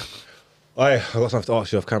 I got something to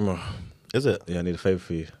ask you off camera. Is it? Yeah, I need a favour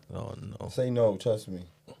for you. Oh no. Say no, trust me.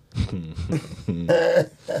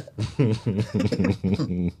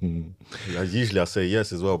 Usually I say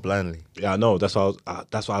yes as well, blindly. Yeah, I know. That's why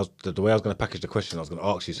the way I was going to package the question. I was going to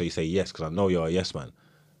ask you, so you say yes because I know you're a yes man.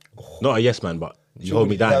 Not a yes man, but you hold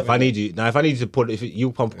me down. If I need you to put, if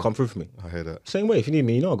you come through for me. I hear that. Same way. If you need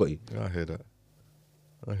me, you know I got you. I hear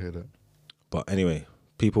that. But anyway,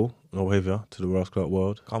 people, no behaviour to the Rascal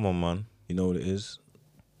world. Come on, man. You know what it is.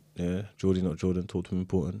 Yeah, Geordie, not Jordan. Talk to me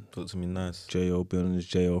important. Talk to me nice. J.O. been on his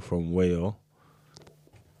J.O. from Wayo.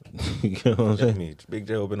 You know what I'm saying? Me. Big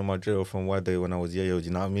J.O. been on my J.O. from one day when I was yayo. Do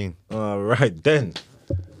you know what I mean? All right then.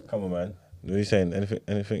 Come on, man. What are you saying?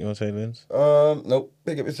 Anything you want to say, Linz? Nope.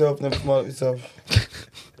 Pick up yourself, never smile at yourself.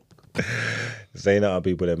 Saying that, I'll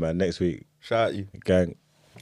be with them, man. Next week, Shout out you. gang.